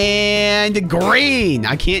go. And green.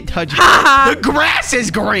 I can't touch it. The grass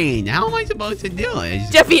is green. How am I supposed to do this?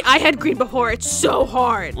 Jeffy, I had green before. It's so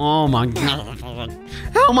hard. Oh, my God.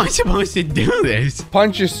 How am I supposed to do this?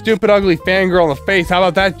 Punch your stupid, ugly fangirl in the face. How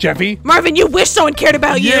about that, Jeffy? Marvin, you wish someone cared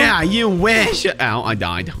about you. Yeah, you wish. Ow, I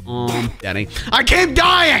died. Daddy. I keep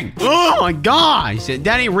dying. Oh, my gosh.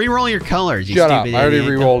 Daddy, re-roll your colors. You Shut up. stupid I already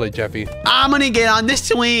idiot. re-rolled it, Jeffy. I'm going to get on the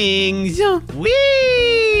swings.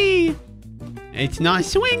 Whee! It's not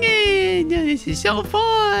swinging. This is so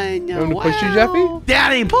fun. You want me to push you, Jeffy?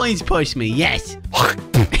 Daddy, please push me. Yes.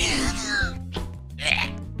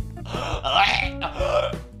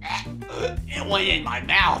 It went in my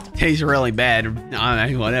mouth. Tastes really bad.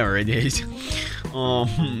 Whatever it is. All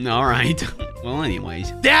right. Well,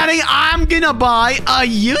 anyways. Daddy, I'm gonna buy a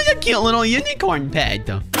little unicorn pet.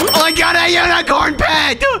 I got a unicorn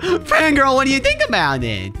pet! Fangirl, what do you think about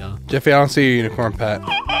it? Jeffy, I don't see a unicorn pet.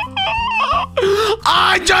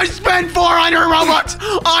 I just spent 400 Robux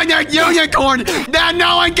on a unicorn that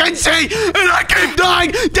no one can see, and I keep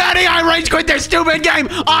dying. Daddy, I rage quit this stupid game.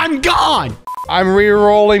 I'm gone. I'm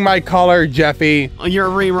re-rolling my color, Jeffy. Oh,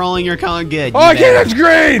 you're re-rolling your color. Good. Oh, I can't touch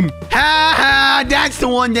green! Ha ha! That's the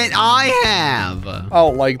one that I have. I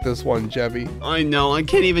don't like this one, Jeffy. I know. I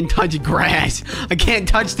can't even touch grass. I can't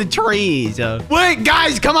touch the trees. Wait,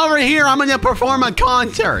 guys, come over here. I'm gonna perform a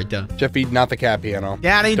concert. Jeffy, not the cat piano.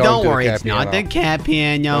 Daddy, don't worry. It's not the cat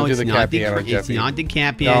piano. Don't do the cat piano, Jeffy. It's not the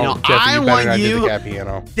cat piano. No, Jeffy, I you better want not you. do the cat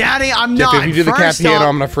piano. Daddy, I'm Jeffy, not. if you do the cat piano,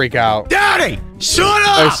 I'm gonna freak out. Daddy, shut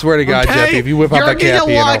up! I swear to God, okay? Jeffy, if you whip out that cat You're piano.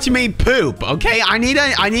 gonna watch me poop, okay? I need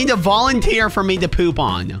a volunteer for me to poop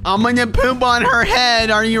on. I'm gonna poop on her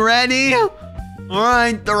head. Are you ready? All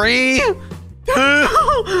right, 3, 2, 1.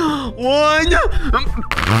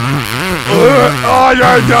 Oh,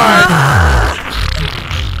 you're done.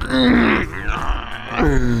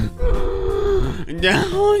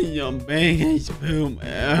 That was the biggest poop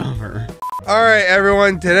ever. All right,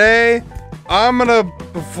 everyone. Today, I'm gonna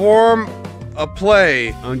perform a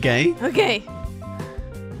play. Okay. Okay.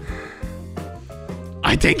 I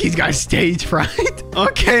I think he's got stage fright.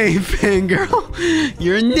 Okay, fangirl.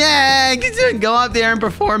 You're next. Go up there and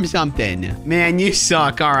perform something. Man, you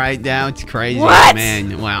suck. All right, that's crazy. What?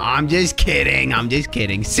 Man, well, I'm just kidding. I'm just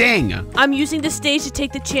kidding. Sing. I'm using the stage to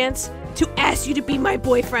take the chance to ask you to be my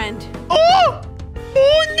boyfriend. Oh!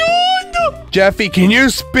 Oh, no! Jeffy, can you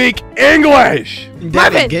speak English?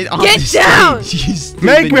 Marvin, get down!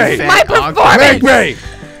 Make me! My performance! Make me!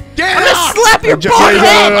 Get I'm gonna up! slap your bald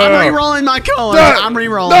head! I'm re-rolling my colors. I'm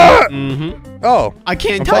re-rolling. Oh. I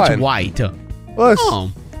can't I'm touch fine. white. Let's-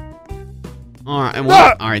 Oh. All right,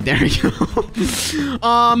 well, all right, there you go.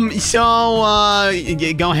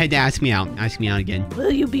 Go ahead and ask me out. Ask me out again.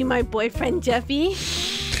 Will you be my boyfriend, Jeffy?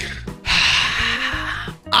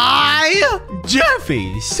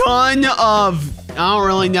 Jeffy, son of I don't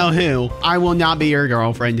really know who. I will not be your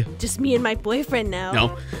girlfriend. Just me and my boyfriend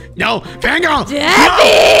now. No, fangirl!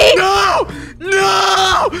 Jeffy! No!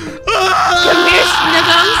 Come here,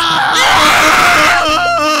 Snuggums!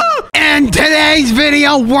 In today's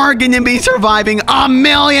video, we're gonna be surviving a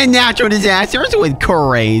million natural disasters with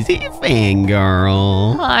crazy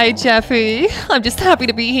fangirl. Hi, Jeffy. I'm just happy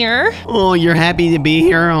to be here. Oh, you're happy to be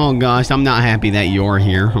here? Oh gosh, I'm not happy that you're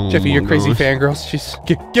here. Oh, Jeffy, you're crazy fangirl. She's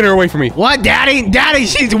get her away from me. What, Daddy? Daddy,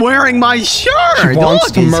 she's wearing my shirt. She wants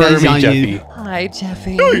Look, to it murder says me, on Jeffy. you. Hi,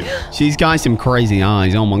 Jeffy. She's got some crazy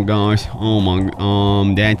eyes. Oh my gosh. Oh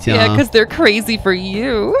my. That's Yeah, because they're crazy for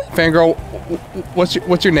you. Fangirl,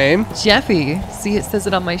 what's your name? Jeffy. See, it says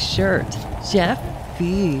it on my shirt.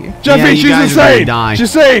 Jeffy. Jeffy, you she's guys are gonna insane. die.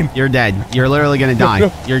 She's insane. You're dead. You're literally gonna die.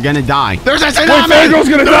 No. You're gonna die. There's a Wait, tsunami. fangirl's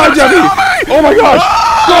gonna die, Jeffy. Oh my gosh.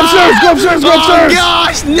 Go upstairs. Go upstairs. Go upstairs. Oh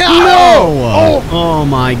gosh, no! No. Oh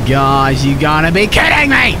my gosh, you gotta be kidding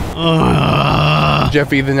me!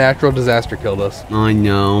 Jeffy, the natural disaster killed us. I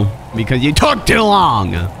know, because you took too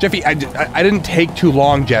long. Jeffy, I didn't take too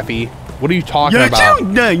long, Jeffy. What are you talking about?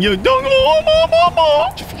 You don't.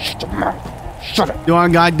 Shut up. Do I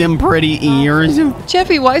got them pretty ears?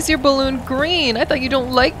 Jeffy, why is your balloon green? I thought you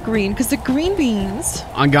don't like green because of green beans.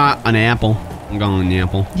 I got an apple. I'm going an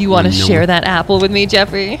apple. You want to share that apple with me,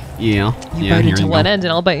 Jeffy? Yeah. You Yeah, bite here into you one go. end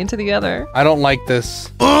and I'll bite into the other. I don't like this.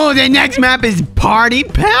 Oh, the next map is Party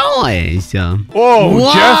Palace.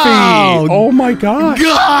 Whoa, Jeffy. Oh my gosh.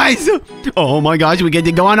 Guys. Oh my gosh, we get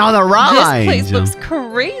to go on all the rides. This place looks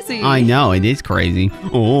crazy. I know, it is crazy.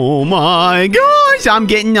 Oh my gosh, I'm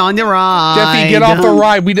getting on the ride. Jeffy, get off the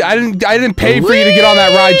ride. I didn't pay for you to get on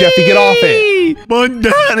that ride, Jeffy. Get off it. But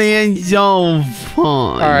Daddy, it's so fun.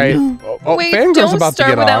 All right. Oh, Wait, Fangirl's don't about to start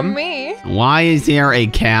get without on. me. Why is there a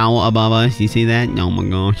cow above us? You see that? Oh my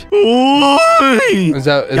gosh. Is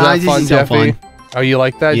that Guys, fun, this is so Jeffy? fun. Oh, you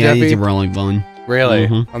like that, Yeah, Jeffy? it's really fun. Really?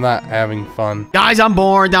 Mhm. I'm not having fun. Guys, I'm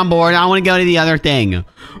bored. I want to go to the other thing.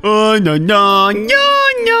 No.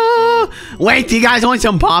 Wait, do you guys want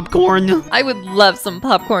some popcorn? I would love some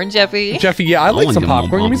popcorn, Jeffy. Jeffy, yeah, I like want some some more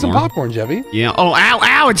popcorn. Give me some popcorn. popcorn, Jeffy. Yeah. Oh,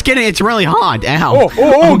 ow, it's really hot. Ow.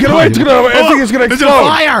 Oh, get away. God. I think it's gonna There's a explode.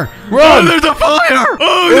 fire. Run. Oh, there's a fire.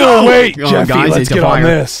 Oh, no. Oh, wait, Oh, Jeffy, guys, let's it's a get on fire.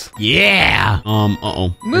 this. Yeah. Move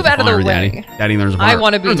There's a out of the fire, way. Daddy, there's a fire. I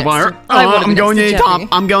want to be There's next a fire. to I wanna be I'm going to next the to top. Jeffy.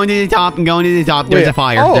 I'm going to the top. I'm going to the top. There's Wait, a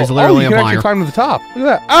fire. Oh, There's literally you a can fire. actually climb to the top. Look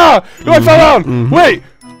at that. Ah! No, I fell down. Wait.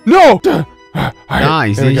 No.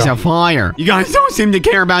 Guys, there we there's go. a fire. You guys don't seem to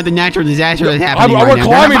care about the natural disaster that's happening right We're now.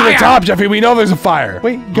 climbing to There's a the fire. top, Jeffy. We know there's a fire.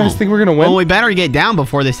 Wait, you guys think we're gonna win? Well, we better get down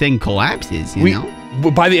before this thing collapses, you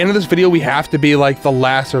know? By the end of this video, we have to be like the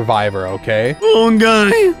last survivor, okay? Oh,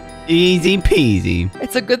 God. Easy peasy.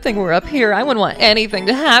 It's a good thing we're up here. I wouldn't want anything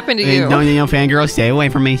to happen to you. No, fangirl, stay away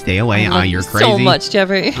from me. Stay away. I love You're you crazy. so much,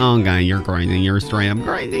 Jeffy. Oh, God, you're crazy. You're straight up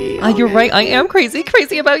crazy. You're right. I am crazy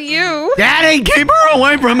about you. Daddy, keep her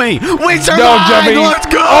away from me. We survived. No, Jeffy. Let's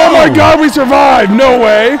go. Oh my God, we survived. No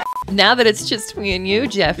way. Now that it's just me and you,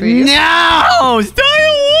 Jeffy. No, stay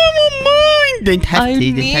away from me. I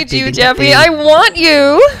need you, Jeffy. I want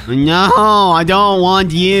you. No, I don't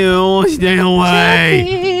want you. Stay away.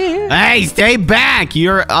 Jeffy. Hey, stay back.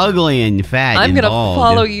 You're ugly and fat. I'm and gonna bald.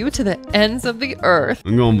 follow you to the ends of the earth.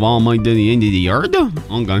 I'm gonna follow me to the end of the earth.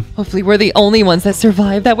 Okay. Hopefully we're the only ones that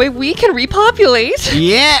survive. That way we can repopulate.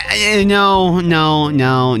 Yeah, no.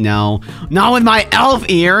 Not with my elf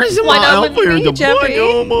ears. Why My not elf with ears me, are Jeffy?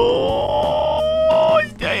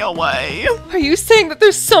 Stay away. Are you saying that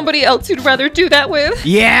there's somebody else you'd rather do that with?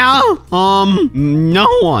 Yeah, no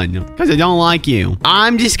one, because I don't like you.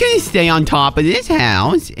 I'm just gonna stay on top of this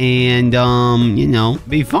house and,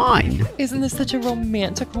 be fine. Isn't this such a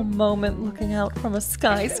romantical moment looking out from a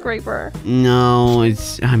skyscraper? No,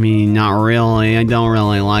 not really. I don't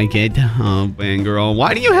really like it. Oh, fangirl.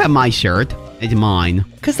 Why do you have my shirt? It's mine.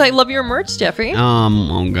 Because I love your merch, Jeffy.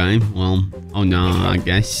 Okay. Well, oh no, I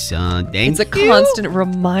guess, thank It's a constant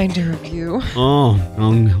reminder of you. Oh,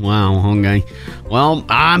 wow, okay. Well,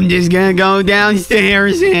 I'm just gonna go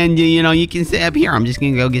downstairs and, you can stay up here. I'm just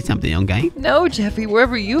gonna go get something, okay? No, Jeffy,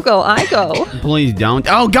 wherever you go, I go. Please don't.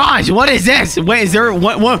 Oh, gosh, what is this? Wait, is there,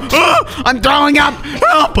 what? Oh, I'm throwing up.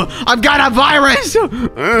 Help! I've got a virus. I'm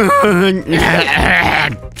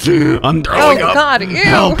throwing up. Oh, God, ew.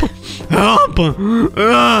 Help. Help!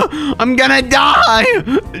 I'm gonna die!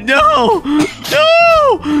 No!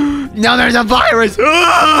 No, there's a virus!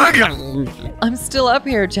 I'm still up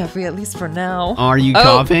here, Jeffy, at least for now. Are you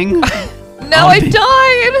coughing? No, I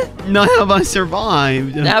died! None of us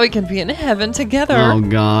survived. Now we can be in heaven together. Oh,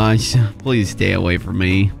 gosh. Please stay away from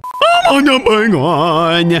me.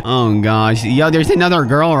 Oh, gosh. Yo, there's another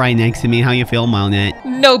girl right next to me. How you feel about it?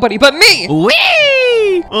 Nobody but me!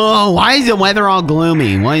 Whee! Oh, why is the weather all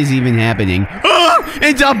gloomy? What is even happening? Oh,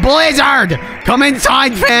 it's a blizzard! Come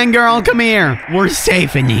inside, fangirl. Come here. We're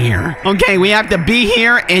safe in here. Okay, we have to be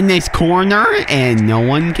here in this corner, and no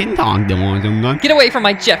one can talk to us. Get away from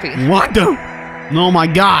my Jeffy. What the? Oh my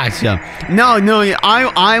gosh. No,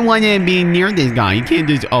 I want to be near this guy. You can't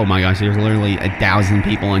just, oh my gosh, there's literally 1,000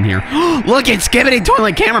 people in here. Look, it's Skibbity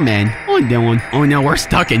Toilet Cameraman. What are you doing? Oh no, we're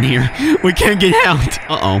stuck in here. We can't get out.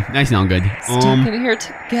 Uh-oh, that's not good. Stuck in here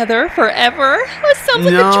together forever? That sounds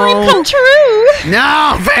like a dream come true.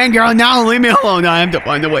 No, fangirl, no, leave me alone. I have to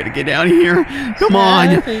find a way to get out of here. Come on.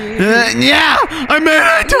 Yeah, I made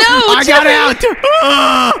it. No, I got out.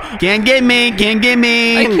 Can't get me, can't get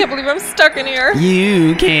me. I can't believe I'm stuck in here.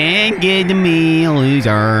 You can't get to me,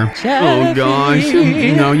 loser. Jeffy, oh gosh.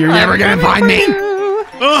 No, you're never gonna find me.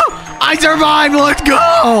 I survived. Let's go.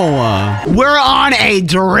 We're on a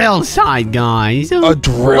drill site, guys. A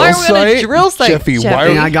drill why site? Why are we on a drill site, Jeffy?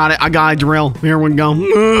 Jeffy? I got it. I got a drill. Here we go.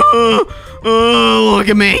 Oh, look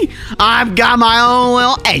at me. I've got my own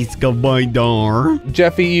little excavator.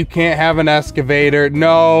 Jeffy, you can't have an excavator.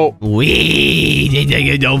 No. Wee, they think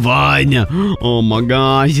it's no fun. Oh my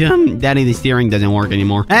gosh. Daddy, the steering doesn't work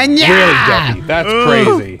anymore. And yeah. Really, Jeffy? That's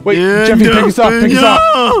crazy. Wait, Jeffy, pick us up. Pick us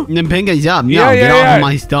up. Then pick us up. No, get off of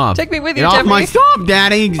my stuff. Take me with you, Get Jeffy. off my stuff,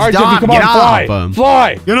 Daddy. All right, Stop. Jeffy, come get on, off. fly.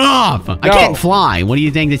 Fly. Get off. I can't fly. What do you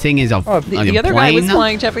think this thing is? The other guy was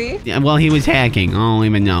flying, Jeffy. Yeah, well, he was hacking. I don't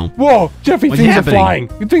even know. Whoa, Jeffy, What's things happening? are flying.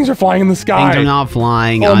 Things are flying in the sky. Things are not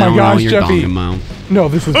flying. Oh I my don't know gosh, what you're Jeffy. talking about. No,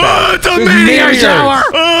 this is bad. It's a meteor shower.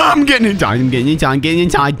 I'm getting inside. I'm getting inside. I'm getting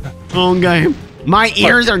inside. Okay. My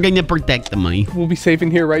ears are going to protect me. We'll be safe in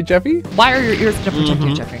here, right, Jeffy? Why are your ears going to protect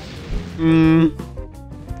you, Jeffy?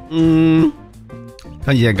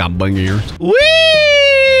 Because you got bug ears. Whee!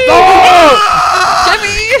 Oh!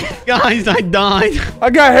 Jeffy! Guys, I died. I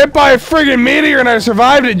got hit by a friggin' meteor and I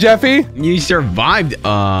survived it, Jeffy. You survived?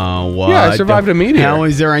 What? Yeah, I survived a meteor. How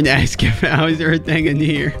is there an excavator? How is there a thing in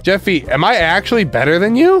here? Jeffy, am I actually better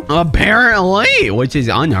than you? Apparently, which is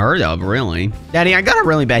unheard of, really. Daddy, I got a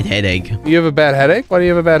really bad headache. You have a bad headache? Why do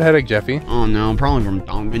you have a bad headache, Jeffy? Oh no, probably from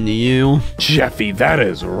talking to you. Jeffy, that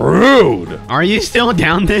is rude. Are you still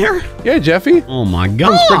down there? Yeah, Jeffy. Oh my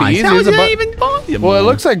gosh, It's pretty easy. how is It's a that even possible? Well, it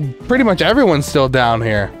looks like pretty much everyone's still down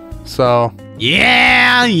here. So.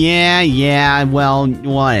 Yeah, well,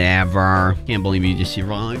 whatever. Can't believe you just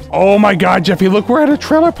survived. Oh my God, Jeffy, look, we're at a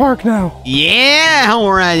trailer park now. Yeah,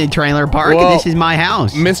 we're at a trailer park. Well, This is my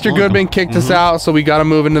house. Mr. Goodman kicked us out, so we got to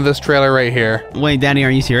move into this trailer right here. Wait, Daddy,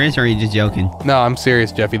 are you serious or are you just joking? No, I'm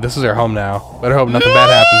serious, Jeffy. This is our home now. Better hope nothing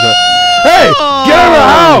bad happens to it. Hey, get out of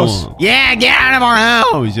our house! Yeah, get out of our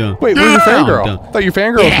house! Wait, where's your fangirl? I thought your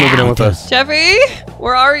fangirl was moving in with us. Jeffy,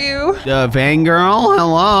 where are you? The fangirl,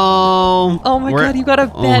 hello. Oh my God, you got a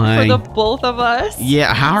bed for the both of us?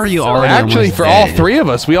 Yeah, how are you already Actually, for all dead? three of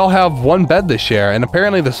us, we all have one bed to share, and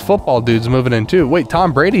apparently this football dude's moving in too. Wait,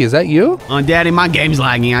 Tom Brady, is that you? Daddy, my game's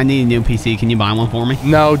lagging. I need a new PC. Can you buy one for me?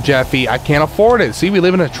 No, Jeffy, I can't afford it. See, we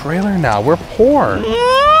live in a trailer now. We're poor.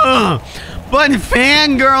 But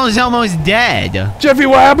fangirl's almost dead. Jeffy,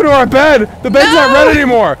 what happened to our bed? The bed's not red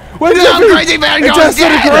anymore. Wait, Jeffy, crazy fangirl's it's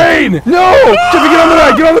acidic dead. rain. No, Jeffy, get on the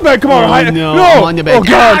bed. Get on the bed. Come on, hide. No, No. I'm on the bed. Oh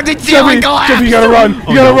God, the ceiling Jeffy, collapsed. Jeffy, you gotta run.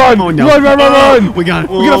 You gotta run. Oh, no. Run. We gotta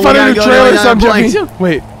find a new go trailer, to son, another Jeffy. place.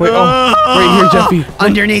 Wait. Oh, right here, Jeffy.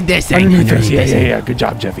 Underneath this thing. Underneath this. Yeah. Good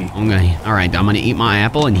job, Jeffy. Okay. All right. I'm gonna eat my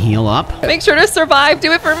apple and heal up. Make sure to survive.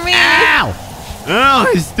 Do it for me. Ow! Oh,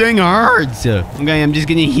 this thing hurts. Okay, I'm just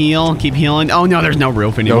gonna heal. Keep healing. Oh no, there's no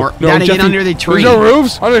roof anymore. No, Daddy, Jeffy, get under the tree. There's no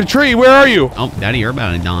roofs? Under the tree. Where are you? Oh, Daddy, you're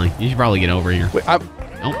about to die. You should probably get over here. Wait,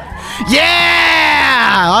 Oh. Yeah!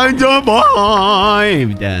 I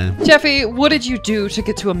survived. Jeffy, what did you do to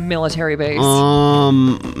get to a military base?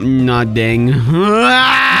 Nothing. You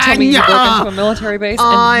told me you broke into a military base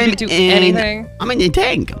and you didn't do anything? I'm in the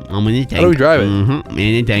tank. I'm in the tank. How do we drive it? In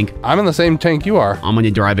the tank. I'm in the same tank you are. I'm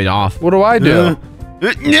gonna drive it off. What do I do?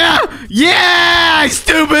 Yeah,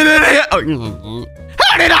 stupid idiot.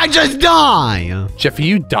 How did I just die? Jeffy,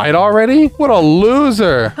 you died already? What a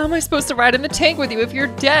loser. How am I supposed to ride in the tank with you if you're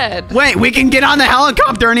dead? Wait, we can get on the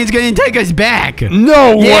helicopter and he's gonna take us back.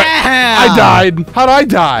 No way. Yeah. I died. How'd I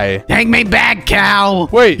die? Take me back, cow.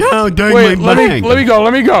 Wait. No, take Wait, me let back. me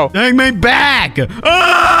go. Take me back.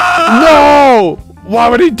 No! Why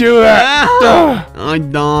would he do that? I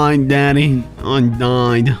died, Daddy. I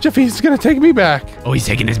died. Jeffy, he's gonna take me back. Oh, he's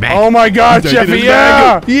taking us back. Oh my God, Jeffy!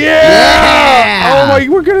 Yeah! Oh my,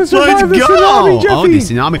 we're gonna survive the tsunami, Jeffy. Oh, the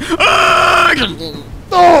tsunami.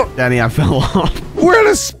 Oh, Daddy, I fell off. we're in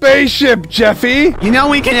a spaceship, Jeffy. You know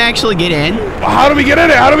we can actually get in. How do we get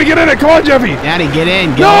in it? Come on, Jeffy. Daddy, get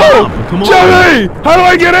in. Get No! up. Come on. Jeffy! How do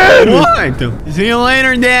I get in? What? See you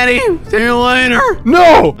later, Daddy. See you later.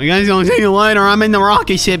 No! You guys gonna see you later. I'm in the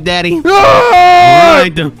rocket ship, Daddy. No! All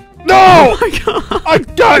right. No! Oh my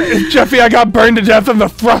God. Jeffy, I got burned to death in the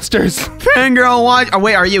thrusters. Fangirl, what? Oh,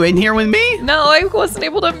 wait, are you in here with me? No, I wasn't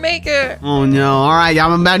able to make it. Oh no. All right,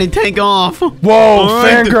 I'm about to take off. Whoa,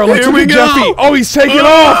 right, fangirl, let's here look we at go. Jeffy. Oh, he's taking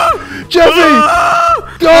off. Jeffy!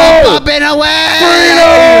 Go! Up and away!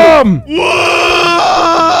 Freedom!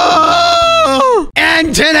 Whoa!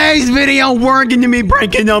 And today's video, we're going to be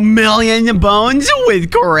breaking 1,000,000 bones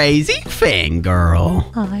with Crazy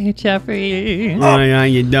Fangirl. Hi, Jeffy. Hi, how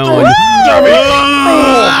you doing? Jeffy!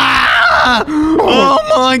 Oh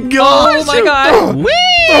my gosh! Oh my God.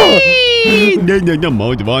 Whee! The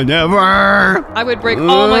most fun ever. I would break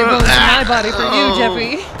all my bones in my body for you,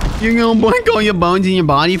 Jeffy. You're gonna break all your bones in your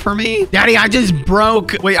body for me? Daddy, I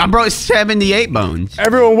broke 78 bones.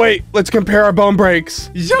 Everyone, wait. Let's compare our bone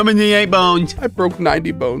breaks. 78 bones. I broke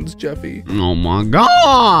 90 bones, Jeffy. Oh my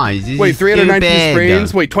gosh. This Wait, is 319 stupid.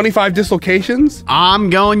 sprains? Wait, 25 dislocations?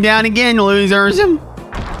 I'm going down again, losers.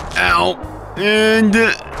 Ow. And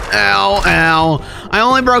ow. I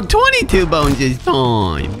only broke 22 bones this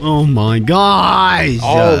time. Oh my gosh.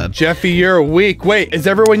 Oh, Jeffy, you're weak. Wait, is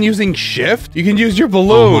everyone using shift? You can use your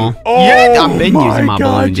balloon. Oh, yeah, I've been using my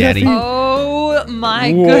balloon, Daddy. Oh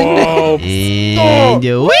my Whoa. goodness. And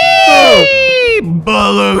whee!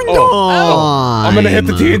 Balloon time. I'm gonna hit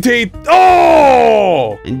the TNT.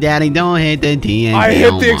 Oh! Daddy, don't hit the TNT. I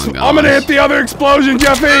hit I'm gonna hit the other explosion,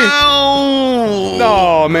 Jeffy. Oh!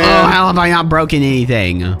 No, man. Oh, how have I not broken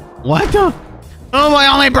anything? What the? Oh,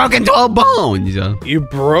 I only broken 12 bones. You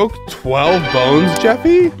broke 12 bones,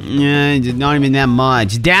 Jeffy? Yeah, it's not even that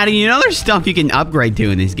much. Daddy, you know there's stuff you can upgrade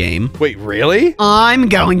to in this game. Wait, really? I'm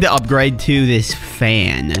going to upgrade to this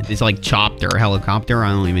fan. This like chopper, helicopter,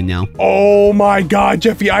 I don't even know. Oh my God,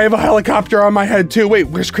 Jeffy, I have a helicopter on my head too. Wait,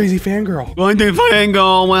 where's Crazy Fangirl? Going to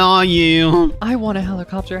Fangirl, where are you? I want a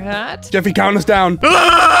helicopter hat. Jeffy, count us down.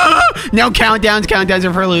 No countdowns. Countdowns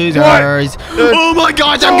are for losers. What? Oh my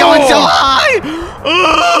gosh, I'm going so high.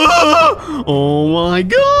 Oh my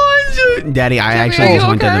gosh. Daddy, I actually just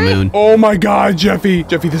went to the moon. Oh my God, Jeffy.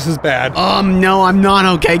 Jeffy, this is bad. No, I'm not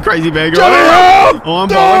okay, Crazy Fangirl. Jeffy, help! Oh, I'm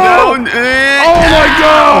falling down. Oh my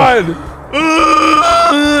God.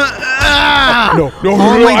 No,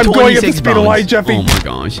 I'm going at the speed of light, Jeffy. Oh my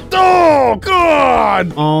gosh. Oh,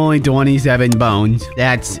 God. Only 27 bones.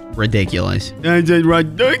 That's ridiculous. That's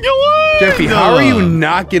ridiculous. Jeffy, how are you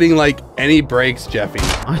not getting, like, any breaks, Jeffy?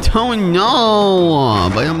 I don't know,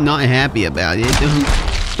 but I'm not happy about it.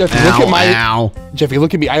 Jeffy, look at my... Jeffy,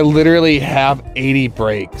 look at me. I literally have 80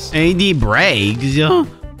 breaks. 80 breaks? Well,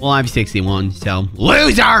 I have 61, so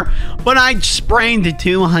loser! But I sprained to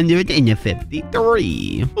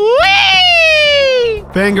 253. Whee!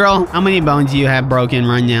 Fangirl, how many bones do you have broken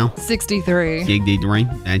right now? 63. 63,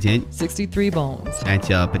 that's it? 63 bones. That's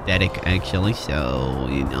pathetic, actually, so,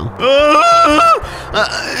 you know.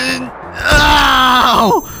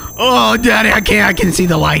 Oh, Daddy, I can see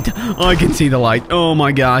the light. I can see the light. Oh,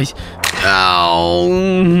 my gosh. Oh.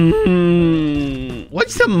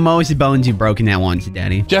 What's the most bones you've broken at once,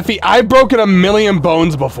 Daddy? Jeffy, I've broken 1,000,000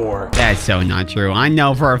 bones before. That's so not true. I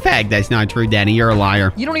know for a fact that's not true, Daddy. You're a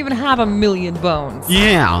liar. You don't even have 1,000,000 bones.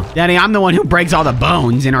 Yeah. Daddy, I'm the one who breaks all the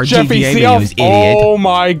bones in our Jeffy, GTA see videos, idiot. Oh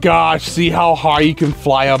my gosh, see how high you can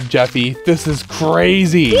fly up, Jeffy. This is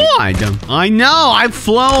crazy. What? I know. I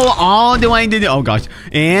flow all the way to the... Oh, gosh.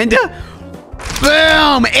 And...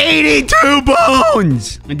 boom! 82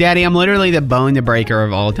 bones! Daddy, I'm literally the bone breaker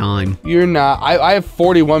of all time. You're not. I have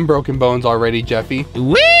 41 broken bones already, Jeffy.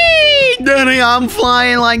 Whee! Daddy, I'm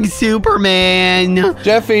flying like Superman.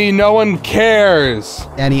 Jeffy, no one cares.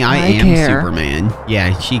 Daddy, I am care. Superman.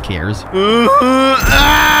 Yeah, she cares.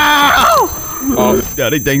 Oh,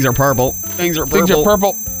 Daddy, things are purple. Things are purple. things are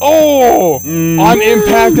purple. Oh! On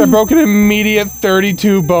impact, I broke an immediate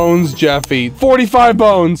 32 bones, Jeffy. 45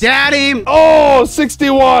 bones. Daddy! Oh,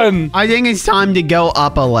 61. I think it's time to go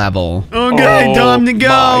up a level. Okay, time to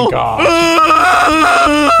go. My God.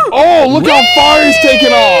 Oh, look how far he's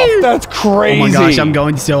taken off. That's crazy. Oh my gosh, I'm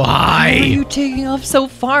going so Why are high. you taking off so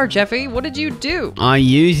far, Jeffy? What did you do? I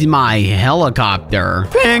used my helicopter.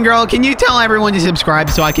 Fangirl, can you tell everyone to subscribe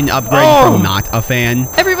so I can upgrade from not a fan?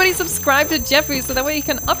 Everybody subscribe to Jeffy so that way he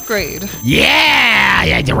can upgrade. Yeah,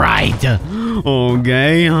 that's right.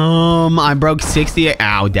 Okay, I broke 60.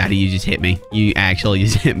 Ow, Daddy, you just hit me. You actually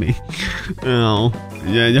just hit me. Oh,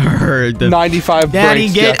 that hurt. 95 Daddy,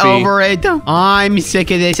 breaks, get Jeffy. over it. I'm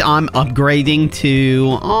sick of this. I'm upgrading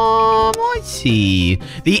to, let's see,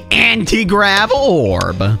 the anti-grav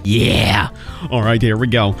orb. Yeah. All right, here we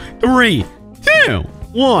go. 3, 2,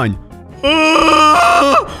 1.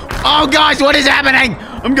 Oh gosh, what is happening?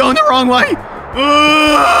 I'm going the wrong way.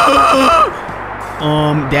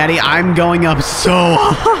 Daddy, I'm going up so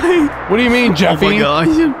high. What do you mean, Jeffy? Oh my gosh.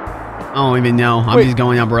 I don't even know. I'm just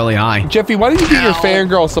going up really high. Jeffy, why didn't you get your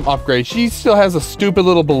fangirl some upgrades? She still has a stupid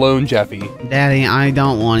little balloon, Jeffy. Daddy, I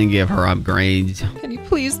don't want to give her upgrades. Can you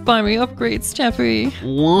please buy me upgrades, Jeffy?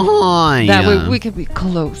 Why? That way we can be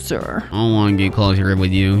closer. I don't want to get closer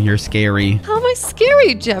with you. You're scary. How am I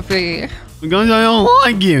scary, Jeffy? Because I don't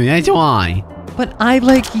like you. That's why. But I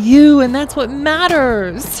like you, and that's what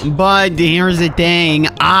matters. But here's the thing.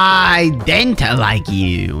 I didn't like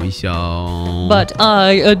you, so... But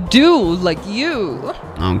I do like you.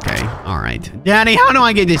 Okay, all right. Daddy, how do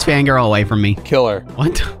I get this fangirl away from me? Kill her.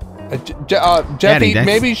 What? Jeffy, Daddy,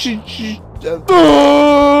 maybe she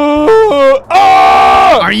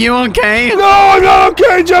Are you okay? No, I'm not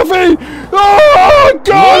okay, Jeffy! Oh,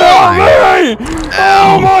 God, help me!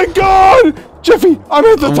 Oh, my God! Jeffy, I'm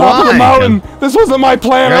at the top of the mountain. This wasn't my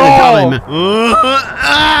plan at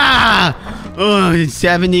all.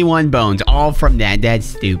 71 bones, all from that. That's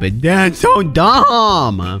stupid. That's so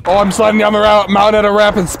dumb. Oh, I'm sliding down the mountain at a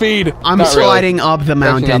rapid speed. I'm Not sliding really. up the It's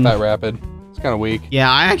mountain. actually not that rapid. It's kind of weak.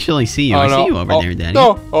 Yeah, I actually see you. Oh, I no. see you over there, Daddy.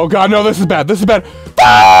 No. Oh, God, no, this is bad. This is bad.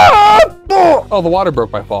 Ah! Oh, the water broke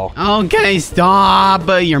my fall. Okay, stop.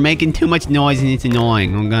 You're making too much noise and it's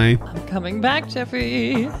annoying, okay? I'm coming back,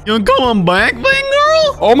 Jeffy. You're coming back,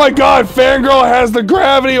 Fangirl? Oh, my God, Fangirl has the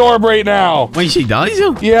gravity orb right now. Wait, she does?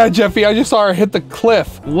 Yeah, Jeffy, I just saw her hit the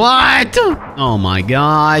cliff. What? Oh, my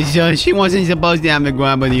gosh. She wasn't supposed to have the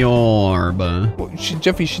gravity orb. Well,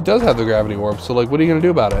 Jeffy, she does have the gravity orb, so, like, what are you going to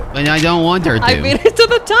do about it? But I don't want her to. I made it to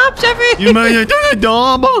the top, Jeffy. You made it to the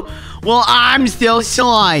top? Well, I'm still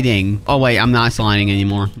sliding. Oh, wait, I'm not sliding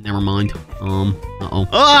anymore. Never mind. Uh-oh.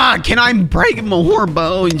 Ah, can I break more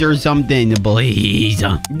bones or something, please?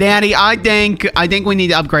 Daddy, I think we need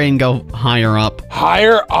to upgrade and go higher up.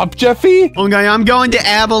 Higher up, Jeffy? Okay, I'm going to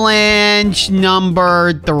avalanche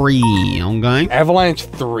number 3, okay? Avalanche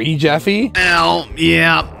 3, Jeffy? Ow,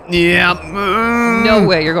 yeah. No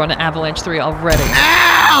way you're going to Avalanche 3 already.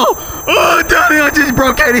 Ow! Oh, Daddy, I just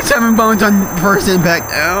broke 87 bones on first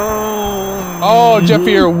impact. Ow. Oh,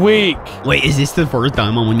 Jeffy, you're weak. Wait, is this the first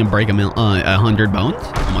time I'm going to break 100 bones?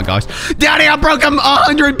 Oh my gosh. Daddy, I broke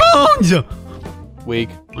 100 bones! Weak.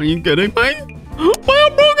 Are you kidding me? I broke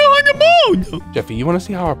 100 bones! Jeffy, you want to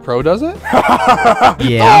see how a pro does it?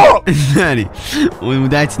 Yeah. Daddy, well,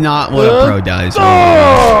 that's not what a pro does.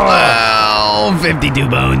 Oh, 52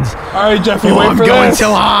 bones. All right, Jeffy, wait I'm for going this.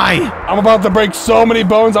 so high. I'm about to break so many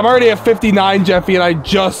bones. I'm already at 59, Jeffy, and I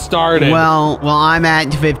just started. Well, I'm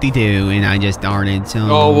at 52, and I just started, so...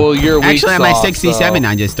 Oh, well, you're weak Actually, I'm at sauce, 67, so.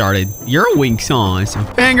 I just started. You're a weak sauce.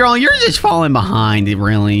 Fangirl, you're just falling behind,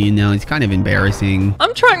 really, you know, it's kind of embarrassing.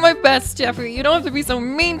 I'm trying my best, Jeffy. You don't have to be so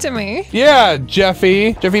mean to me. Yeah,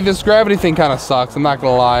 Jeffy. Jeffy, this gravity thing kind of sucks. I'm not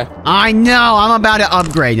going to lie. I know, I'm about to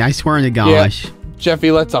upgrade, I swear to gosh. Yeah.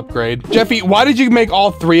 Jeffy, let's upgrade. Jeffy, why did you make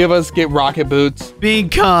all 3 of us get rocket boots?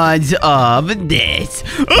 Because of this.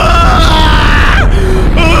 Ah!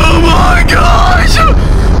 Oh my gosh!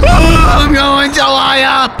 I'm going so high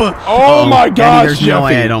up! Oh my gosh, There's Jeffy. no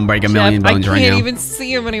way I don't break a million bones right now. I can't even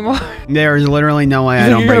see him anymore. There's literally no way I You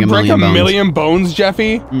don't think break you're a gonna million break bones. a million bones,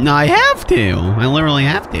 Jeffy? No, I have to. I literally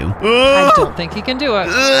have to. I don't think he can do it.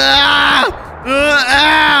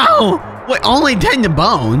 Ow! Wait, only 10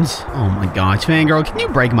 bones? Oh my gosh, Fangirl, can you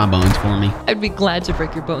break my bones for me? I'd be glad to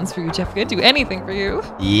break your bones for you, Jeffy. I'd do anything for you.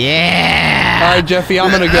 Yeah! All right, Jeffy,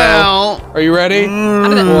 I'm gonna go. Ow. Are you ready? I'm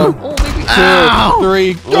gonna, maybe. 2,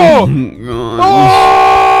 3, go!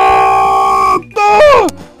 Oh,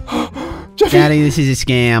 Jeffy. Daddy, this is a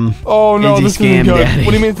scam. Oh no, It's a this scam, isn't good. Daddy.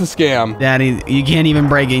 What do you mean it's a scam? Daddy, you can't even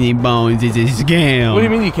break any bones. It's a scam. What do you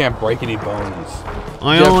mean you can't break any bones?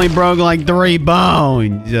 I only broke like 3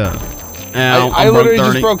 bones. Ow, I literally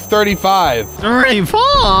just broke 35.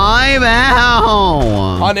 35?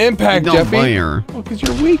 Ow. On impact, That's not Jeffy. fair. Oh, because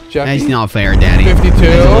you're weak, Jeffy. That's not fair, Daddy. 52.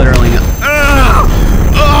 That's literally not.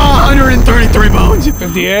 133 bones.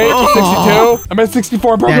 58. Oh. 62. I'm at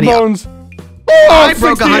 64 broken Daddy, bones. I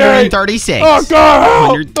broke 136. Oh,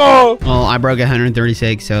 God. 100. Well, I broke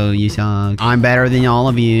 136, so you suck. I'm better than all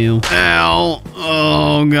of you. Ow.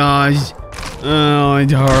 Oh, gosh. Oh,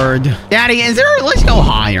 it hurt. Daddy, let's go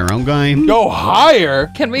higher, okay? Go higher?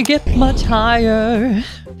 Can we get much higher?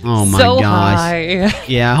 Oh, my so gosh. High.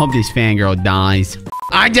 Yeah, I hope this fangirl dies.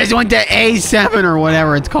 I just went to A7 or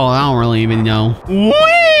whatever it's called. I don't really even know.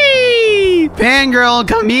 Whee! Fangirl,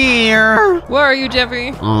 come here. Where are you,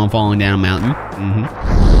 Jeffy? Oh, I'm falling down a mountain.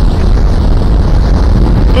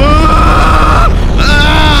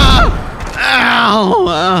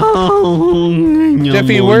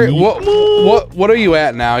 Jeffy, what are you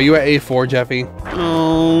at now? Are you at A4, Jeffy?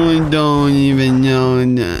 Oh, I don't even know,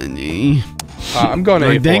 Daddy. I'm going to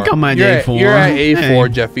A4. I think I'm at A4. You're at A4,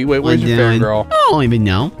 Hey. Jeffy. Wait, where's your fair girl? I don't even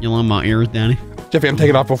know. You love my ears, Daddy? Jeffy, I'm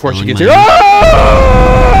taking off before she gets my here.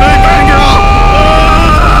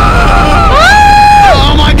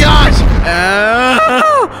 Oh my gosh!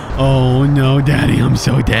 Oh no, Daddy, I'm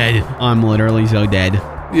so dead. I'm literally so dead.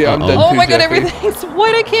 Yeah, I'm dead Oh too, my God, Jeffy. everything's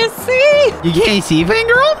white. I can't see. You can't see,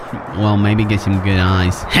 fangirl? Well, maybe get some good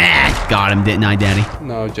eyes. Ha! Got him, didn't I, Daddy?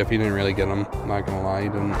 No, Jeffy didn't really get him. I'm not gonna lie, you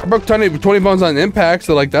didn't. I broke 20 bones on impact,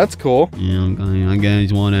 so like that's cool. Yeah, okay, I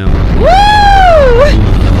guess 1 hour. Woo!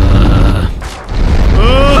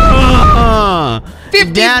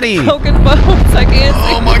 50 Daddy! broken bones. I can't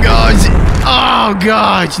see. Oh my gosh! Oh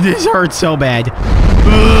gosh, this hurts so bad.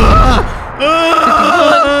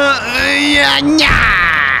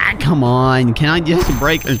 Come on, can I just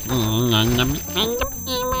break?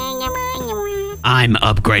 I'm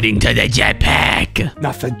upgrading to the jetpack.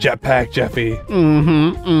 Not the jetpack, Jeffy.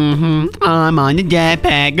 I'm on the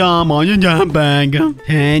jetpack. I'm on the jetpack.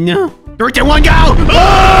 10, 3, 2, 1, go!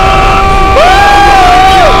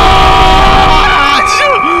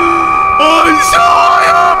 I'm so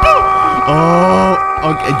up!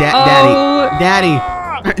 Oh, okay, Daddy.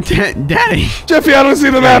 Jeffy, I don't see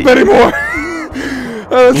the map anymore. I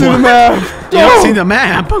don't see the map. You don't see the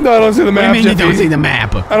map? No, I don't see the map, What do you mean Jeffy. you don't see the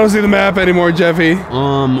map? I don't see the map anymore, Jeffy.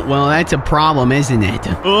 Well, that's a problem, isn't it?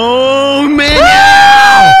 Oh,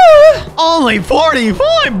 man! Only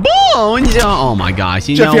 45 bones! Oh, my gosh.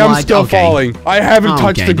 You Jeffy, know I'm what? still falling. I haven't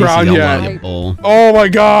touched the this ground is yet. unbelievable. Oh, my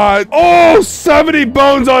God. Oh, 70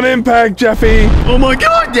 bones on impact, Jeffy. Oh, my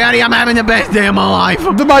God, Daddy. I'm having the best day of my life.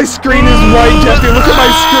 My screen is white, Jeffy. Look at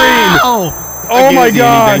my screen. Oh, my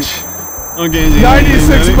gosh.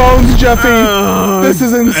 96 bones, Jeffy. This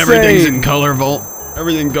is insane. Everything's colorful.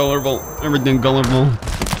 Everything colorful. Everything colorful.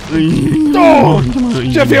 Oh,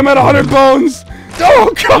 Jeffy, I'm at 100 bones.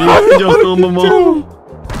 Oh, God.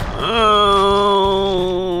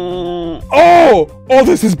 Oh,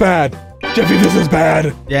 this is bad. Jeffy, this is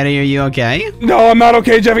bad. Daddy, are you okay? No, I'm not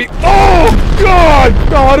okay, Jeffy. Oh, God.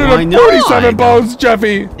 147 bones,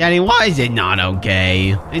 Jeffy. Daddy, why is it not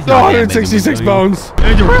okay? It's No, not that big of a 166 deal. bones.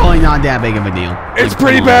 It's really not that big of a deal. It's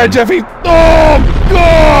pretty bad, Jeffy. Oh,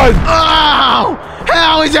 God. Oh!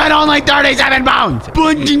 How is that only 37 bones?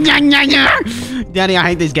 Daddy, I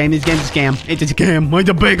hate this game. This game's a scam. It's a scam. It's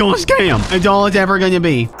a big old scam. It's all it's ever gonna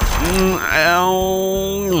be.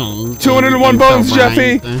 201 bones,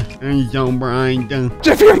 Jeffy. It's so bright.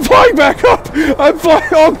 Jeffy, I'm flying back up. I'm flying.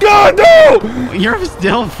 Oh, God, no. You're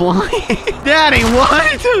still flying? Daddy,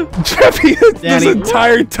 what? Jeffy, this Daddy,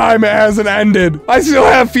 entire time it hasn't ended. I still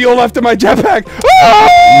have fuel left in my jetpack.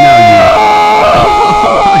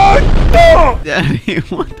 No. Daddy,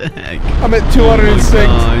 what the heck? I'm at 206.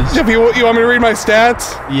 gosh. Jeffy, you want me to read my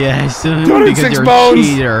stats? Yes. 206 you're bones. A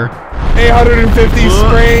cheater. 850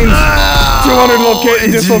 sprains.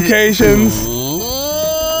 200 dislocations.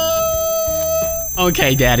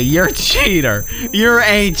 Okay, Daddy, you're a cheater. You're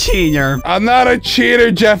a cheater. I'm not a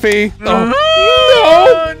cheater, Jeffy. No.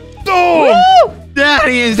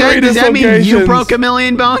 Daddy, Three does that mean you dislocations. broke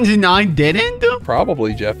 1,000,000 bones and I didn't?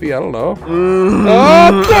 Probably, Jeffy. I don't know.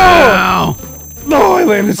 Wow. No, I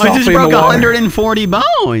landed I softly just in broke the water. 140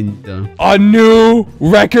 bones. A new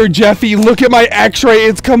record, Jeffy. Look at my x-ray.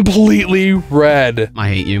 It's completely red. I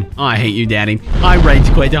hate you. I hate you, Daddy. I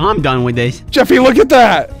rage quit. I'm done with this. Jeffy, look at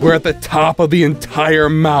that. We're at the top of the entire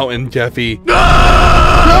mountain, Jeffy. No!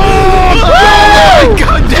 Oh,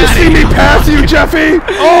 Go, did you see me pass you, Jeffy?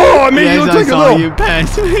 Oh, I made you look like a little. You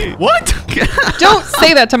pass me. What? Don't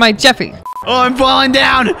say that to my Jeffy. Oh, I'm falling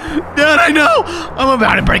down. Dad, I know. I'm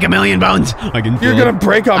about to break a million bones. I can feel You're going to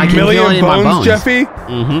break a million bones, Jeffy?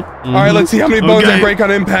 All right, let's see how many bones I break on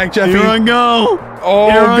impact, Jeffy. Here I go. Oh,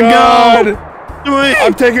 Here I God. Go.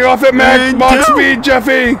 I'm taking off at max speed,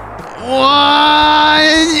 Jeffy. One.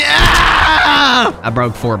 Yeah! I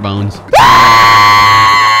broke 4 bones.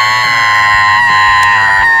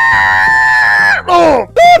 Oh,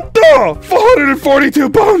 442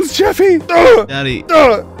 bones, Jeffy. Daddy.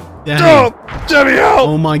 Daddy. Jeffy, help.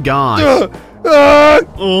 Oh, my gosh. Oh,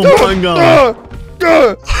 my God.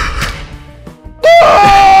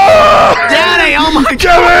 Daddy, oh, my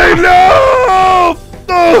Jeffy, God. no.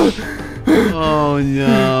 Oh,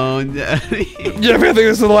 no, Daddy. Jeffy, I think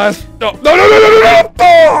this is the last. No.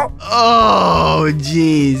 Oh,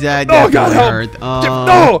 jeez. That definitely hurt.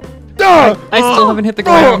 I still haven't hit the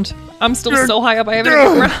ground. I'm still so high up, I haven't hit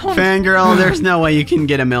the ground. Fangirl, there's no way you can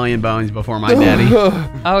get a million bones before my daddy.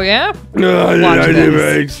 Oh, yeah? Watch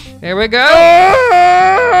this. Here we go.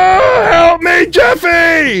 Help me,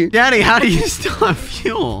 Jeffy! Daddy, how do you still have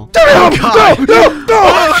fuel? Daddy, Oh, God. No,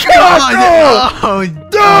 Oh,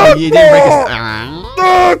 you didn't break us.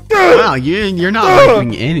 Wow, you're not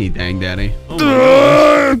breaking anything, Daddy.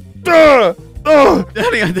 Oh,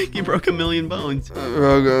 Daddy, I think you broke a million bones.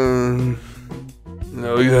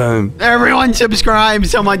 No, yeah. Everyone subscribe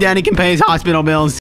so my daddy can pay his hospital bills.